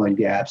teams can fill in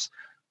gaps.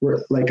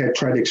 Where, like I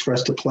try to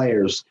express to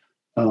players,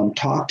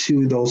 talk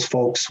to those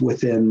folks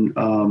within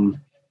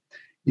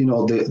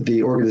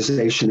the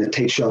organization that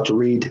takes you out to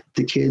read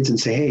to kids and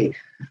say, hey,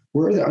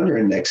 where are the under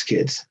indexed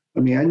kids? I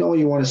mean, I know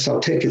you want to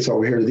sell tickets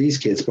over here to these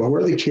kids, but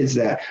where are the kids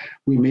that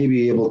we may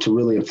be able to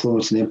really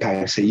influence and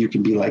impact, say you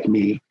can be like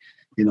me,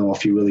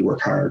 if you really work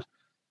hard.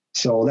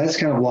 So that's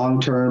kind of long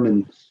term,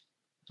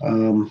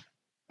 and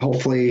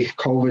hopefully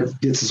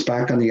COVID gets us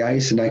back on the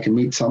ice and I can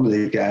meet some of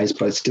the guys,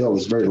 but still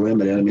it's very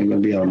limited. I mean, I'm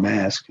going to be on a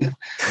mask.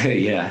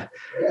 Yeah.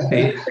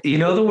 Hey,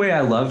 the way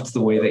I loved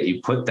the way that you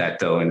put that,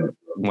 though, and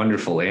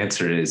wonderful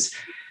answer is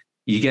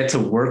you get to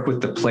work with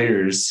the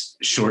players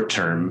short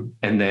term,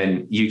 and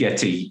then you get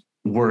to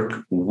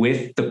work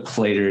with the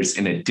players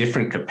in a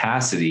different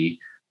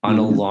capacity on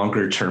a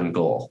longer term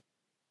goal.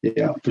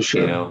 Yeah, for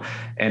sure.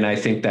 And I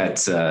think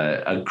that's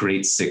a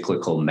great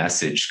cyclical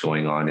message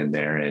going on in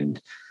there.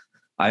 And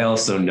I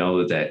also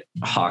know that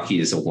hockey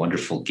is a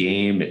wonderful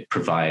game. It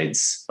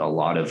provides a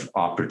lot of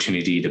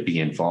opportunity to be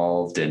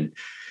involved. And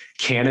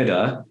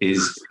Canada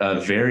is a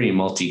very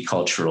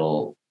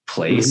multicultural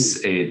place.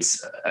 Mm-hmm.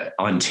 It's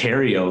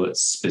Ontario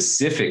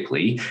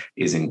specifically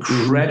is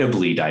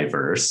incredibly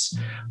diverse.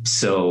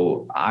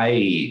 So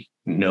I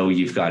know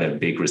you've got a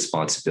big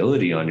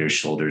responsibility on your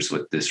shoulders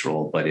with this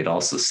role, but it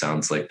also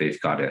sounds like they've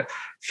got a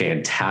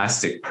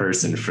fantastic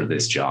person for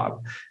this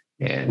job.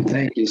 And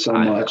thank you so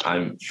much.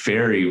 I'm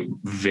very,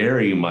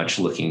 very much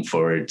looking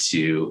forward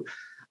to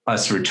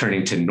us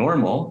returning to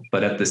normal,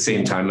 but at the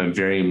same time, I'm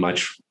very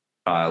much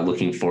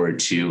looking forward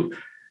to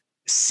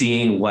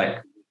seeing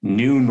what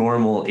new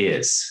normal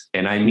is.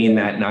 And I mean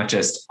that not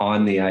just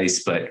on the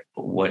ice, but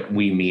what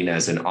we mean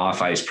as an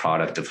off-ice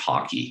product of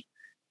hockey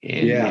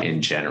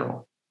in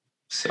general.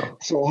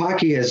 So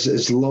hockey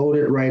is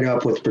loaded right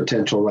up with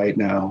potential right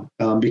now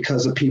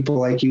because of people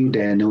like you,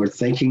 Dan, who are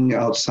thinking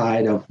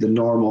outside of the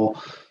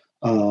normal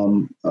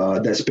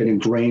that's been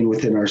ingrained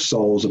within our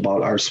souls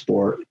about our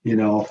sport.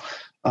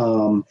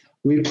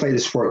 We play the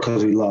sport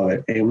because we love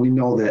it, and we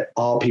know that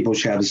all people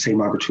should have the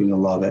same opportunity to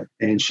love it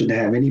and shouldn't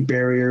have any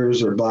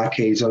barriers or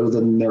blockades other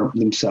than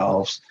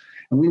themselves.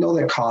 And we know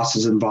that cost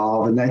is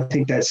involved, and I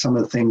think that's some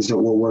of the things that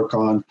we'll work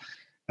on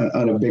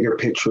a bigger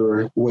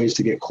picture, ways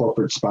to get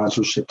corporate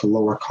sponsorship to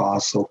lower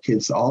costs so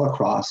kids all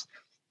across,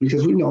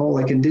 because we know,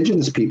 like,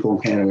 Indigenous people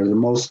in Canada are the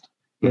most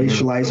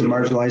racialized and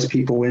marginalized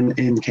people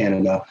in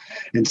Canada.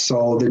 And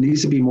so there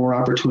needs to be more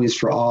opportunities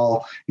for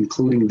all,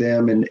 including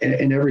them and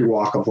in every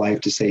walk of life,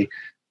 to say,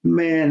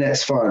 man,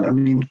 that's fun. I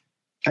mean,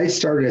 I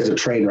started as a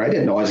trainer. I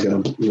didn't know I was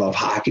going to love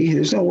hockey.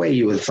 There's no way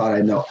you would have thought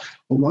I'd know.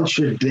 But once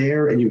you're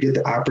there and you get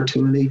the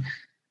opportunity,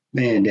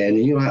 man,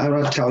 Danny, I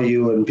don't have to tell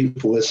you and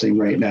people listening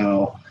right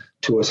now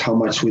to us how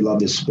much we love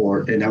this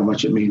sport and how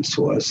much it means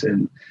to us.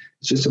 And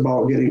it's just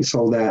about getting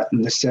so that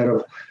instead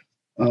of,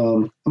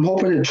 I'm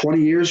hoping in 20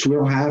 years we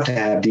don't have to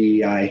have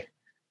DEI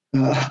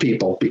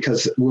people,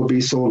 because we'll be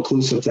so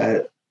inclusive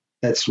that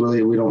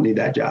we don't need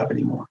that job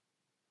anymore.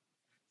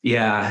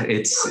 Yeah,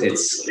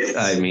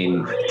 I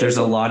mean, there's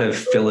a lot of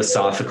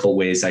philosophical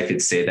ways I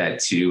could say that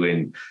too.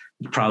 And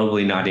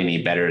Probably not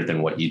any better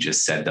than what you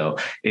just said, though.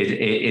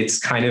 It's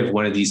kind of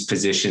one of these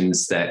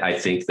positions that I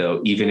think,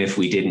 though, even if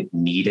we didn't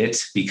need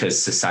it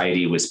because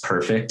society was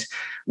perfect,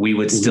 we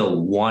would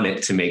still want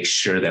it to make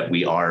sure that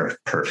we are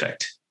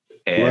perfect.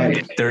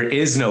 And there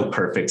is no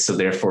perfect, so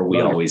therefore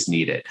we always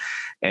need it.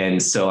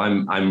 And so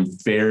I'm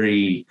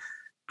very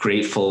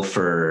grateful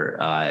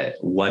for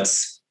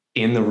what's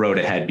in the road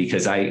ahead,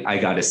 because I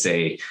got to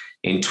say,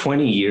 in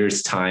 20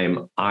 years'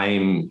 time,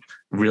 I'm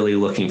really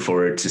looking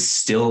forward to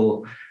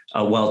still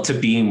to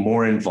being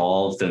more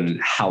involved than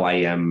how I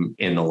am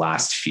in the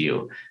last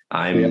few.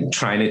 I'm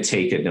trying to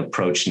take an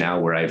approach now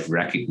where I've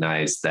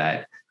recognized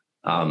that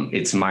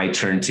it's my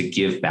turn to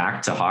give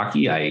back to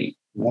hockey. I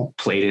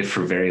played it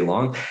for very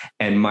long,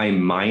 and my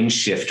mind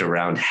shift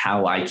around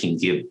how I can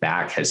give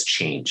back has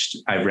changed.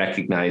 I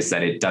recognize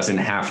that it doesn't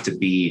have to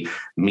be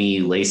me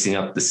lacing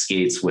up the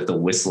skates with a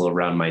whistle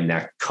around my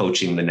neck,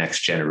 coaching the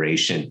next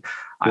generation.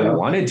 I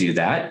want to do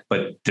that,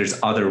 but there's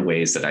other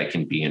ways that I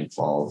can be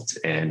involved.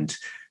 And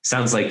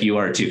sounds like you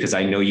are too, because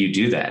I know you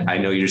do that. I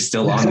know you're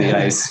still on the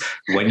ice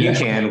when you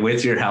can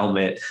with your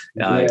helmet,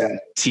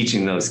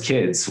 teaching those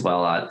kids,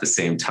 while at the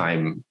same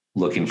time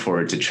looking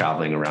forward to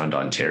traveling around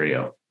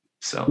Ontario.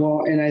 So,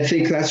 well, and I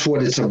think that's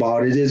what it's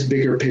about. It is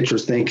bigger picture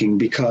thinking,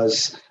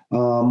 because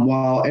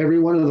while every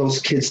one of those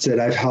kids that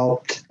I've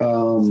helped,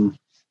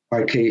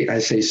 I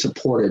say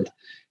supported,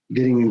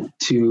 getting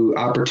to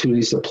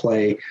opportunities to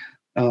play,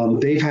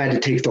 they've had to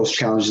take those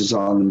challenges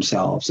on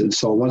themselves. And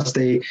so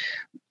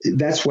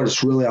that's what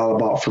it's really all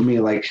about for me.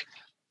 Like,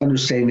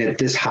 understanding that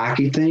this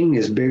hockey thing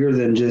is bigger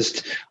than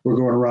just we're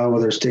going around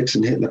with our sticks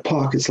and hitting the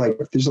puck. It's like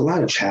there's a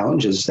lot of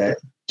challenges that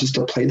just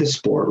to play the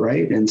sport,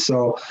 right? And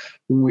so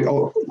when we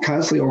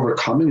constantly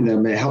overcoming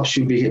them, it helps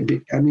you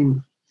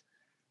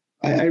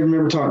I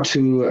remember talking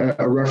to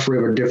a referee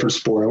of a different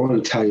sport. I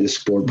won't tell you the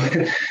sport,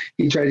 but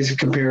he tried to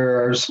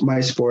compare my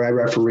sport. I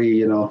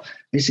referee, I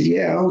said,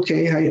 yeah,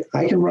 okay,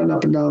 I can run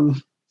up and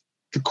down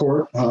the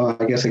court.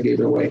 I guess I gave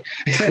it away.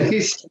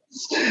 I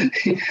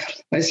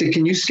said,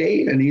 can you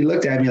skate? And he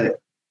looked at me like,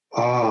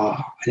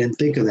 I didn't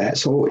think of that.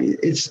 So it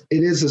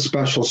is a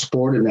special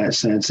sport in that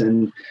sense.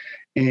 And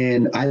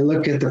I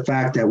look at the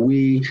fact that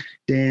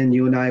Dan,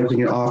 you and I, we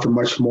can offer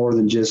much more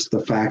than just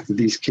the fact that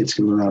these kids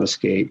can learn how to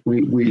skate.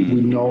 We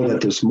know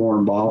that there's more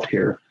involved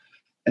here.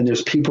 And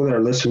there's people that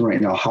are listening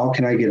right now. How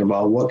can I get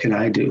involved? What can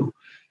I do?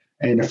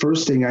 And the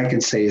first thing I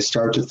can say is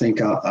start to think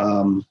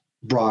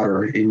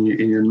broader in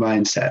your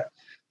mindset.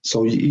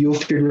 So you'll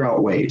figure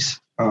out ways,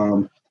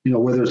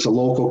 whether it's a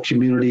local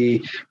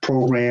community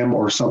program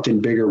or something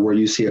bigger where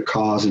you see a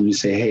cause and you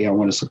say, hey, I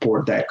want to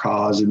support that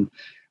cause. And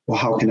well,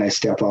 how can I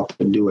step up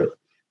and do it?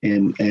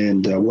 And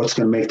what's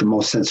going to make the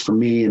most sense for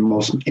me and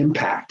most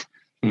impact?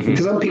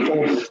 Because some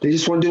people, they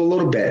just want to do a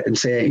little bit and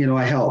say,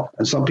 I help.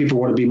 And some people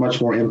want to be much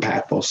more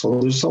impactful.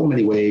 So there's so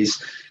many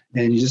ways,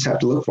 and you just have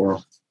to look for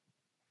them.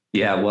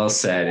 Yeah, well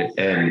said.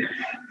 And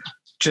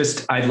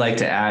just, I'd like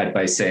to add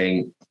by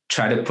saying,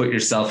 try to put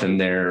yourself in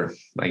their,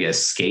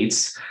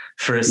 skates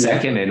for a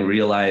second and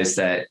realize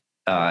that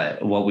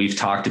what we've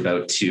talked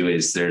about too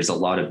is there's a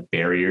lot of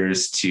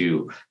barriers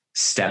to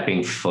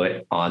stepping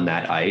foot on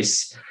that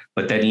ice.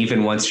 But then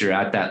even once you're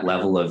at that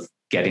level of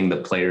getting the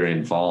player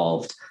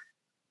involved,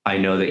 I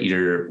know that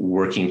you're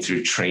working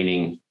through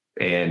training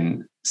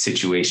and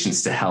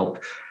situations to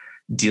help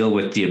deal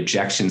with the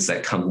objections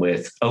that come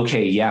with,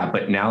 okay, yeah,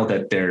 but now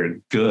that they're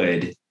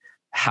good,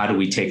 how do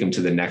we take them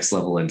to the next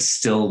level and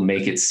still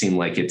make it seem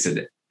like it's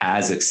an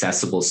as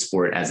accessible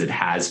sport as it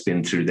has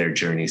been through their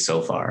journey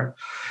so far?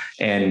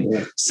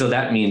 And so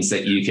that means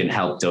that you can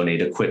help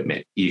donate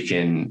equipment. You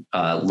can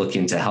look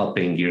into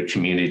helping your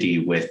community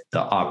with the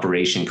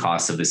operation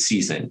costs of a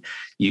season.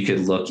 You could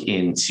look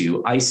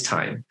into ice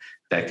time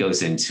that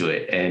goes into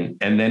it.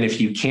 And then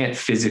if you can't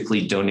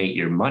physically donate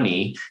your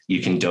money,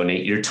 you can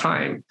donate your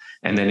time.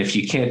 And then if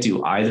you can't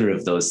do either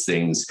of those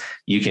things,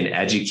 you can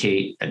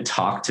educate and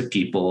talk to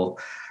people.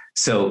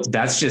 So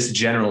that's just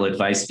general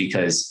advice,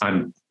 because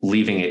I'm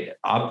leaving it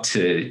up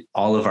to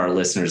all of our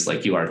listeners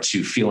like you are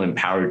to feel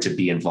empowered to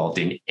be involved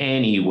in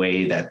any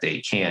way that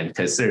they can,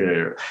 because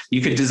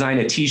you could design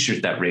a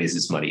t-shirt that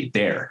raises money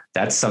there.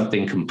 That's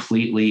something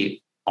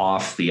completely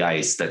off the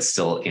ice that's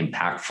still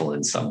impactful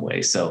in some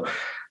way. So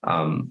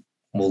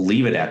we'll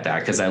leave it at that,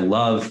 because I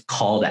love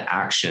call to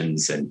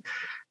actions and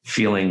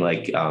feeling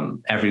like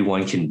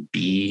everyone can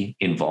be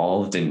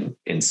involved and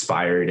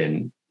inspired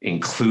and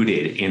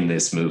included in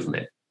this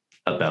movement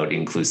about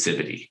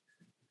inclusivity.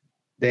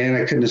 Dan,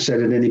 I couldn't have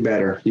said it any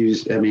better.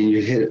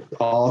 You hit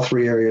all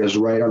three areas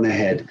right on the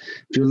head.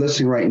 If you're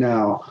listening right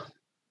now,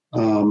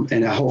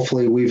 and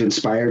hopefully we've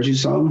inspired you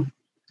some,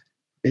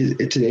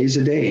 today's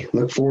the day.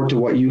 Look forward to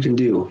what you can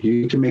do.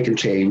 You can make a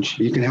change.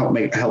 You can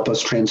help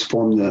us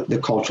transform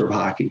the culture of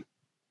hockey,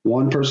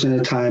 one person at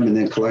a time, and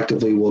then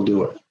collectively we'll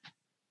do it.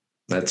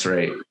 That's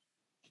right.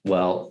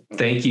 Well,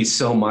 thank you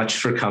so much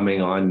for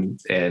coming on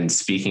and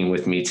speaking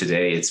with me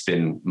today. It's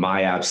been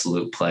my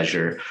absolute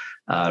pleasure.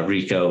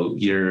 Rico,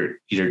 your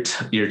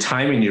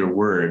time and your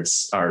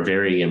words are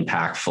very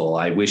impactful.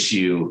 I wish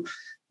you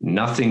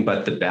nothing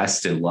but the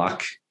best and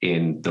luck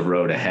in the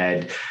road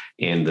ahead,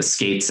 in the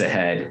skates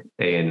ahead,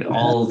 and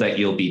all that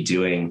you'll be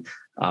doing.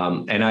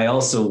 And I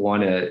also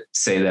want to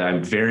say that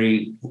I'm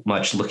very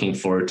much looking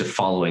forward to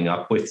following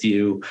up with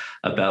you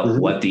about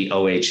what the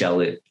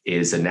OHL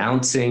is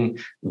announcing,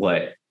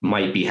 what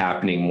might be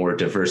happening more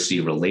diversity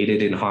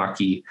related in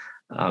hockey,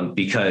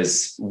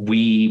 because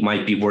we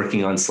might be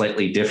working on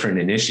slightly different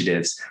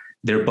initiatives.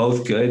 They're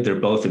both good, they're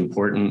both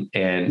important,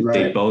 and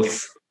they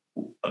both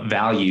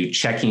value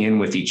checking in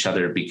with each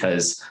other,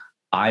 because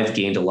I've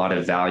gained a lot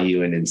of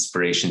value and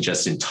inspiration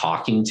just in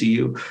talking to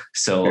you.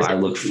 So I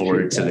look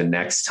forward to the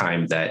next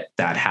time that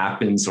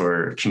happens,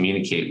 or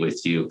communicate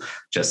with you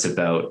just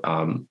about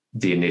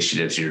the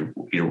initiatives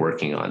you're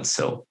working on.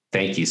 So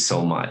thank you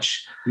so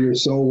much. You're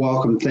so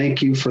welcome.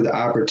 Thank you for the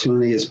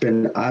opportunity. It's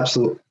been an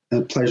absolute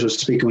pleasure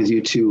speaking with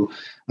you too.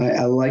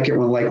 I like it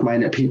when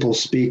like-minded people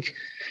speak,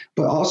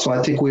 but also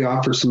I think we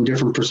offer some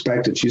different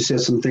perspectives. You said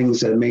some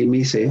things that made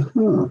me say,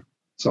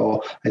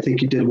 So I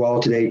think you did well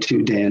today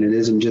too, Dan. It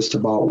isn't just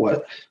about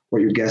what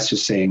your guests are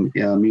saying.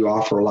 You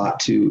offer a lot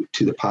to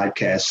the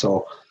podcast.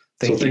 So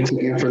thanks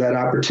again for that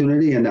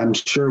opportunity. And I'm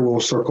sure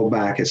we'll circle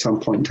back at some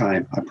point in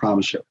time. I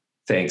promise you.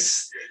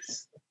 Thanks.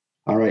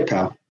 All right,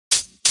 pal.